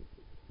pale.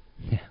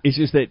 Yeah. It's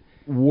just that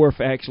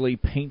Worf actually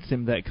paints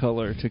him that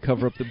color to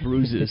cover up the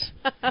bruises.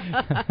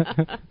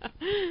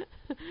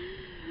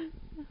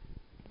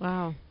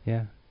 Wow.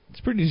 Yeah. It's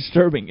pretty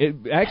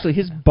disturbing. Actually,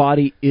 his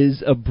body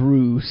is a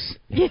bruise.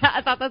 Yeah,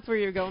 I thought that's where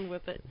you were going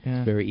with it. Yeah.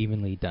 It's very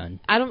evenly done.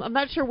 I'm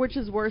not sure which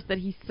is worse, that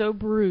he's so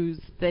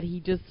bruised that he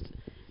just,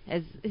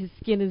 as his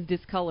skin is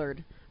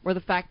discolored, or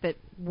the fact that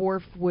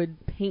Worf would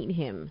paint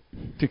him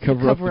To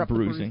cover up the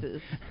bruising.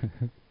 bruising.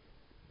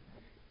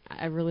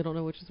 I really don't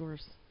know which is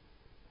worse.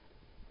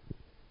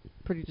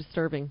 Pretty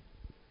disturbing.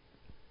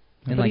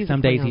 And But like he's some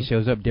a days he Klingon.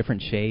 shows up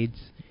different shades.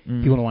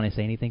 Mm. People don't want to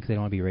say anything because they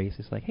don't want to be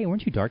racist. Like, hey,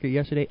 weren't you darker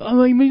yesterday?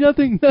 Oh, I mean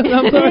nothing.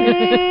 I'm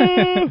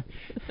sorry.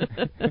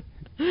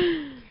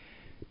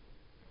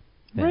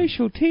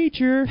 Racial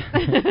teacher.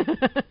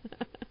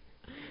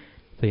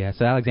 So yeah,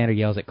 so Alexander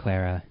yells at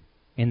Clara,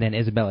 and then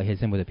Isabella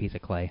hits him with a piece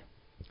of clay.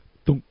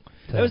 Thump.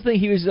 So, That was the thing.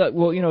 He was like,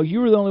 well, you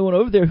were the only one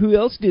over there. Who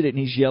else did it? And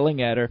he's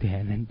yelling at her. yeah,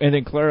 and And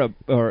then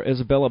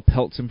Isabella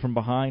pelts him from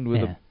behind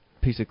with Yeah. a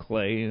piece of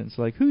clay, and it's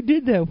like, who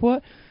did that?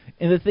 What?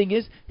 And the thing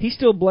is, he's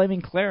still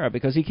blaming Clara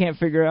because he can't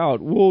figure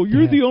out, well,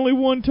 you're Yeah. the only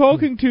one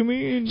talking to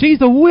me. And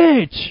she's a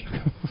witch.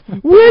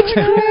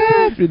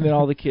 witchcraft! And then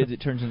all the kids, it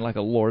turns into like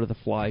a Lord of the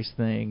Flies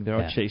thing. They're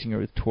all Yeah. chasing her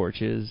with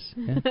torches.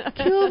 Yeah.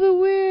 Kill the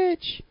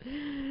witch!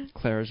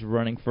 Clara's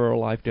running for her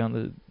life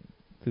down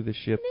through the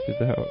ship, through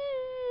the house.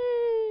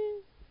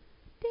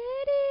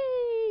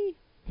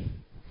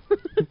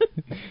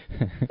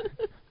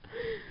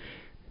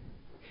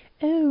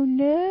 Oh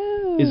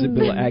no!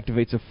 Isabella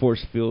activates a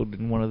force field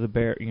in one of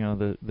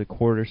the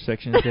quarter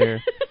sections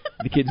there.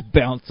 The kids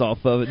bounce off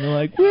of it, and they're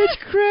like,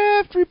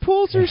 witchcraft,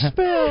 repulsor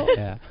spell!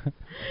 Yeah.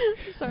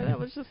 Sorry, that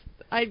was just...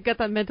 I got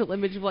that mental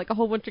image of like a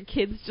whole bunch of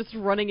kids just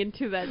running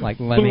into that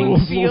Like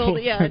lemmings. field.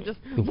 Yeah, just...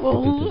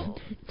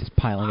 Just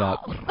piling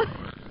up.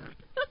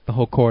 The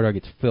whole corridor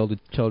gets filled with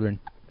children.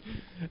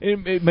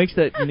 It makes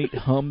that neat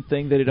hum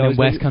thing that it And always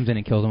then Wes makes. comes in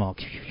and kills them all.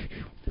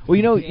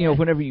 Well,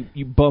 whenever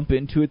you bump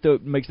into it, though,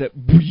 it makes that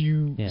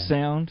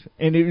sound,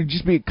 and it would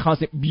just be a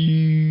constant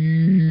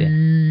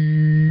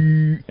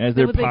as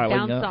they're Would they piling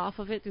bounce up. off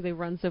of it? Do they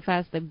run so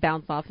fast they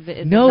bounce off of it?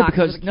 And No, knock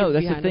because the kids that's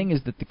the behind thing them?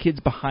 is that the kids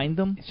behind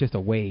them, It's just a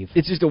wave.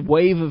 it's just a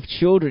wave of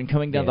children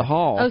coming down Yeah. the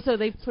hall. Oh, so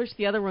they push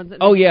the other ones.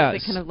 And Oh, then yeah. They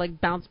kind of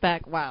like bounce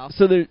back. Wow.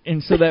 So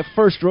that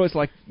first row is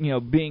like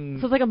being.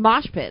 So it's like a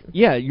mosh pit.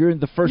 Yeah, you're in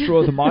the first row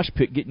of the mosh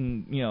pit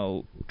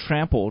getting,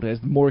 trampled as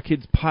more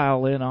kids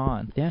pile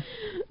on. Yeah.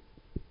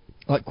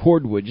 Like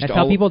cordwood. Just That's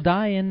how all- people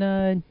die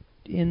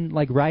in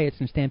like riots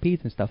and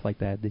stampedes and stuff like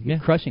that. They get Yeah.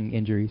 crushing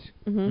injuries.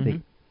 Mm-hmm.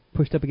 They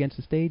pushed up against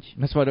the stage.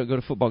 That's why I don't go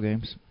to football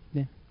games.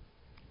 Yeah.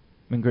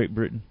 In Great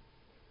Britain.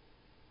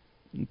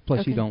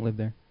 Plus, Okay. you don't live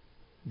there.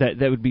 That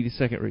would be the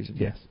second reason.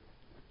 Yes.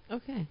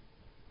 Okay.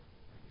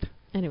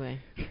 Anyway,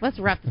 let's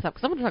wrap this up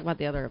because I'm going to talk about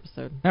the other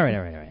episode. All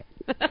right.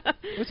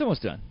 It's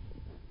almost done.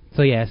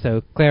 So yeah,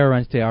 so Clara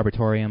runs to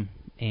Arbitorium,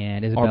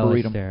 and Isabella's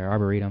Arboretum. there.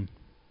 Arboretum.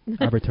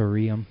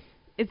 Arbitorium.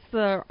 It's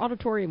the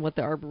auditorium with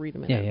the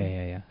arboretum in Yeah.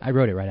 it. I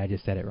wrote it right. I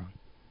just said it wrong.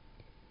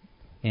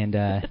 And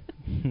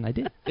I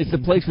did. It's the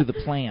place with the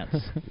plants.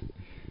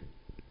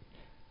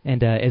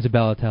 And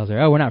Isabella tells her,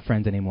 "Oh, we're not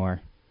friends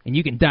anymore, and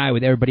you can die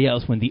with everybody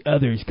else when the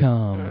others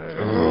come."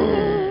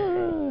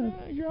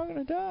 You're all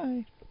gonna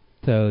die.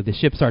 So the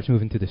ship starts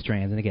moving through the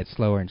strands, and it gets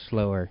slower and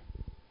slower.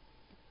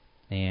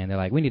 And they're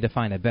like, we need to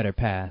find a better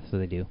path, so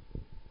they do.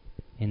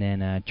 And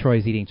then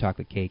Troy's eating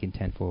chocolate cake in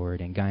 10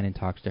 Forward, and Guinan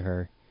talks to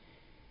her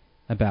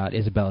about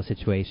Isabella's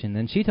situation.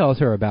 And she tells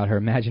her about her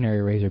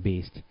imaginary razor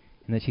beast,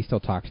 and that she still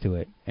talks to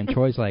it. And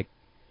Troy's like,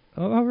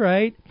 oh, all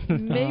right.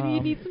 Maybe you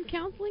need some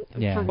counseling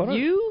Yeah. from Why don't-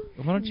 you?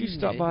 Why don't you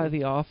stop by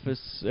the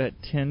office at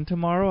 10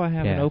 tomorrow? I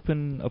have an Yeah.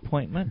 open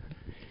appointment.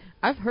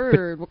 I've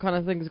heard what kind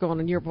of things go on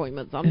in your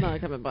appointments. I'm not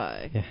coming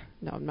by. Yeah.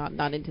 No, I'm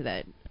not into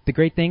that. The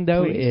great thing,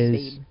 though, Please,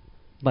 is, babe.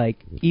 like,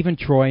 even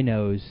Troy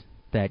knows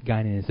that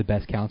Guinan is the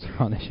best counselor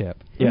on the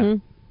ship. Yeah.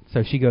 Mhm.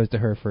 So she goes to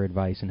her for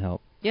advice and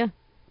help. Yeah.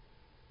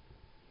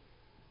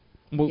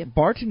 Well, Yep.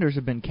 bartenders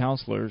have been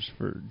counselors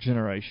for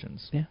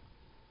generations. Yeah.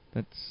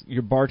 That's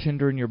your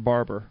bartender and your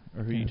barber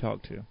are who you Yeah.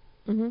 talk to.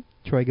 Mhm.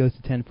 Troy goes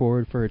to 10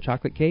 Forward for her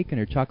chocolate cake and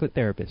her chocolate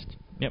therapist.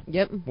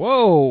 Yep.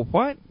 Whoa,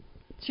 what?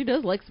 She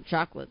does like some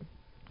chocolate.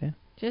 Yeah.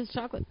 She has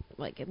chocolate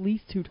like at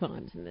least 2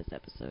 times in this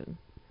episode.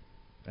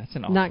 That's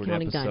an Not awkward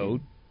counting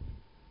episode.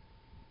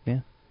 Yeah.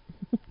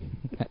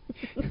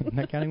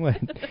 Not counting what?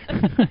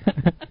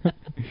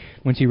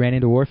 When she ran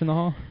into Worf in the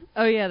hall?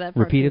 Oh yeah, that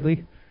part Repeatedly?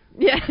 too.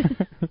 Yeah.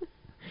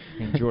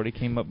 And Jordy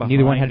came up behind.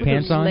 Neither one had With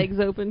pants her on? legs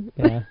open.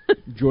 Yeah.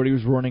 Jordy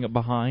was running up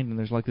behind, and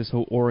there's like this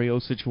whole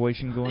Oreo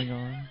situation going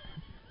on.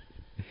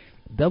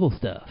 Double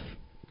stuff.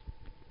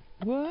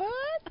 What?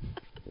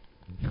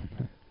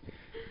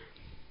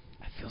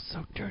 I feel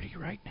so dirty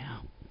right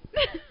now.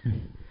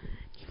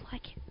 You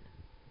like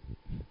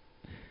it.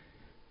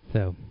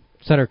 So,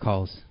 Sutter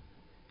calls.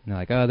 And they're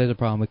like, oh, there's a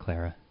problem with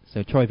Clara.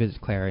 So Troy visits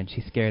Clara, and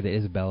she's scared that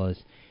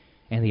Isabella's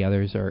and the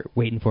others are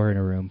waiting for her in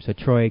her room. So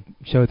Troy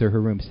shows her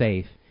room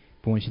safe.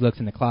 But when she looks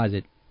in the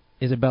closet,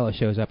 Isabella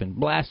shows up and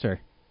blasts her.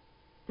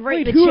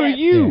 Right. Wait, in the who are chest.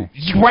 you?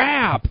 Yeah.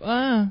 Swap!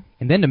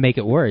 And then to make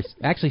it worse,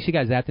 actually she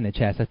got zapped in the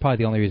chest. That's probably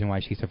the only reason why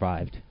she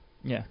survived.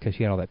 Yeah. Because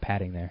she had all that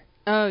padding there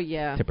Oh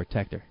yeah. to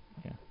protect her.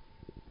 Yeah.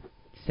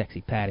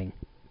 Sexy padding.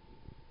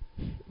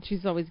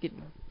 She's always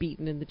getting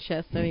beaten in the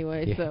chest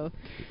anyway. Yeah. So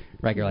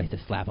Riker likes to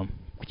slap him.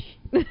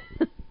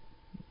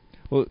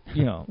 Well,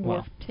 you know,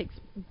 Worf takes.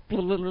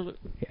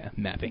 Yeah,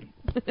 mapping.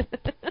 And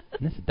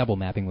this is double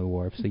mapping with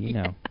Worf, so you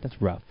know. That's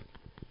rough.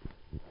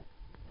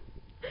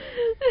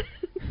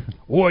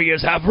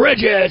 Warriors have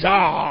ridges!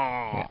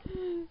 Ah!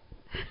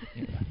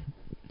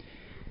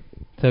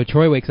 So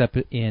Troy wakes up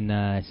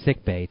in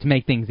sick bay to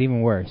make things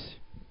even worse.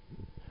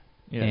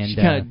 yeah, And, she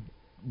kind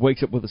of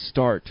wakes up with a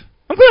start.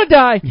 I'm gonna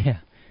die! Yeah.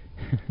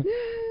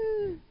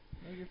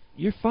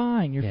 You're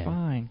fine, you're Yeah.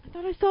 fine. I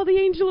thought I saw the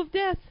angel of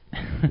death.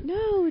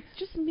 No, it's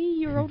just me,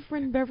 your old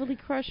friend Beverly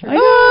Crusher.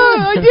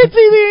 I did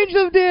see the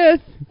angel of death!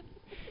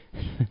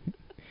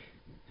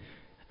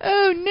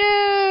 Oh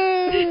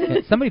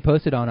no! Somebody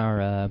posted on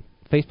our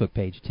Facebook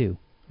page too.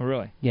 Oh,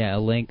 really? Yeah, a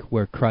link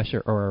where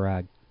Crusher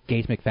or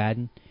Gates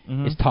McFadden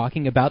Mhm. is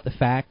talking about the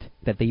fact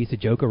that they used to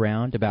joke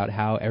around about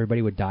how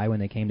everybody would die when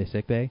they came to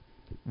sickbay.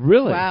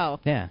 Really? Wow.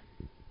 Yeah,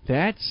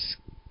 That's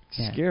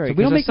Yeah. scary. So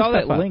we don't 'cause make I saw this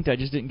that stuff up. linked, I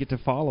just didn't get to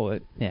follow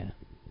it. yeah,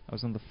 I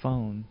was on the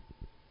phone.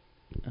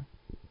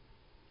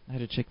 I had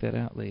to check that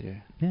out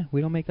later. yeah.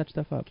 We don't make that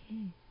stuff up.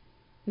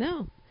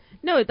 No,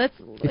 that's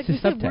like the we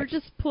said. We're subtext.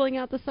 just pulling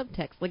out the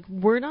subtext. Like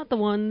we're not the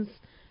ones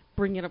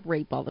bringing up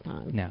rape all the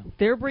time. No.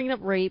 They're bringing up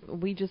rape.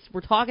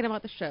 We're talking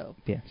about the show.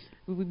 Yes.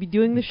 We would be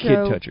doing the Kid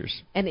show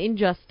touchers. and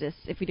injustice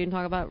if we didn't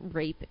talk about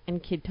rape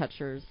and kid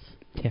touchers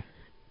Yeah.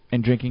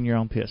 And drinking your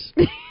own piss.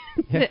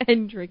 Yeah.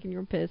 and drinking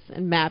your piss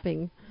and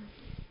mapping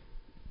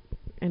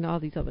and all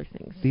these other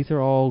things. These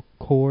are all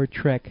core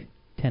Trek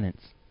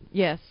tenets.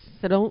 Yes.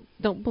 So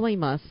don't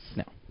blame us.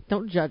 No.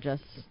 Don't judge us.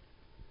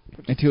 We're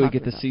just Until we talking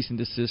get the about- cease and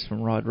desist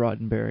from Rod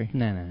Roddenberry.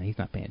 No, he's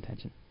not paying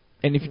attention.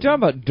 And if you're talking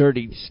about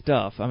dirty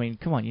stuff, I mean,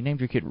 come on, you named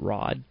your kid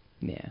Rod.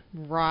 Yeah.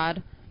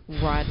 Rod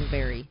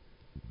Roddenberry.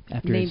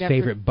 After Named his after-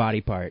 favorite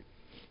body part.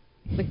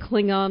 The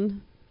Klingon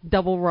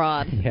double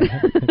rod.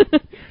 Yeah.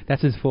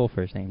 That's his full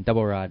first name.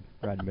 Double Rod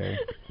Roddenberry.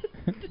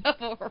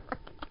 Double rod.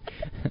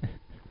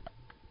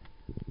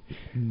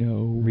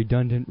 No.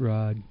 Redundant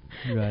Rod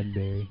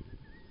Roddenberry.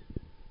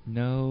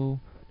 No.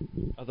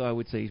 Although I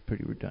would say he's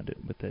pretty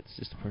redundant, but that's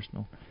just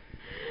personal.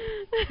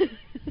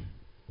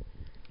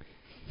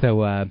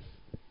 So,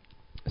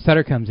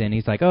 Sutter comes in.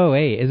 He's like, oh,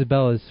 hey,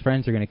 Isabella's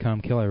friends are going to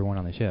come kill everyone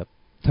on the ship.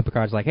 So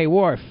Picard's like, hey,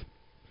 Worf,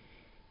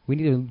 we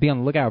need to be on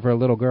the lookout for a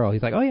little girl.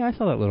 He's like, oh, yeah, I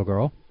saw that little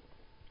girl.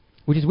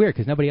 Which is weird,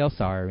 because nobody else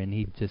saw her, and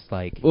he just,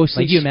 like... Well,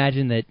 see, like, you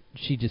imagine that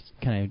she just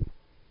kind of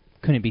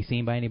couldn't be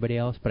seen by anybody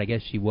else, but I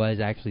guess she was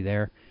actually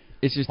there.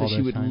 It's just all that she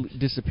those would times.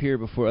 disappear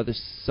before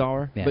others saw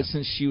her. Yeah. But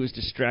since she was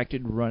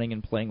distracted running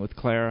and playing with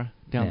Clara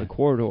down Yeah. the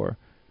corridor,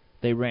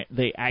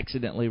 they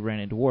accidentally ran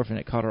into Worf, and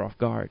it caught her off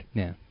guard.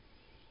 Yeah.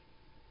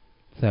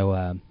 So,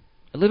 A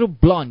little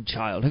blonde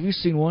child. Have you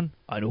seen one?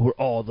 I know where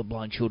all the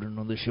blonde children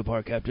on the ship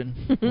are, Captain.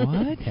 What?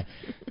 nothing.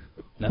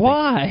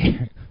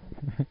 Why?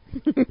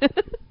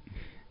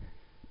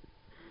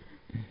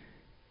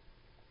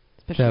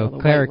 Especially all So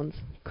the Clara white ones.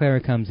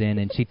 Clara comes in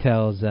and she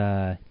tells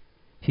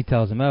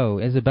him, "Oh,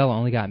 Isabella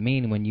only got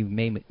mean when you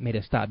made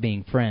us stop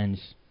being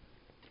friends."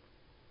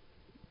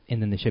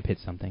 And then the ship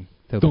hits something.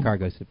 So Thump. Picard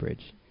goes to the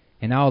bridge,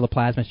 And now all the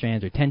plasma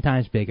strands are 10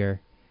 times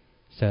bigger,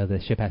 so the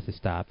ship has to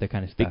stop. They're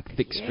kind of stuck.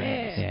 Thick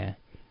strands. Yeah.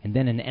 And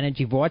then an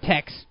energy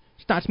vortex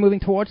starts moving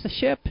towards the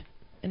ship,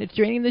 and it's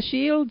draining the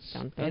shields.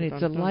 Dun, dun, And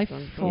it's dun, a dun, life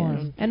dun, form.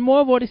 dun. And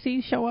more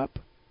vortices show up.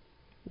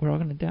 We're all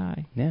going to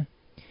die. Yeah.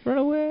 Run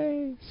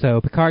away.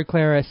 So Picard,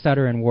 Clara,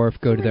 Sutter, and Worf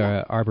go to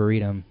the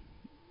Arboretum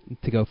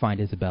to go find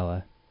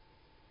Isabella.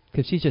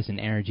 Because she's just an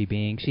energy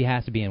being. She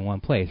has to be in one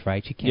place,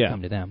 right? She can't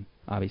come to them,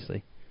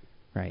 obviously.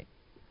 Right.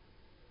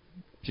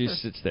 She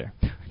just sits there.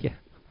 Yeah.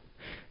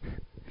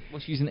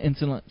 Well, she's an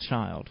insolent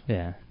child.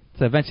 Yeah.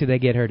 So eventually they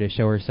get her to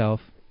show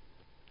herself.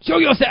 Show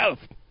yourself,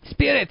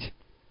 spirit!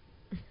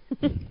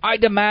 I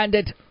demand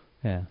it.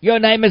 Yeah. Your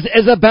name is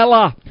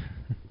Isabella.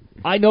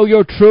 I know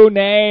your true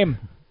name.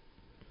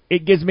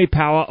 It gives me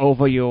power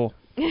over you.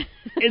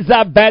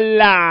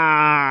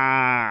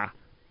 Isabella!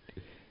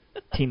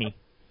 Teeny.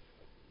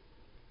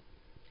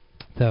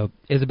 So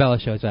Isabella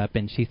shows up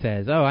and she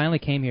says, "Oh, I only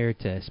came here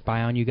to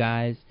spy on you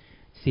guys,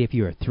 see if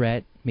you're a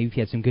threat, maybe if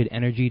you had some good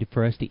energy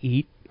for us to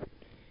eat.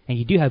 And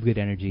you do have good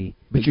energy,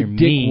 but your you're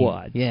dick mean."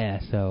 wads. Yeah,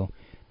 so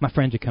my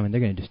friends are coming.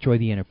 They're going to destroy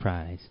the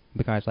Enterprise.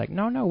 Picard's like,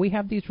 no, we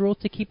have these rules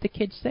to keep the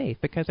kids safe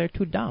because they're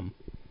too dumb.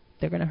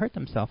 They're going to hurt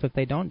themselves if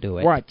they don't do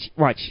it.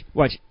 Watch.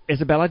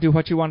 Isabella, do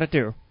what you want to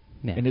do.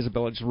 Yeah. And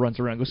Isabella just runs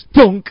around and goes,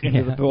 dunk,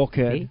 into the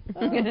bulkhead.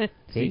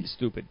 See?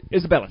 Stupid.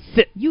 Isabella,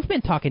 sit. You've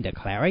been talking to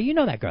Clara. You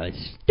know that girl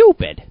is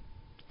stupid.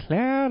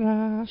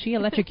 Clara. She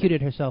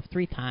electrocuted herself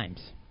 3 times.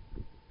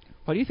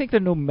 Why do you think there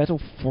are no metal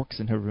forks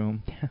in her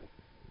room?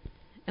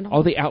 And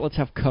All the outlets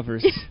have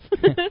covers.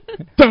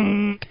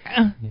 Dunk.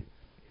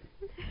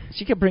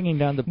 She kept bringing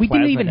down the We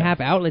didn't plasma even now.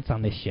 have outlets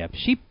on this ship.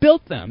 She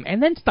built them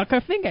and then stuck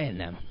her finger in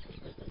them.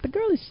 The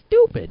girl is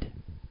stupid.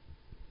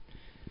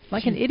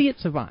 Like an idiot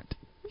savant.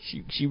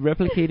 She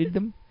replicated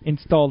them,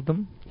 installed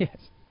them, Yes.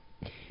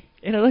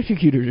 and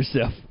electrocuted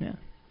herself. Yeah.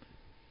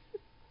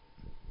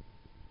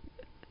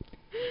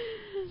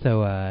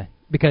 So,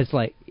 because,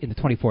 like, in the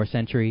 24th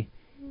century,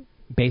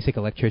 basic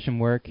electrician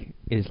work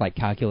is like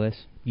calculus.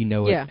 You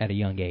know it Yeah. at a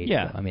young age.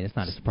 Yeah. So, I mean, it's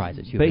not a surprise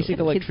that you Basic Kid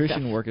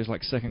electrician stuff. work is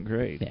like 2nd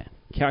grade. Yeah.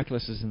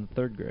 Calculus is in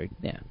 3rd grade.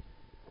 Yeah.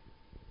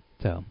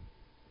 So,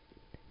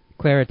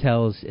 Clara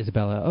tells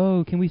Isabella,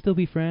 "Oh, can we still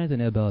be friends?"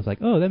 And Isabella's like,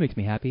 "Oh, that makes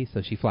me happy."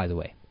 So she flies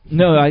away.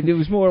 No, it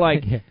was more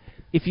like, Yeah.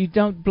 if you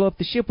don't blow up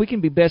the ship, we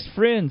can be best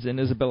friends. And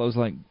Isabella was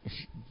like,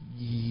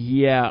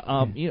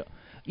 yeah,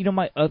 you know,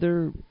 my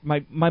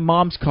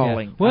mom's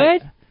calling.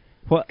 What?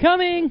 What?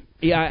 Coming.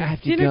 Yeah, I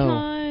have to Dinner go.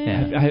 time.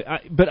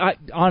 Yeah.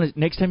 Honest,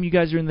 next time you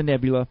guys are in the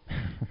Nebula,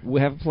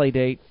 we'll have a play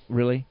date.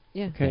 Really?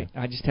 Yeah. Okay.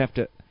 I just have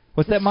to.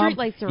 What's The that, Mom? street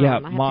lights are yeah,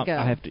 on. I have to Mom. go.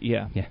 I have to.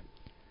 Yeah. Yeah.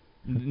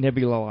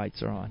 Nebula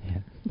lights are on. Yeah.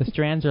 The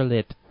strands are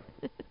lit.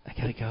 I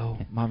gotta go.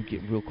 Mom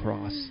get real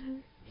cross.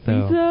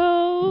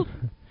 So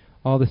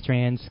all the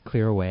strands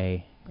clear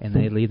away, and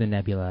they leave the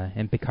nebula.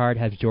 And Picard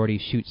has Geordi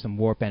shoot some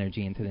warp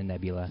energy into the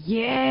nebula, so they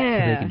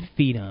Yeah. can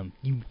feed him.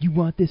 You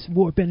want this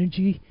warp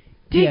energy?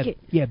 Take yeah, it.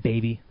 Yeah,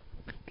 baby.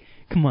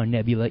 Come on,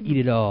 Nebula, eat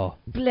it all.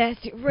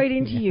 Blast it right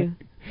into you.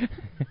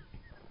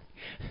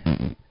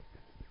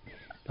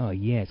 Oh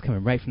yeah, it's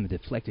coming right from the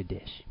deflector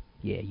dish.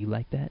 Yeah, you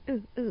like that?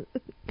 Ooh, ooh,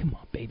 ooh. Come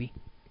on, baby.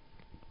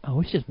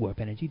 Oh, it's just warp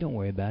energy. Don't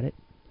worry about it.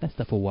 That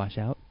stuff will wash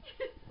out.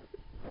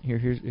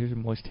 Here's a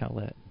moist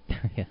towelette.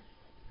 Yeah.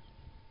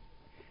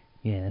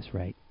 Yeah, that's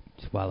right.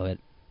 Swallow it.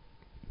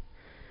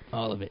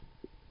 All of it.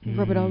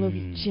 Rub it all over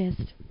your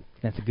chest.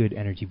 That's a good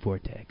energy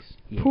vortex.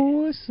 Yeah.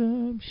 Pour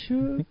some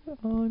sugar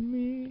on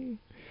me.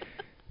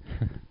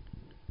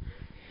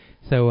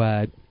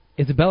 So,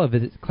 Isabella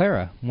visits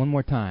Clara one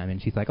more time,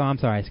 and she's like, "Oh, I'm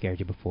sorry I scared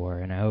you before,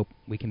 and I hope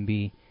we can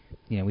be,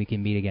 we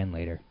can meet again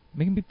later,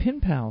 We can be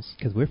pen pals.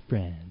 because we're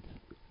friends."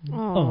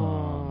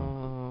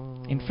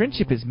 Aww. And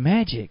friendship is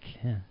magic.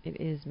 Yeah. It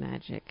is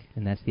magic.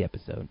 And that's the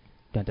episode.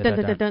 Dun, dun, Dun, dun,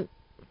 dun, dun, dun. dun.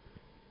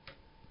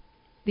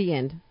 The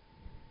end.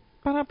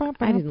 I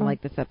didn't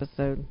like this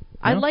episode.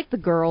 I like the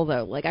girl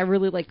though. Like I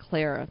really like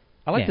Clara.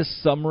 I like Yeah. the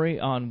summary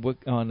on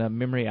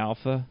Memory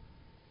Alpha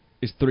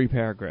is 3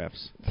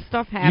 paragraphs.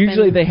 Stuff happens.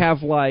 Usually they have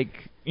 4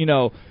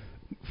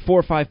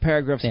 or 5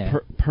 paragraphs Yeah.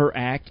 per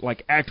act,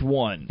 like Act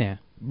 1. Yeah.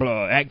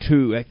 Blah, Act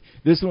 2.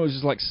 This one was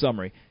just like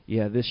summary.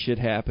 Yeah, this shit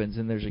happens,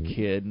 and there's a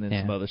kid, and then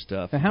Yeah. some other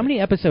stuff. So how many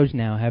episodes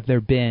now have there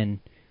been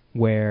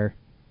where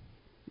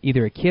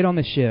either a kid on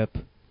the ship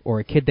or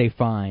a kid they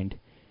find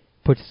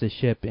puts the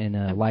ship in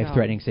a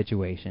life-threatening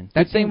situation?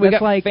 Good thing we that's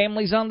got like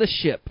families on the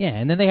ship. Yeah,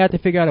 and then they have to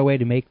figure out a way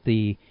to make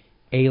the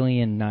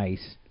alien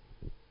nice.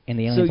 And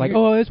the alien's like, you're-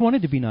 "Oh, I just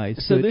wanted to be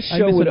nice." So but this I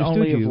show would misunderstood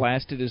only have you."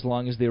 lasted as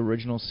long as the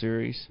original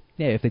series.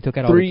 Yeah, if they took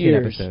out all 3 the kid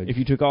years. episodes. If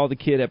you took all the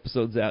kid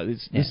episodes out,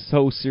 this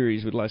whole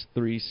series would last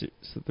 3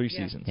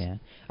 seasons. Yeah,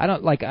 I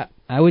don't like.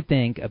 I would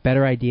think a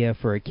better idea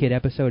for a kid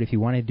episode, if you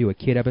wanted to do a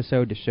kid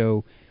episode to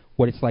show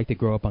what it's like to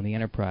grow up on the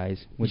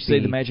Enterprise, would You say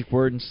be the magic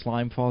word and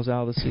slime falls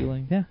out of the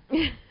ceiling? Yeah,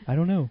 I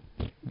don't know,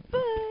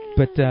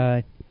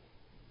 but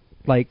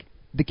like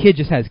the kid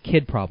just has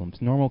kid problems,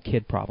 normal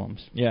kid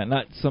problems. Yeah,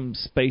 not some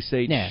space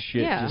age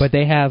shit. Yeah. just- But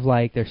they have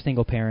like their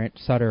single parent,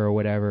 Sutter or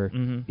whatever,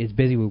 Mhm. is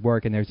busy with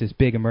work, and there's this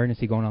big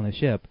emergency going on the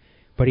ship.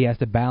 but he has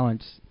to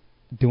balance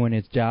doing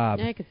his job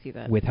Yeah, I could see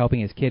that. with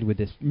helping his kid with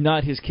this.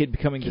 Not his kid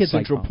becoming the Kid-like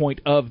central problem.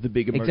 point of the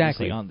big emergency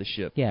Exactly. on the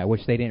ship. Yeah,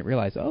 which they didn't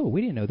realize. Oh,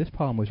 we didn't know this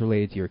problem was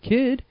related to your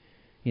kid.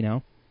 You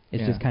know,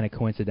 it's Yeah. just kind of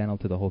coincidental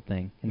to the whole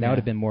thing, and that Yeah. would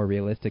have been more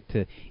realistic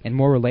to and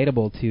more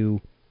relatable to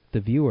the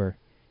viewer,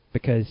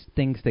 because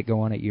things that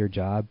go on at your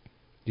job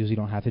usually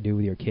don't have to do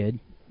with your kid.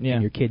 Yeah.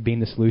 And your kid being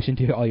the solution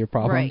to all your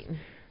problems.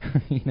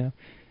 Right. You know.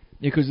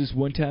 Yeah, because this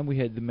one time we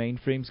had the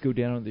mainframes go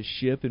down on the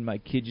ship, and my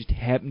kid just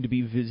happened to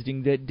be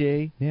visiting that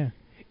day. Yeah.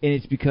 And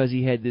it's because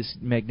he had this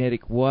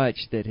magnetic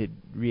watch that had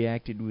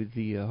reacted with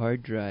the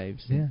hard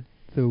drives. Yeah.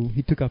 So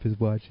he took off his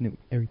watch and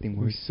everything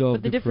We worked.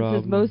 solved But the difference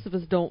problem. is most of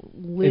us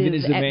don't live it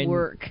is a at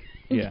work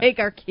and Yeah. take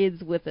our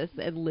kids with us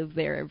and live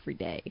there every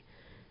day.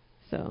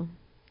 So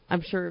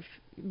I'm sure if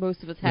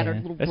most of us had our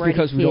Yeah. little That's bratty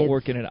because we don't kids-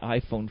 work in an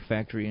iPhone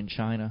factory in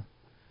China.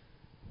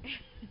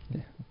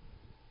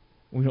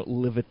 We don't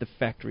live at the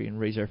factory and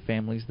raise our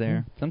families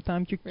there.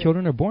 Sometimes your Right.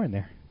 children are born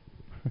there.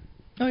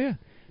 Oh, yeah.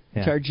 Yeah.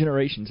 Entire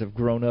generations have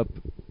grown up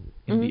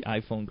in the Mhm.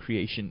 iPhone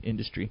creation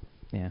industry.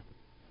 Yeah.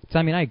 So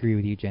I mean, I agree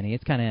with you, Jenny.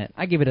 It's kind of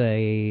I give it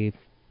a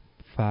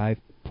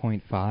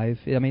 5.5.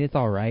 I mean, it's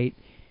all right.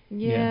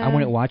 Yeah. I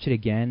wouldn't watch it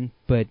again,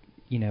 but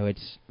you know,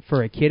 it's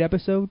for a kid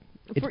episode.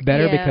 It's For-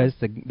 better yeah. because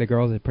the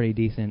girl's a pretty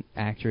decent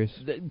actress.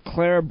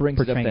 Clara brings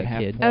it up Portraying that a half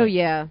kid. point. Oh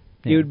yeah.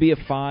 It would be a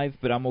 5,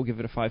 but I'm going to give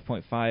it a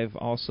 5.5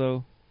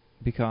 also,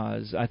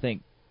 because I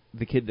think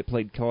the kid that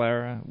played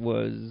Clara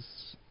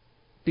was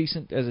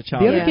decent as a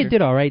child The other Yeah. kid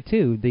did all right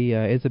too. The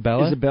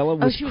Isabella Isabella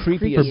was she was creepy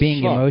creepy for as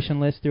being fuck.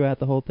 emotionless throughout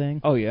the whole thing.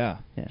 Oh, yeah.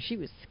 Yeah. She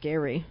was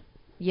scary.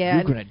 Yeah. You're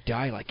and going to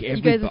die like you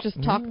everybody. guys have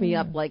just talked me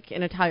up like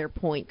an entire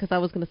point because I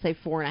was going to say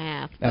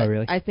 4.5. Oh, but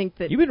really? I think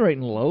that You've been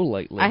rating low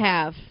lately. I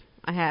have.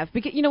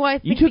 Because you know what? I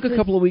You think took a because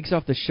couple of weeks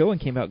off the show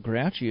and came out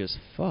grouchy as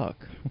fuck.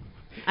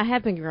 I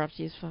have been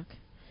grouchy as fuck.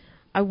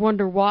 I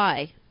wonder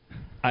why.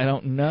 I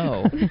don't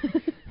know.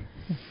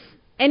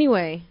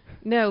 Anyway,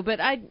 no, but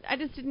I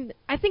just didn't.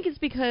 I think it's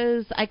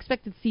because I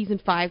expected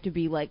season 5 to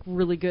be like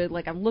really good.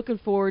 Like I'm looking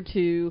forward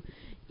to,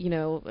 you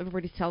know,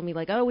 everybody's telling me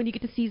like, oh, when you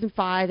get to season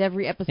 5,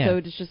 every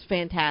episode is just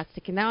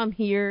fantastic. And now I'm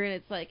here, and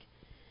it's like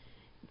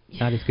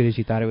Not as good as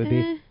you thought it would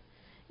be.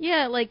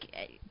 yeah, like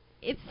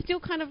it's still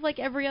kind of like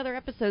every other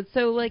episode.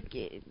 So like.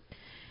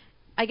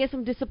 I guess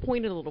I'm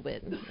disappointed a little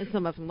bit in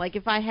some of them. Like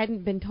if I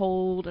hadn't been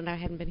told and I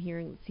hadn't been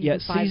hearing season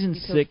 5 season would be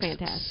so 6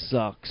 fantastic.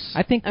 sucks.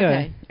 I think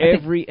Okay.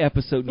 Every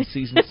episode in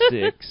season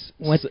 6,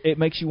 What- it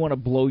makes you want to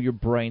blow your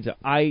brains out.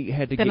 I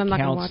had to Then get I'm not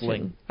gonna watch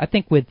counseling. I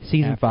think with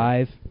season After.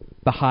 5,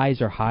 the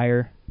highs are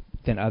higher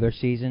than other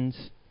seasons,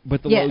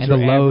 But the Yeah. lows and are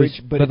the lows,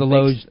 average. but it the makes-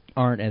 lows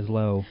aren't as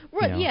low.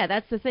 Right, you know. yeah,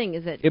 that's the thing.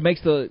 Is that It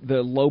makes the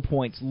low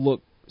points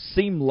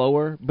seem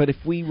lower, but if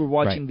we were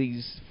watching Right.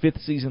 these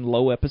 5th season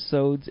low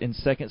episodes in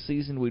 2nd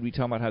season, we'd be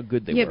talking about how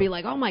good they yeah, were. be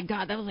like, oh my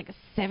god, that was like a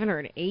 7 or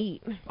an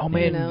 8. oh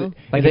man, you know?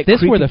 Like that if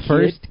this were creepy the kid-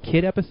 first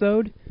kid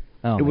episode,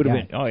 oh It my would've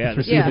God. been- oh, yeah, for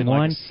this would've season been like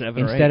 1 a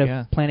 7 or instead 8, of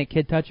yeah. Planet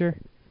Kid Toucher.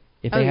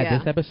 If Oh, they had yeah.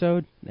 this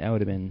episode, that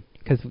would have been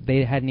because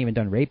they hadn't even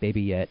done Rape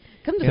Baby yet.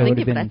 Come to So it think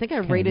would've of it, I been think I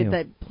kinda rated new.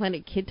 that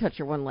Planet Kid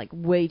Toucher one like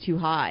way too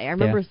high. I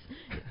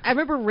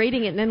remember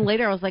rating it, and then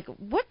later I was like,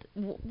 what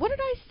did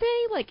I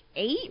say? Like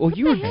 8? Well, what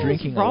you the were hell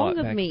drinking is a wrong lot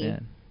with back me?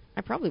 then.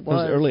 I probably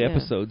was. Those early yeah.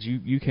 episodes,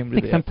 you came I to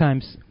think the.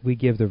 sometimes we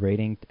give the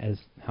rating as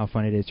how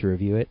fun it is to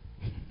review it.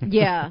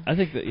 Yeah. I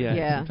think that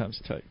Yeah. sometimes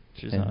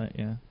touches Yeah. on it,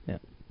 yeah. Yeah.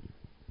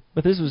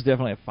 But this was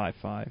definitely a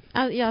 5.5.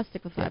 Yeah, I'll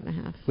stick with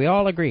 5.5. We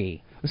all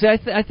agree. See,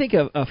 I think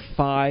a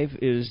 5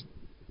 is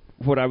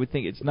what I would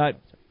think. It's not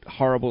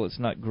horrible. It's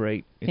not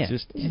great. It's Yeah.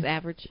 just. Just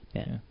average.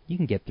 Yeah, you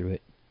can get through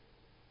it.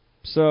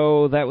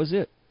 So that was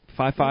it.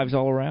 5.5s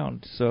all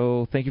around.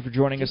 So thank you for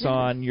joining us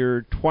on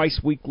your twice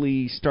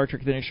weekly Star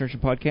Trek The Next Generation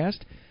podcast.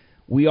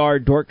 We are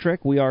Dork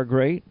Trek. We are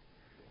great.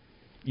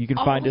 You can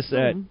find us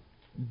at Awesome.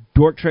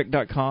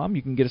 dorktrek.com.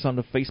 You can get us on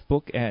the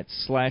Facebook at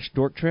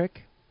 /dorktrek.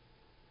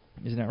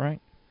 Isn't that right?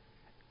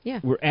 Yeah.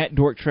 We're at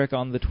Dork Trek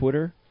on the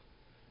Twitter.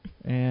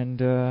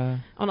 And,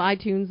 On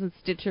iTunes and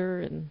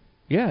Stitcher and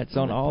yeah, it's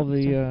All on that all fun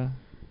the...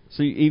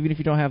 so even if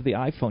you don't have the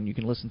iPhone, you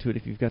can listen to it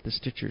if you've got the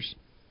Stitchers.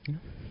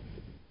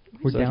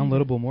 We're So-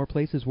 downloadable more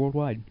places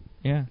worldwide.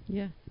 Yeah.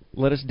 yeah.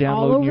 Let us All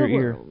download in over your the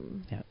ear.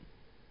 world. Yeah.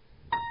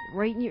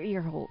 Right in your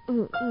ear hole.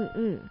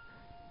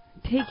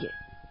 Take it.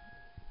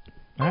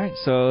 All right,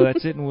 so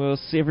that's it, and we'll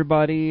see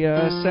everybody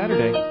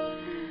Saturday.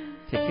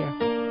 Take care.